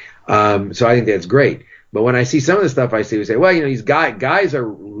 So I think that's great. But when I see some of the stuff I see, we say, well, these guys are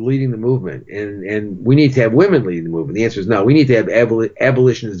leading the movement, and we need to have women leading the movement. The answer is no. We need to have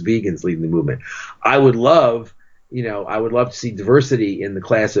abolitionist vegans leading the movement. I would love I would love to see diversity in the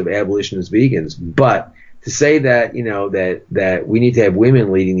class of abolitionist vegans, but to say that, that we need to have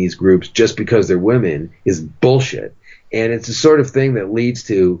women leading these groups just because they're women is bullshit. And it's the sort of thing that leads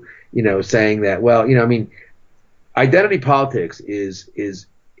to, saying that, well, identity politics is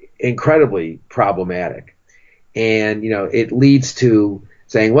incredibly problematic. And, it leads to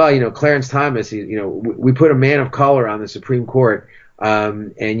saying, well, Clarence Thomas, we put a man of color on the Supreme Court,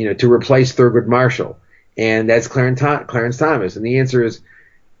 and, to replace Thurgood Marshall. And that's Clarence Thomas. And the answer is,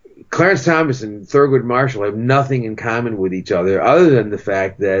 Clarence Thomas and Thurgood Marshall have nothing in common with each other than the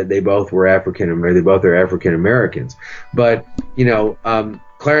fact that they both are African Americans. But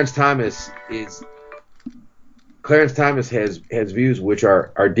Clarence Thomas has views which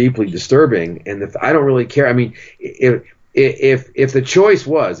are deeply disturbing, and I don't really care. I mean, if the choice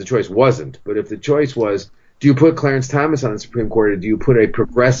wasn't, but if the choice was, do you put Clarence Thomas on the Supreme Court, or do you put a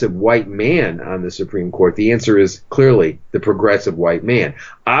progressive white man on the Supreme Court? The answer is clearly the progressive white man.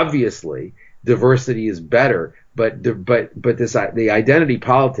 Obviously, diversity is better, but the identity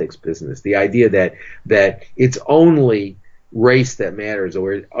politics business, the idea that it's only race that matters,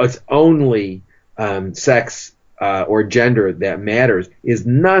 or it's only sex or gender that matters, is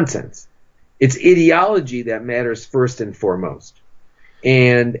nonsense. It's ideology that matters first and foremost.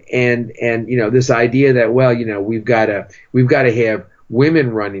 And this idea that, well, we've got to have women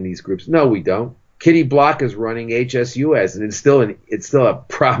running these groups. No, we don't. Kitty Block is running HSUS, and it's still a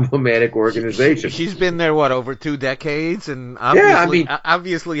problematic organization. She's been there over 2 decades, and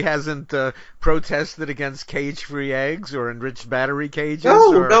obviously hasn't protested against cage-free eggs or enriched battery cages.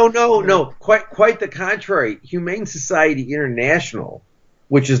 No. Quite the contrary. Humane Society International,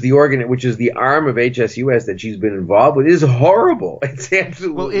 which is the arm of HSUS that she's been involved with, is horrible. It's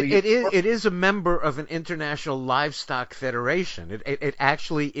absolutely it is a member of an international livestock federation. It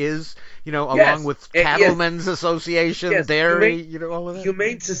actually is, along with Cattlemen's Association, dairy, all of that.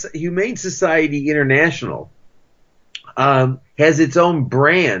 Humane Society International has its own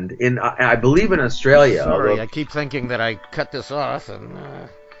brand I believe in Australia. Sorry, I keep thinking that I cut this off, and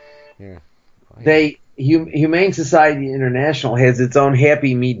Humane Society International has its own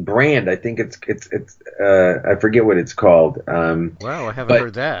Happy Meat brand. I think it's I forget what it's called. Well, I haven't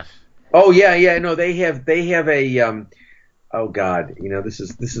heard that. Oh yeah. No, they have a oh God, this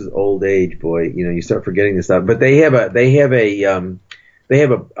is old age, boy. You start forgetting this stuff. But they have a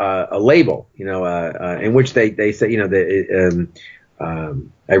label, in which they say,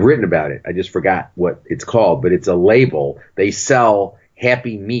 I've written about it. I just forgot what it's called, but it's a label. They sell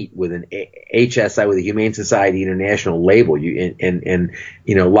Happy Meat with an HSI, with a Humane Society International label. And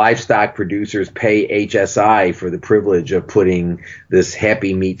livestock producers pay HSI for the privilege of putting this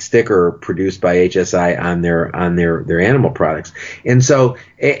Happy Meat sticker produced by HSI on their animal products. And so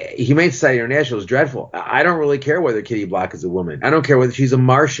Humane Society International is dreadful. I don't really care whether Kitty Block is a woman. I don't care whether she's a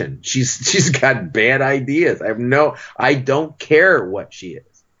Martian. She's got bad ideas. I don't care what she is.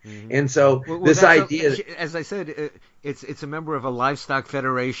 Mm-hmm. And so this idea, as I said, it's a member of a livestock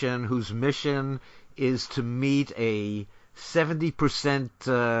federation whose mission is to meet a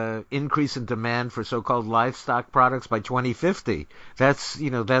 70% increase in demand for so-called livestock products by 2050. That's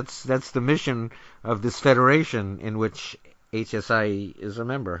the mission of this federation, in which HSI is a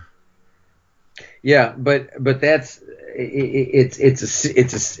member. Yeah, but that's it's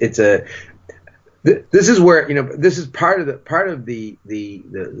a this is where this is part of the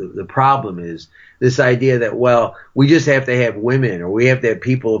problem is this idea that, well, we just have to have women, or we have to have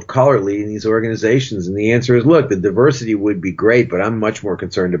people of color leading these organizations. And the answer is, look, the diversity would be great, but I'm much more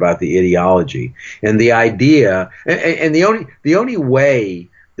concerned about the ideology and the idea. And the only way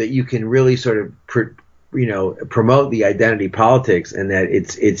that you can really sort of promote the identity politics, and that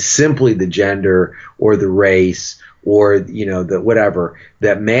it's simply the gender or the race or the whatever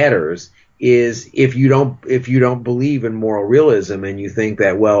that matters, is if you don't believe in moral realism, and you think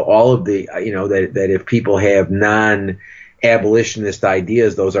that, well, all of the that if people have non-abolitionist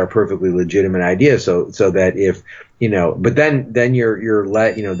ideas, those are perfectly legitimate ideas. So that if but then you're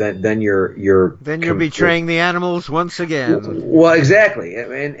betraying the animals once again. Well, exactly,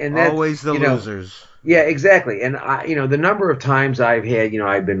 and that's always the losers. Yeah, exactly. And the number of times I've had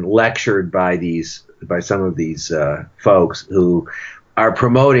I've been lectured by some of these folks who are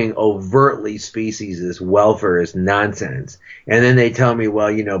promoting overtly speciesist, welfarist nonsense, and then they tell me, well,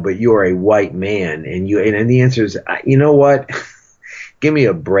 but you're a white man, and the answer is, you know what? Give me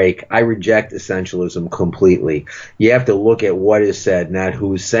a break. I reject essentialism completely. You have to look at what is said, not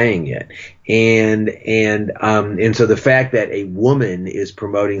who's saying it. And so the fact that a woman is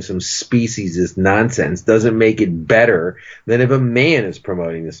promoting some speciesist nonsense doesn't make it better than if a man is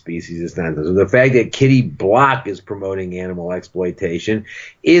promoting the speciesist nonsense. So the fact that Kitty Block is promoting animal exploitation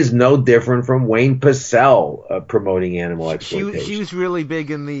is no different from Wayne Pacell promoting animal exploitation. She was really big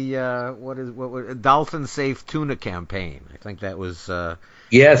in the Dolphin Safe Tuna campaign. I think that was.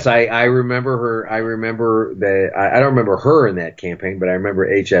 Yes, I remember her. I remember that. I don't remember her in that campaign, but I remember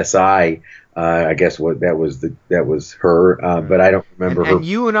HSI. I guess that was her, but I don't remember her. And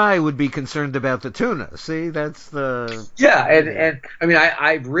you and I would be concerned about the tuna. See, that's the. Yeah, and I mean,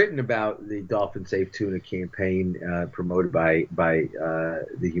 I've written about the Dolphin Safe Tuna campaign promoted by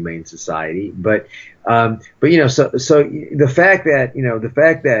the Humane Society, but so the fact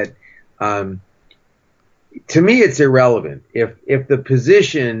that to me, it's irrelevant. If the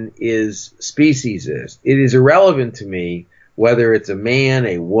position is speciesist, it is irrelevant to me whether it's a man,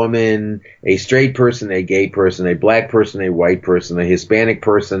 a woman, a straight person, a gay person, a black person, a white person, a Hispanic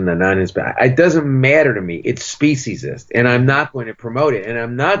person, a non-Hispanic. It doesn't matter to me. It's speciesist, and I'm not going to promote it. And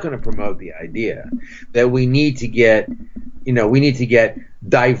I'm not going to promote the idea that we need to get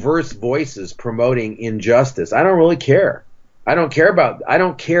diverse voices promoting injustice. I don't really care. I don't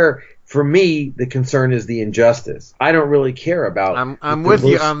care. For me, the concern is the injustice. I don't really care about. I'm with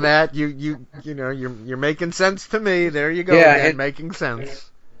you on that. You're making sense to me. There you go. Yeah, again, making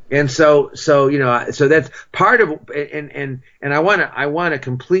sense. And so that's part of, and I want to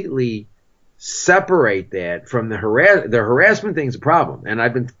completely separate that from the harassment thing's a problem. And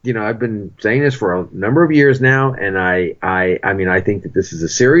I've been saying this for a number of years now, and I mean I think that this is a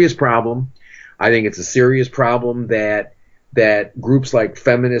serious problem. I think it's a serious problem that groups like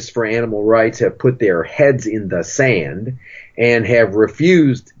Feminists for Animal Rights have put their heads in the sand and have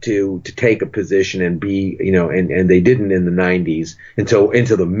refused to take a position and be, and they didn't in the 90s until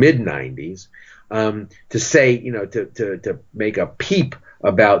into the mid 90s, to say, to make a peep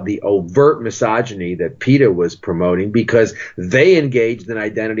about the overt misogyny that PETA was promoting, because they engaged in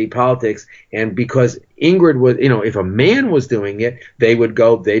identity politics, and because Ingrid was, if a man was doing it,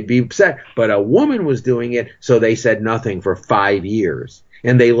 they'd be upset, but a woman was doing it, so they said nothing for 5 years,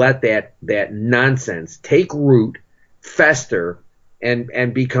 and they let that nonsense take root, fester,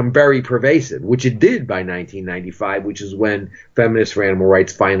 and become very pervasive, which it did by 1995, which is when Feminists for Animal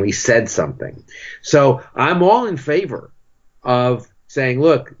Rights finally said something. So I'm all in favor of saying,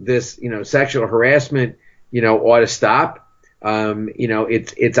 look, this, sexual harassment, ought to stop.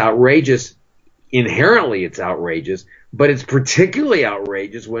 It's outrageous. Inherently, it's outrageous, but it's particularly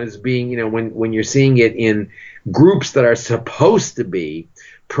outrageous when it's being, when you're seeing it in groups that are supposed to be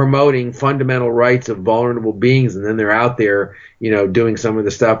promoting fundamental rights of vulnerable beings, and then they're out there, doing some of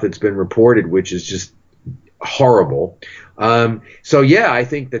the stuff that's been reported, which is just horrible. So yeah, I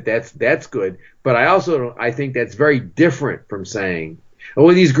think that's good, but I think that's very different from saying,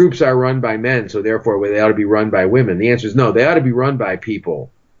 oh, these groups are run by men, so therefore they ought to be run by women. The answer is no. They ought to be run by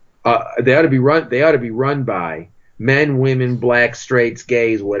people. They ought to be run by men, women, blacks, straights,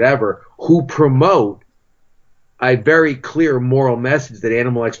 gays, whatever, who promote a very clear moral message that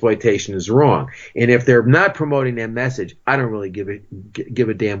animal exploitation is wrong. And if they're not promoting that message, I don't really give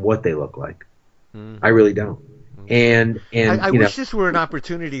a damn what they look like. I really don't. And I wish this were an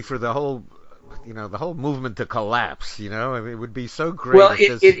opportunity for the whole movement to collapse. I mean, it would be so great. Well,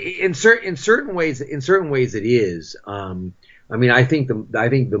 in certain ways it is. I mean, I think the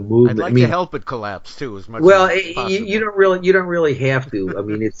movement. I'd like to help it collapse too, as much. Well, as possible. you don't really have to. I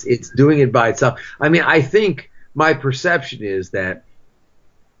mean, it's doing it by itself. I mean, I think my perception is that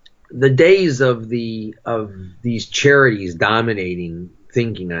the days of these charities dominating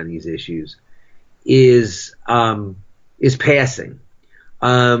thinking on these issues is passing.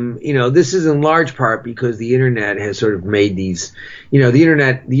 This is in large part because the internet has sort of made these, the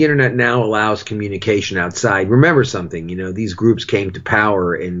internet now allows communication outside. Remember something, these groups came to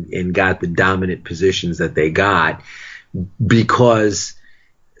power and got the dominant positions that they got because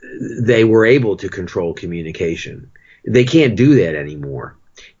they were able to control communication. They can't do that anymore.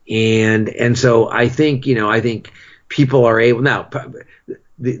 And so I think people are able now.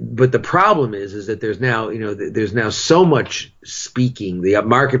 But the problem is that there's now so much speaking. The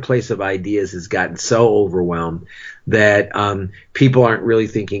marketplace of ideas has gotten so overwhelmed that people aren't really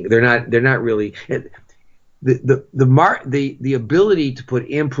thinking. They're not really. The ability to put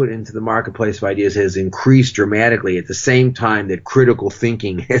input into the marketplace of ideas has increased dramatically at the same time that critical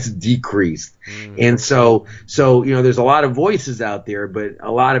thinking has decreased. And so there's a lot of voices out there, but a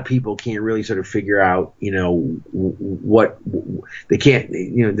lot of people can't really sort of figure out, what they can't,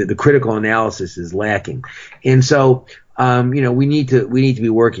 the critical analysis is lacking. And so we need to be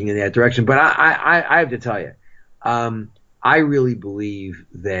working in that direction. But I have to tell you, I really believe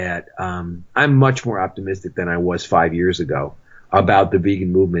that I'm much more optimistic than I was 5 years ago about the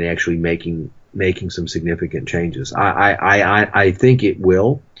vegan movement actually making some significant changes. I think it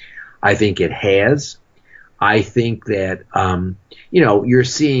will. I think it has. I think that you're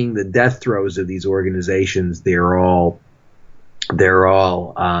seeing the death throes of these organizations. They're all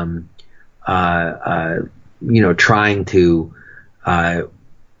trying to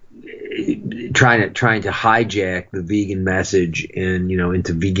hijack the vegan message and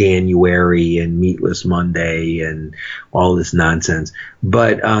into Veganuary and Meatless Monday and all this nonsense.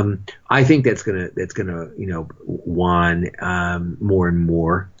 But I think that's gonna wane more and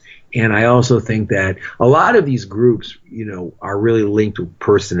more. And I also think that a lot of these groups, are really linked with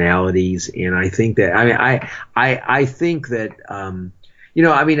personalities. And I think that I think that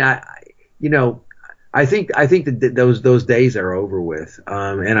I think that those days are over with,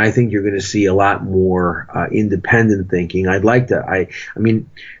 and I think you're going to see a lot more independent thinking. I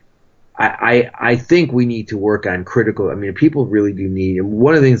think we need to work on critical. I mean, people really do need. And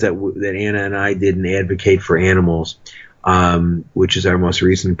one of the things that Anna and I did in Advocate for Animals, which is our most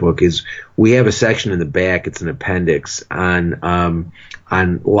recent book, is we have a section in the back. It's an appendix on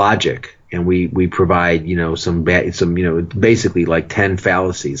logic. And we provide, some basically like 10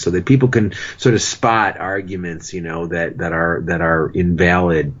 fallacies so that people can sort of spot arguments, that are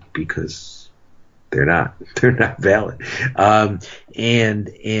invalid because they're not valid. And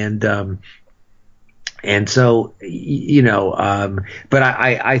so, but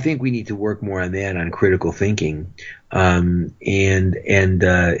I think we need to work more on that, on critical thinking. But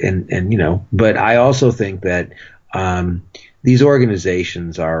I also think that, these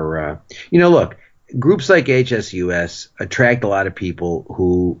organizations are, look, groups like HSUS attract a lot of people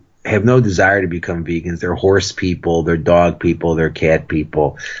who have no desire to become vegans. They're horse people, they're dog people, they're cat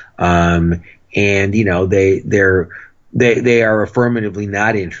people. They are affirmatively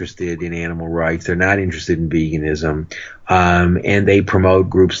not interested in animal rights. They're not interested in veganism. And they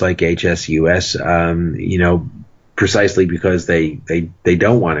promote groups like HSUS, precisely because they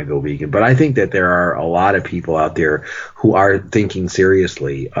don't want to go vegan. But I think that there are a lot of people out there who are thinking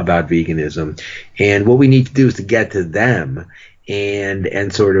seriously about veganism. And what we need to do is to get to them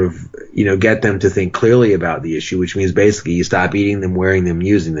and sort of, get them to think clearly about the issue, which means basically you stop eating them, wearing them,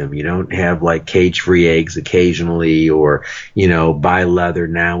 using them. You don't have like cage-free eggs occasionally, or, buy leather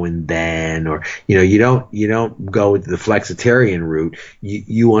now and then, or, you don't go with the flexitarian route.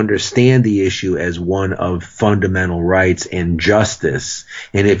 You understand the issue as one of fundamental rights and justice.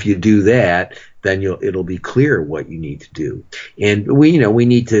 And if you do that, then it'll be clear what you need to do. And we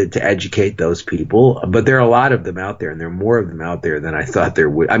need to educate those people, but there are a lot of them out there, and there are more of them out there than I thought there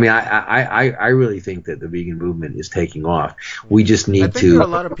would. I mean, I really think that the vegan movement is taking off. We just need to. There are a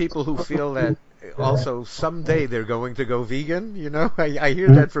lot of people who feel that also someday they're going to go vegan. I hear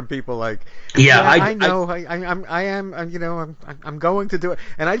that from people like, I'm going to do it,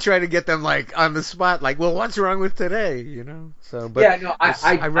 and I try to get them like on the spot, like, well, what's wrong with today, So, but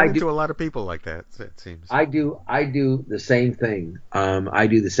I run into a lot of people like that. It seems I do the same thing. I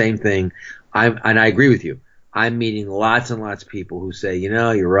do the same thing. And I agree with you. I'm meeting lots and lots of people who say,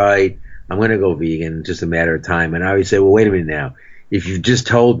 you're right. I'm going to go vegan. It's just a matter of time. And I always say, well, wait a minute now. If you've just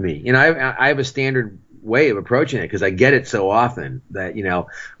told me, I have a standard way of approaching it because I get it so often that,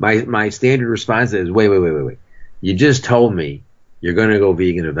 my standard response is, wait. You just told me you're going to go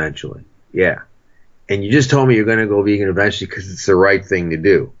vegan eventually. Yeah. And you just told me you're going to go vegan eventually because it's the right thing to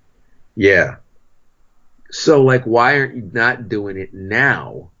do. Yeah. So, like, why aren't you not doing it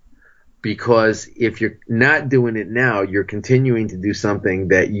now? Because if you're not doing it now, you're continuing to do something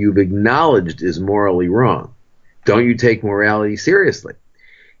that you've acknowledged is morally wrong. Don't you take morality seriously?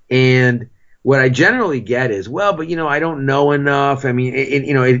 And what I generally get is, well, but, I don't know enough. I mean,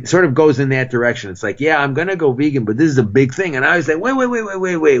 it sort of goes in that direction. It's like, yeah, I'm going to go vegan, but this is a big thing. And I was like,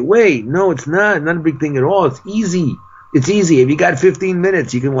 wait. No, it's not a big thing at all. It's easy. It's easy. If you got 15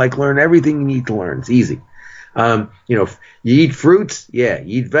 minutes, you can learn everything you need to learn. It's easy. You eat fruits. Yeah.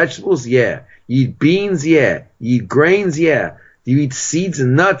 You eat vegetables. Yeah. You eat beans. Yeah. You eat grains. Yeah. You eat seeds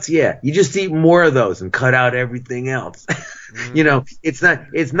and nuts, yeah. You just eat more of those and cut out everything else. It's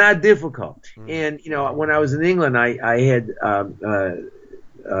not difficult. And when I was in England, I had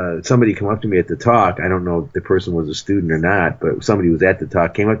somebody come up to me at the talk. I don't know if the person was a student or not, but somebody who was at the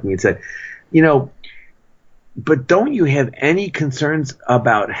talk came up to me and said, but don't you have any concerns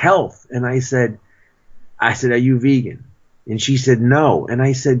about health? And I said, are you vegan? And she said, no. And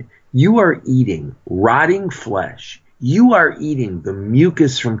I said, you are eating rotting flesh. You are eating the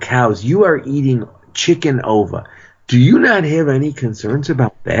mucus from cows. You are eating chicken ova. do you not have any concerns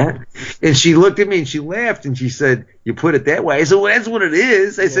about that? And she looked at me and she laughed and she said, you put it that way? I said, well, that's what it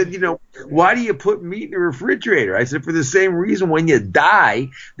is. I said, why do you put meat in the refrigerator? I said, for the same reason when you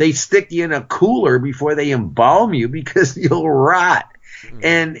die, they stick you in a cooler before they embalm you because you'll rot.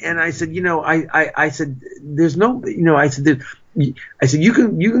 And I said, I said, there's no, I said, you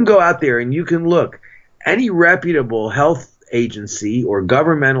can go out there and you can look any reputable health agency or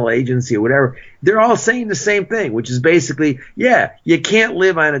governmental agency or whatever, they're all saying the same thing, which is basically, you can't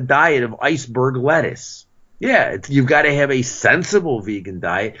live on a diet of iceberg lettuce. Yeah, you've got to have a sensible vegan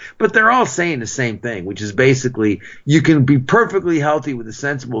diet, but they're all saying the same thing, which is basically you can be perfectly healthy with a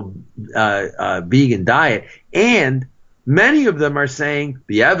sensible vegan diet, and many of them are saying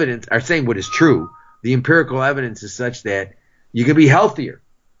what is true. The empirical evidence is such that you can be healthier.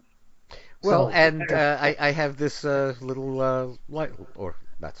 Well, I have this little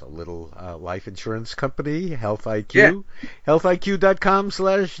life insurance company, Health IQ,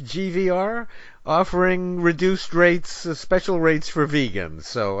 healthiq.com/GVR, offering reduced rates, special rates for vegans.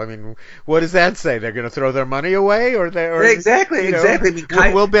 So, I mean, what does that say? They're going to throw their money away, exactly. I mean,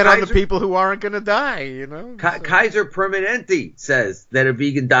 we'll bet on the people who aren't going to die. Kaiser Permanente says that a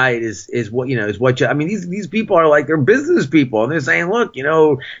vegan diet is what I mean. These people are like, they're business people, and they're saying, look,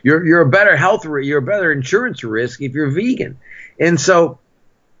 you're a better you're a better insurance risk if you're vegan, and so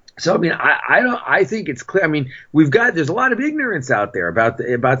I mean, I think it's clear. I mean, there's a lot of ignorance out there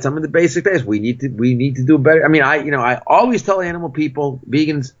about some of the basic things. We need to do better. I mean, I always tell animal people,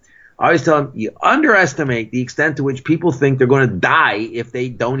 vegans, I always tell them, you underestimate the extent to which people think they're going to die if they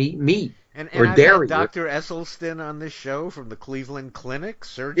don't eat meat or dairy. I've had Dr. Esselstyn on this show from the Cleveland Clinic,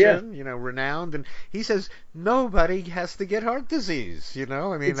 surgeon, renowned, and he says nobody has to get heart disease. I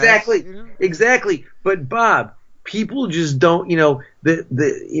mean, exactly. But Bob, people just don't, they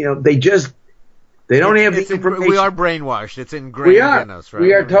don't have the information. We are brainwashed. It's ingrained in us, right?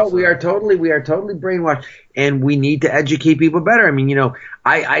 We are totally brainwashed, and we need to educate people better. I mean,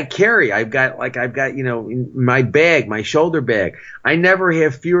 I've got in my bag, my shoulder bag, I never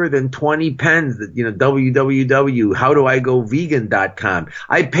have fewer than 20 pens that, www.howdoigovegan.com.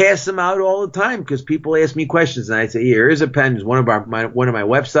 I pass them out all the time because people ask me questions, and I say, here's a pen. It's one of my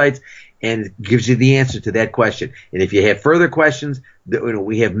websites, and it gives you the answer to that question. And if you have further questions,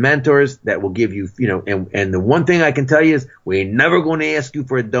 we have mentors that will give you, and the one thing I can tell you is we're never going to ask you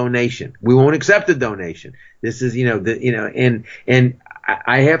for a donation. We won't accept a donation. This is, and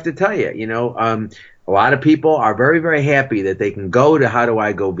I have to tell you, a lot of people are very, very happy that they can go to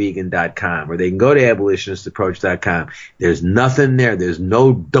howdoigovegan.com or they can go to abolitionistapproach.com. There's nothing there. There's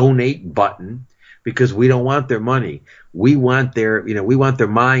no donate button because we don't want their money. We want their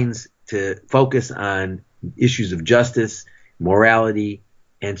minds to focus on issues of justice, morality,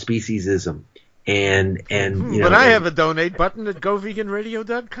 and speciesism. But I have a donate button at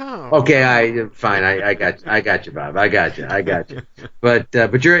goveganradio.com. Okay, fine. I got you, Bob. I got you. But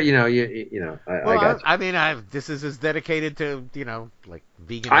you're, I got you. I mean, this is as dedicated to, like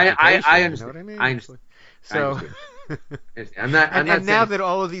vegan I education. understand. You know what I mean? I understand. So. I'm not and now that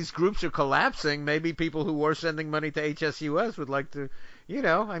all of these groups are collapsing, maybe people who were sending money to HSUS would like to,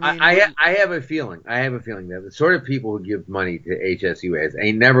 I have a feeling that the sort of people who give money to HSUS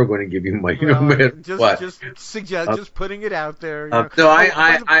ain't never going to give you money no matter what. Just putting it out there. No,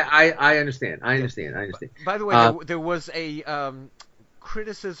 I understand. I understand. By the way, there was a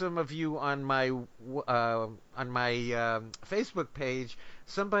criticism of you on my Facebook page.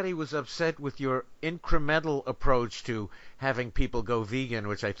 Somebody was upset with your incremental approach to having people go vegan,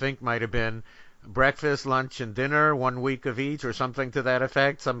 which I think might have been breakfast, lunch, and dinner, 1 week of each, or something to that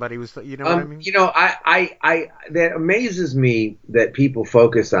effect. Somebody was, what I mean? I that amazes me that people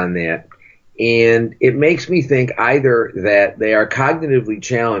focus on that, and it makes me think either that they are cognitively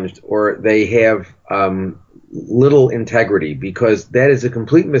challenged or they have little integrity, because that is a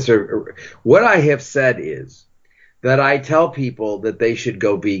complete What I have said is that I tell people that they should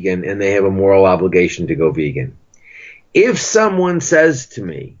go vegan and they have a moral obligation to go vegan. If someone says to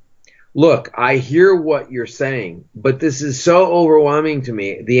me, look, I hear what you're saying, but this is so overwhelming to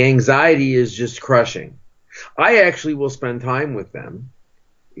me, the anxiety is just crushing, I actually will spend time with them,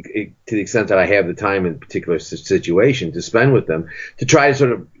 to the extent that I have the time in a particular situation to spend with them, to try to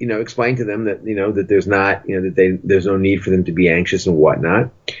sort of, explain to them that, that there's not, there's no need for them to be anxious and whatnot.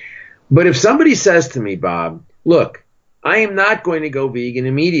 But if somebody says to me, Bob, look, I am not going to go vegan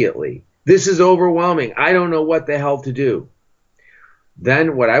immediately. This is overwhelming. I don't know what the hell to do.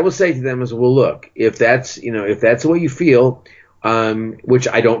 Then what I will say to them is, well, look, if that's the way you feel, which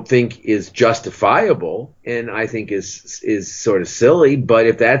I don't think is justifiable and I think is sort of silly, but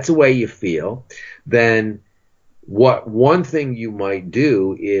if that's the way you feel, then what one thing you might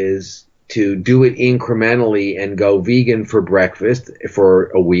do is to do it incrementally and go vegan for breakfast for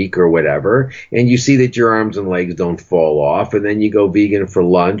a week or whatever, and you see that your arms and legs don't fall off, and then you go vegan for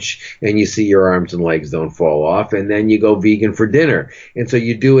lunch and you see your arms and legs don't fall off, and then you go vegan for dinner. And so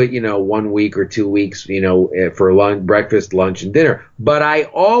you do it, 1 week or 2 weeks, for lunch, breakfast, lunch, and dinner. But I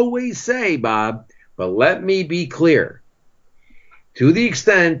always say, Bob, but let me be clear. To the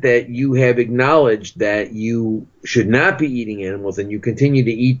extent that you have acknowledged that you should not be eating animals and you continue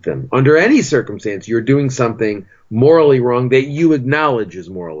to eat them, under any circumstance, you're doing something morally wrong that you acknowledge is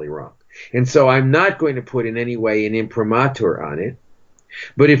morally wrong. And so I'm not going to put in any way an imprimatur on it.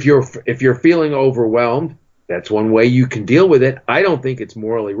 But if you're feeling overwhelmed, that's one way you can deal with it. I don't think it's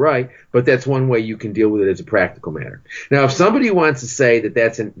morally right, but that's one way you can deal with it as a practical matter. Now, if somebody wants to say that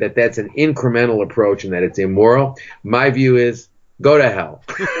that's an incremental approach and that it's immoral, my view is, go to hell.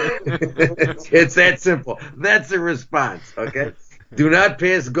 It's that simple. That's the response, okay? Do not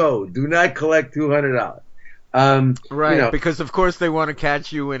pass go. Do not collect $200. Right, because of course they want to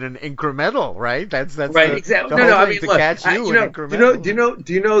catch you in an incremental, right? That's right, exactly. The whole thing, to catch you in incremental.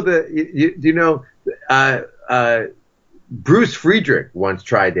 Do you know Bruce Friedrich once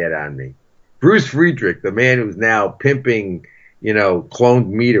tried that on me. Bruce Friedrich, the man who's now pimping, cloned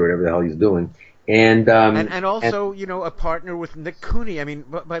meat or whatever the hell he's doing. And also, a partner with Nick Cooney. I mean,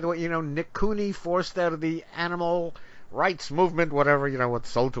 by the way, Nick Cooney, forced out of the animal rights movement, whatever, what's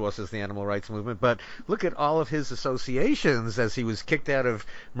sold to us as the animal rights movement. But look at all of his associations. As he was kicked out of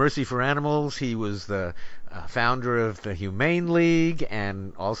Mercy for Animals, he was the founder of the Humane League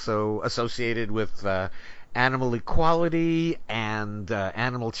and also associated with Animal Equality and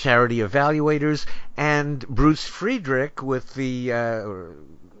Animal Charity Evaluators, and Bruce Friedrich with the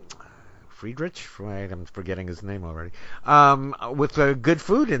Friedrich? Right, I'm forgetting his name already. With the Good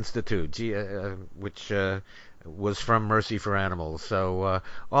Food Institute, which was from Mercy for Animals. So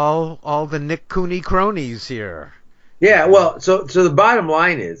all the Nick Cooney cronies here. Yeah, well, so the bottom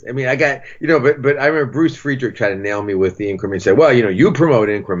line is, I mean, I got, but I remember Bruce Friedrich tried to nail me with the increment. Say, well, you promote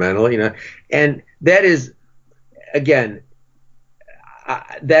incremental, and that is, again,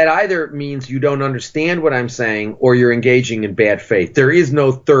 that either means you don't understand what I'm saying or you're engaging in bad faith. There is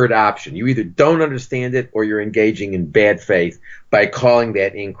no third option. You either don't understand it or you're engaging in bad faith by calling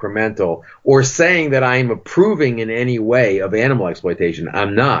that incremental or saying that I'm approving in any way of animal exploitation.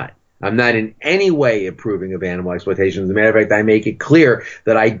 I'm not. I'm not in any way approving of animal exploitation. As a matter of fact, I make it clear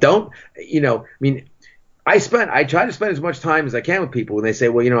that I don't, I try to spend as much time as I can with people when they say,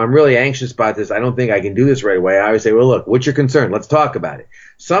 well, I'm really anxious about this. I don't think I can do this right away. I always say, well, look, what's your concern? Let's talk about it.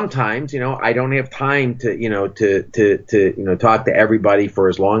 Sometimes, I don't have time to talk to everybody for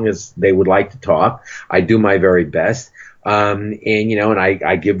as long as they would like to talk. I do my very best. And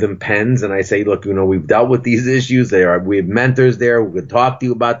I give them pens and I say, look, we've dealt with these issues. We have mentors there who can talk to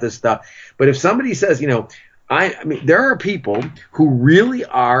you about this stuff. But if somebody says, there are people who really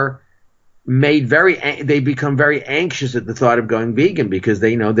are they become very anxious at the thought of going vegan because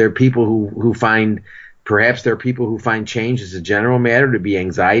there are people who find, perhaps there are people who find change as a general matter to be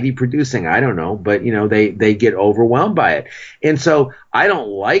anxiety producing. I don't know, but they get overwhelmed by it. And so I don't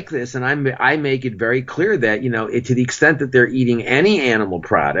like this, and I make it very clear that to the extent that they're eating any animal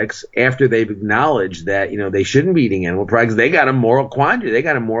products after they've acknowledged that they shouldn't be eating animal products, they got a moral quandary, they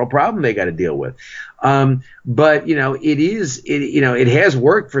got a moral problem they got to deal with. But it has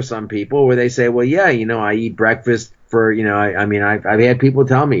worked for some people where they say, well, yeah, I eat breakfast for, I've had people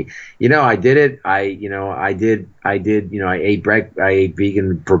tell me, I did it. I ate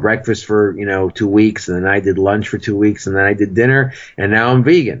vegan for breakfast for, 2 weeks, and then I did lunch for 2 weeks, and then I did dinner, and now I'm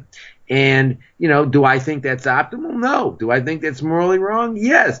vegan. And, do I think that's optimal? No. Do I think that's morally wrong?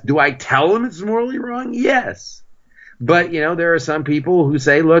 Yes. Do I tell them it's morally wrong? Yes. But, there are some people who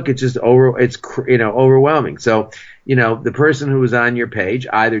say, look, it's just overwhelming. So, the person who is on your page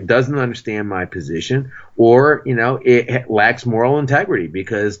either doesn't understand my position or, it lacks moral integrity,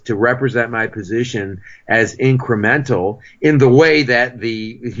 because to represent my position as incremental in the way that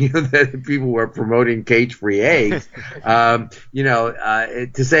that the people who are promoting cage-free eggs, to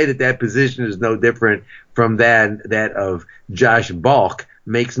say that position is no different from that of Josh Balk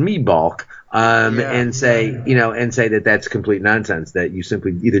makes me balk. And say that that's complete nonsense, that you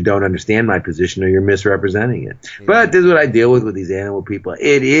simply either don't understand my position or you're misrepresenting it. Yeah. But this is what I deal with these animal people.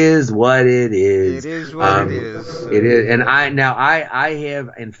 It is what it is. It is what it is. It is. And I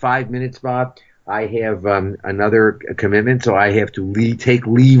have in 5 minutes, Bob, I have another commitment, so I have to take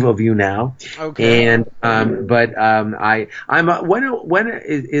leave of you now. Okay. And I'm when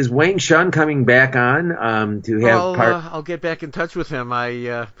is Wayne Shun coming back on to have part? I'll get back in touch with him.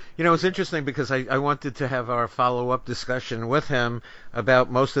 It's interesting because I wanted to have our follow-up discussion with him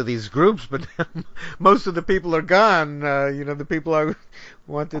about most of these groups, but most of the people are gone. The people I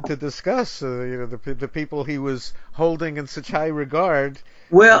wanted to discuss, the people he was holding in such high regard.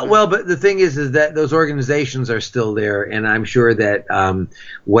 Well, but the thing is that those organizations are still there, and I'm sure that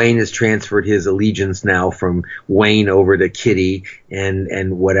Wayne has transferred his allegiance now from Wayne over to Kitty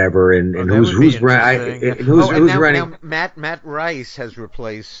and whatever, and who's running? Now Matt Rice has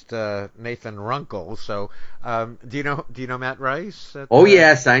replaced Nathan Runkle. So do you know Matt Rice?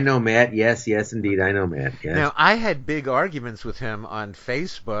 Yes, I know Matt. Yes, indeed, I know Matt. Yes. Now I had big arguments with him on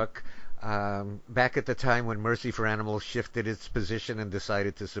Facebook. Back at the time when Mercy for Animals shifted its position and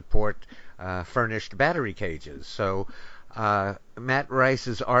decided to support furnished battery cages. So Matt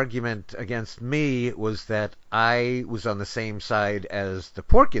Rice's argument against me was that I was on the same side as the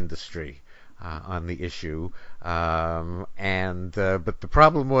pork industry on the issue, but the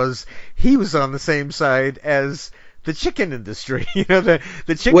problem was he was on the same side as the chicken industry. The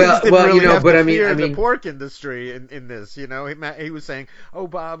chickens didn't really have to fear the pork industry in this. He was saying, "Oh,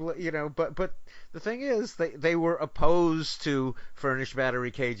 Bob, but the thing is, they were opposed to furnished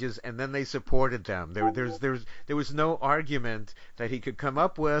battery cages, and then they supported them. There was no argument that he could come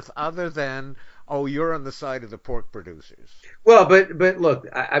up with other than, oh, you're on the side of the pork producers." Well, but look,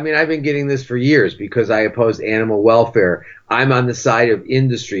 I've been getting this for years because I oppose animal welfare. I'm on the side of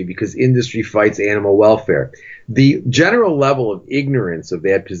industry because industry fights animal welfare. The general level of ignorance of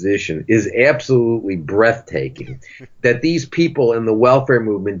that position is absolutely breathtaking. That these people in the welfare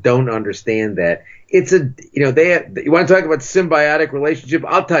movement don't understand that it's you want to talk about symbiotic relationship?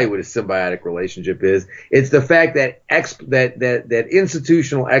 I'll tell you what a symbiotic relationship is. It's the fact that that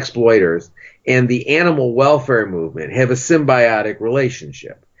institutional exploiters and the animal welfare movement have a symbiotic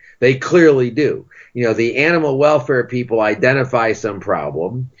relationship. They clearly do. The animal welfare people identify some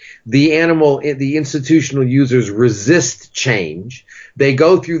problem. The institutional users resist change. They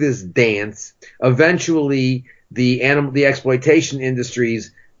go through this dance. Eventually, the exploitation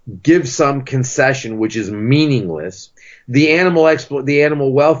industries give some concession, which is meaningless. The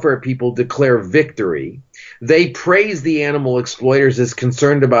animal welfare people declare victory. They praise the animal exploiters as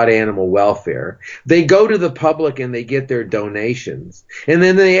concerned about animal welfare. They go to the public and they get their donations. And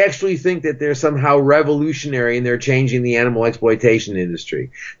then they actually think that they're somehow revolutionary and they're changing the animal exploitation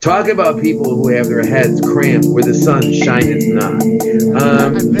industry. Talk about people who have their heads crammed where the sun shineth not.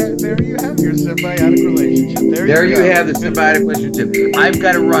 There you have your symbiotic relationship. There you have the symbiotic relationship. I've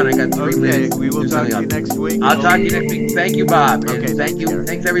got to run. I got 3 minutes. We will talk to you next week. I'll talk to you next week. Thank you, Bob. Okay, and thank you.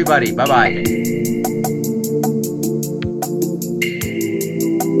 Thanks, everybody. Bye-bye.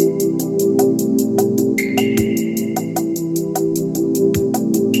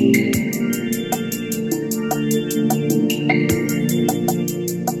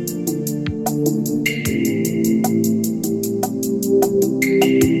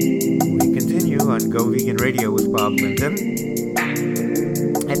 Go Vegan Radio with Bob Linden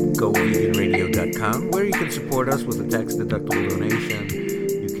at GoVeganRadio.com, where you can support us with a tax-deductible donation.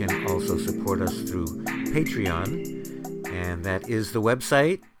 You can also support us through Patreon, and that is the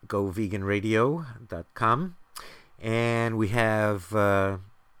website, GoVeganRadio.com. And we do have a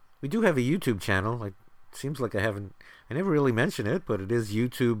YouTube channel. It seems like I never really mentioned it, but it is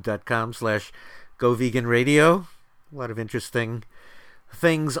youtube.com/GoVeganRadio. A lot of interesting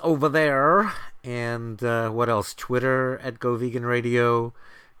things over there. And what else? Twitter at GoVeganRadio,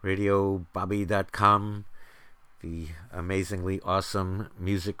 RadioBobby.com, the amazingly awesome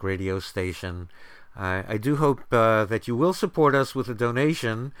music radio station. I do hope that you will support us with a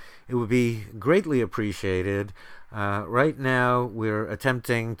donation. It would be greatly appreciated. Right now, we're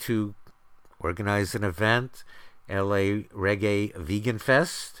attempting to organize an event, LA Reggae Vegan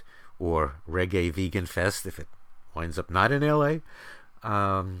Fest, or Reggae Vegan Fest if it winds up not in LA.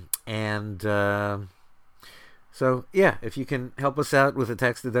 So yeah, if you can help us out with a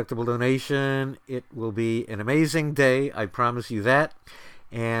tax-deductible donation, it will be an amazing day. I promise you that.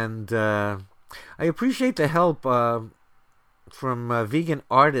 And I appreciate the help from vegan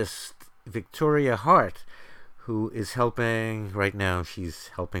artist Victoria Hart, who is helping right now.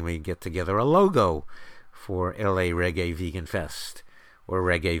 She's helping me get together a logo for LA Reggae Vegan Fest, or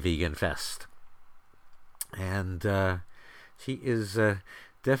Reggae Vegan Fest. And she is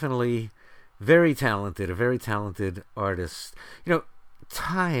definitely very talented, a very talented artist.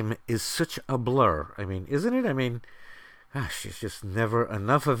 Time is such a blur. Isn't it? Gosh, it's just never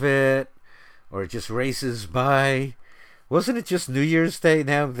enough of it. or it just races by. Wasn't it just New Year's Day?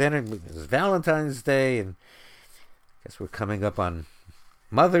 Now then it was Valentine's Day, and I guess we're coming up on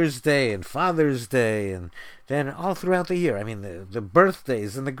Mother's Day and Father's Day, and then all throughout the year. I mean, the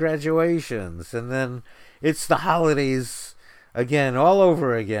birthdays and the graduations, and then it's the holidays again, all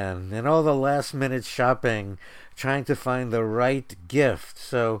over again, and all the last minute shopping, trying to find the right gift.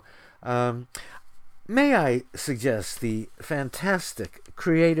 So, may I suggest the fantastic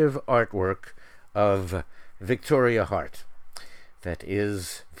creative artwork of Victoria Hart. That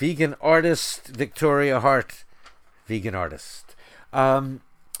is vegan artist Victoria Hart, vegan artist. And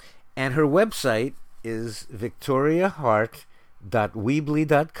her website is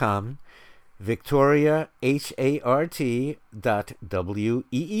victoriahart.weebly.com, Victoria,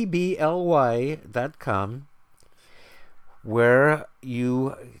 HART.WEEBLY.com, where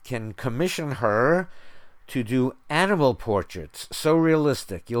you can commission her to do animal portraits so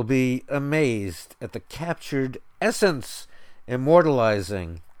realistic you'll be amazed at the captured essence,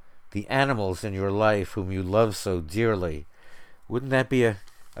 immortalizing the animals in your life whom you love so dearly. Wouldn't that be a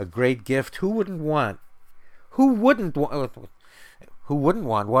great gift? Who wouldn't want? Why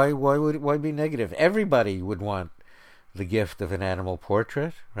be negative? Everybody would want the gift of an animal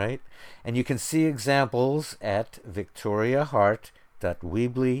portrait, right? And you can see examples at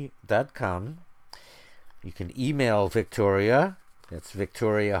victoriahart.weebly.com. You can email Victoria, that's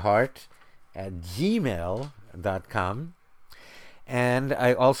victoriahart@gmail.com. And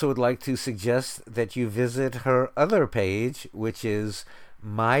I also would like to suggest that you visit her other page, which is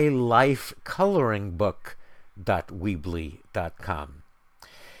mylifecoloringbook.weebly.com.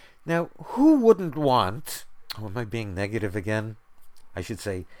 Now, who wouldn't want, am I being negative again? I should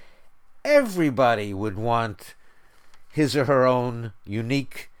say, everybody would want his or her own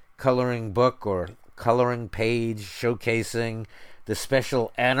unique coloring book or coloring page showcasing the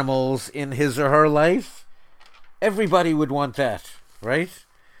special animals in his or her life. Everybody would want that, right?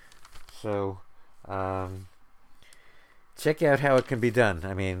 So, check out how it can be done.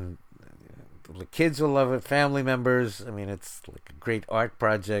 I mean, the kids will love it, family members. I mean, it's like a great art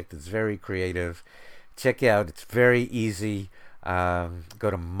project. It's very creative. Check it out. It's very easy. Go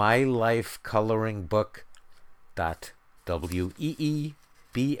to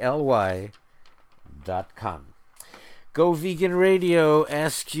mylifecoloringbook.weebly.com. Go Vegan Radio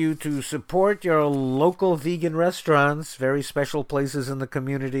asks you to support your local vegan restaurants, very special places in the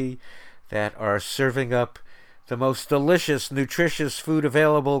community that are serving up the most delicious, nutritious food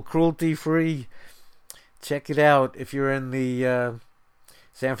available, cruelty-free. Check it out if you're in the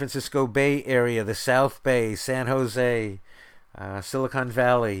San Francisco Bay Area, the South Bay, San Jose, Silicon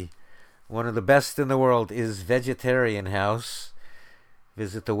Valley. One of the best in the world is Vegetarian House.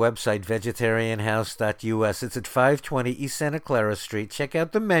 Visit the website, vegetarianhouse.us. It's at 520 East Santa Clara Street. Check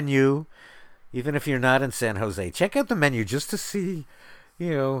out the menu, even if you're not in San Jose. Check out the menu just to see,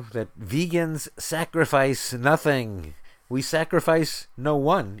 that vegans sacrifice nothing. We sacrifice no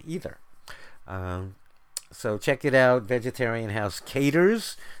one either. So check it out. Vegetarian House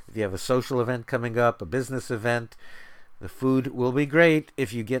caters. If you have a social event coming up, a business event, the food will be great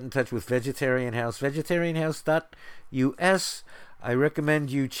if you get in touch with Vegetarian House, vegetarianhouse.us. I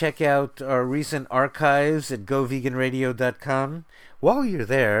recommend you check out our recent archives at goveganradio.com. While you're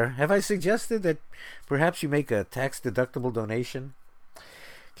there, have I suggested that perhaps you make a tax-deductible donation?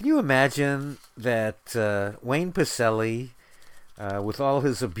 Can you imagine that Wayne Pacelle, with all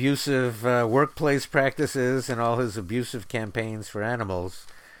his abusive workplace practices and all his abusive campaigns for animals,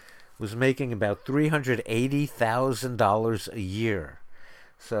 was making about $380,000 a year?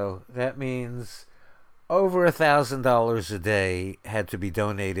 So that means over $1,000 a day had to be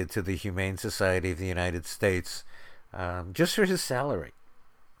donated to the Humane Society of the United States just for his salary.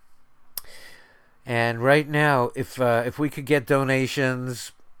 And right now, if we could get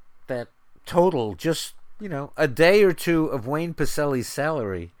donations that total just a day or two of Wayne Pacelle's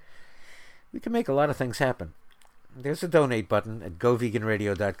salary, we can make a lot of things happen. There's a donate button at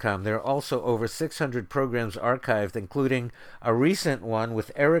goveganradio.com. There are also over 600 programs archived, including a recent one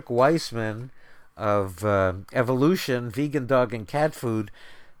with Eric Weissman of Evolution, Vegan Dog and Cat Food.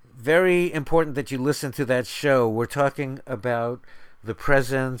 Very important that you listen to that show. We're talking about the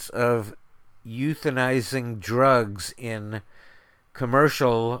presence of euthanizing drugs in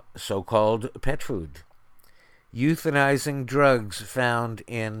commercial so-called pet food. Euthanizing drugs found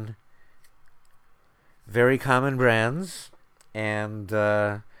in very common brands, and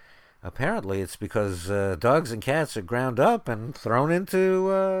apparently it's because dogs and cats are ground up and thrown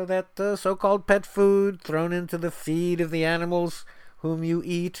into that so-called pet food, thrown into the feed of the animals whom you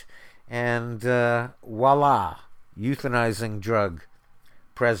eat, and voila, euthanizing drug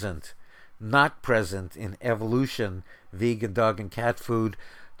present. not present in Evolution vegan dog and cat food.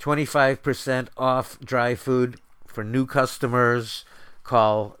 25% off dry food for new customers.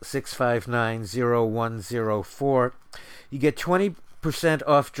 Call 659-0104. You get 20%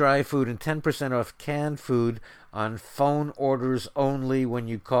 off dry food and 10% off canned food on phone orders only when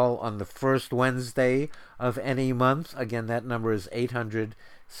you call on the first Wednesday of any month. Again, that number is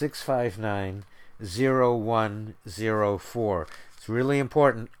 800-659-0104. It's really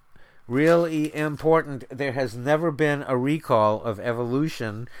important. Really important. There has never been a recall of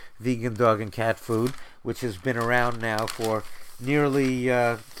Evolution vegan dog and cat food, which has been around now for nearly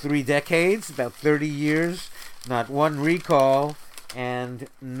 3 decades, about 30 years. Not one recall, and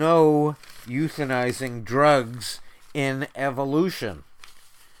no euthanizing drugs in Evolution.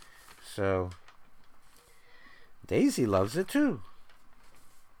 So Daisy loves it too.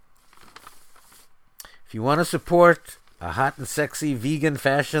 If you want to support a hot and sexy vegan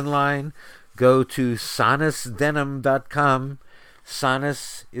fashion line, go to sonusdenim.com.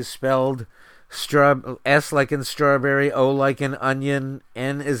 Sonus is spelled S like in strawberry, O like in onion,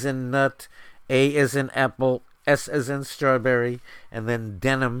 N is in nut, A is in apple, S as in strawberry, and then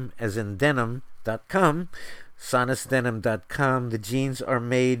denim as in denim.com. Sonusdenim.com. The jeans are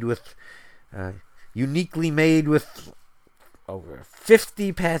made with, uniquely made with over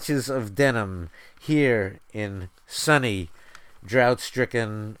 50 patches of denim here in sunny,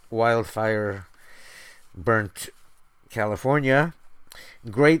 drought-stricken, wildfire-burnt California.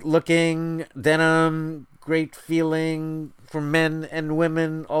 Great-looking denim, great feeling for men and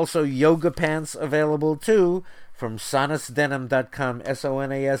women. Also yoga pants available too from sonusdenim.com,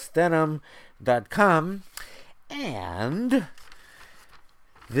 S-O-N-A-S denim.com. And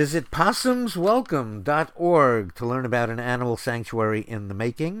visit possumswelcome.org to learn about an animal sanctuary in the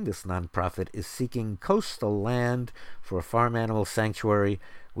making. This nonprofit is seeking coastal land for a farm animal sanctuary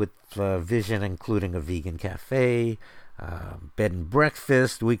with vision including a vegan cafe, bed and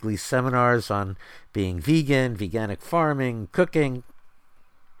breakfast, weekly seminars on being vegan, veganic farming, cooking,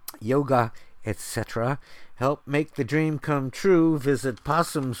 yoga, etc. Help make the dream come true. Visit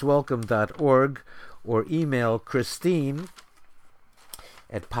possumswelcome.org or email Christine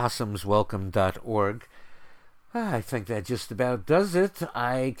at possumswelcome.org. I think that just about does it.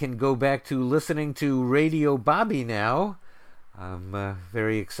 I can go back to listening to Radio Bobby now. I'm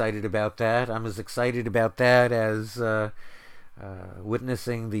very excited about that. I'm as excited about that as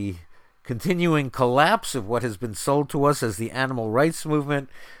witnessing the continuing collapse of what has been sold to us as the animal rights movement.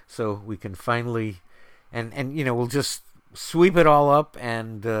 So we can finally, and you know, we'll just sweep it all up,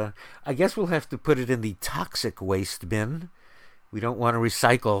 and I guess we'll have to put it in the toxic waste bin. We don't want to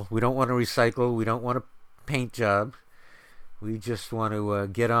recycle. We don't want a paint job. We just want to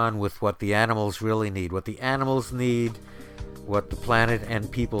get on with what the animals really need. What the animals need, what the planet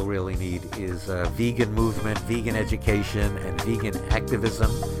and people really need is a vegan movement, vegan education, and vegan activism,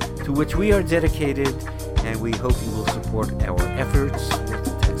 to which we are dedicated, and we hope you will support our efforts with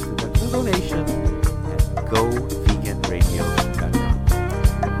a tax-deductible donation at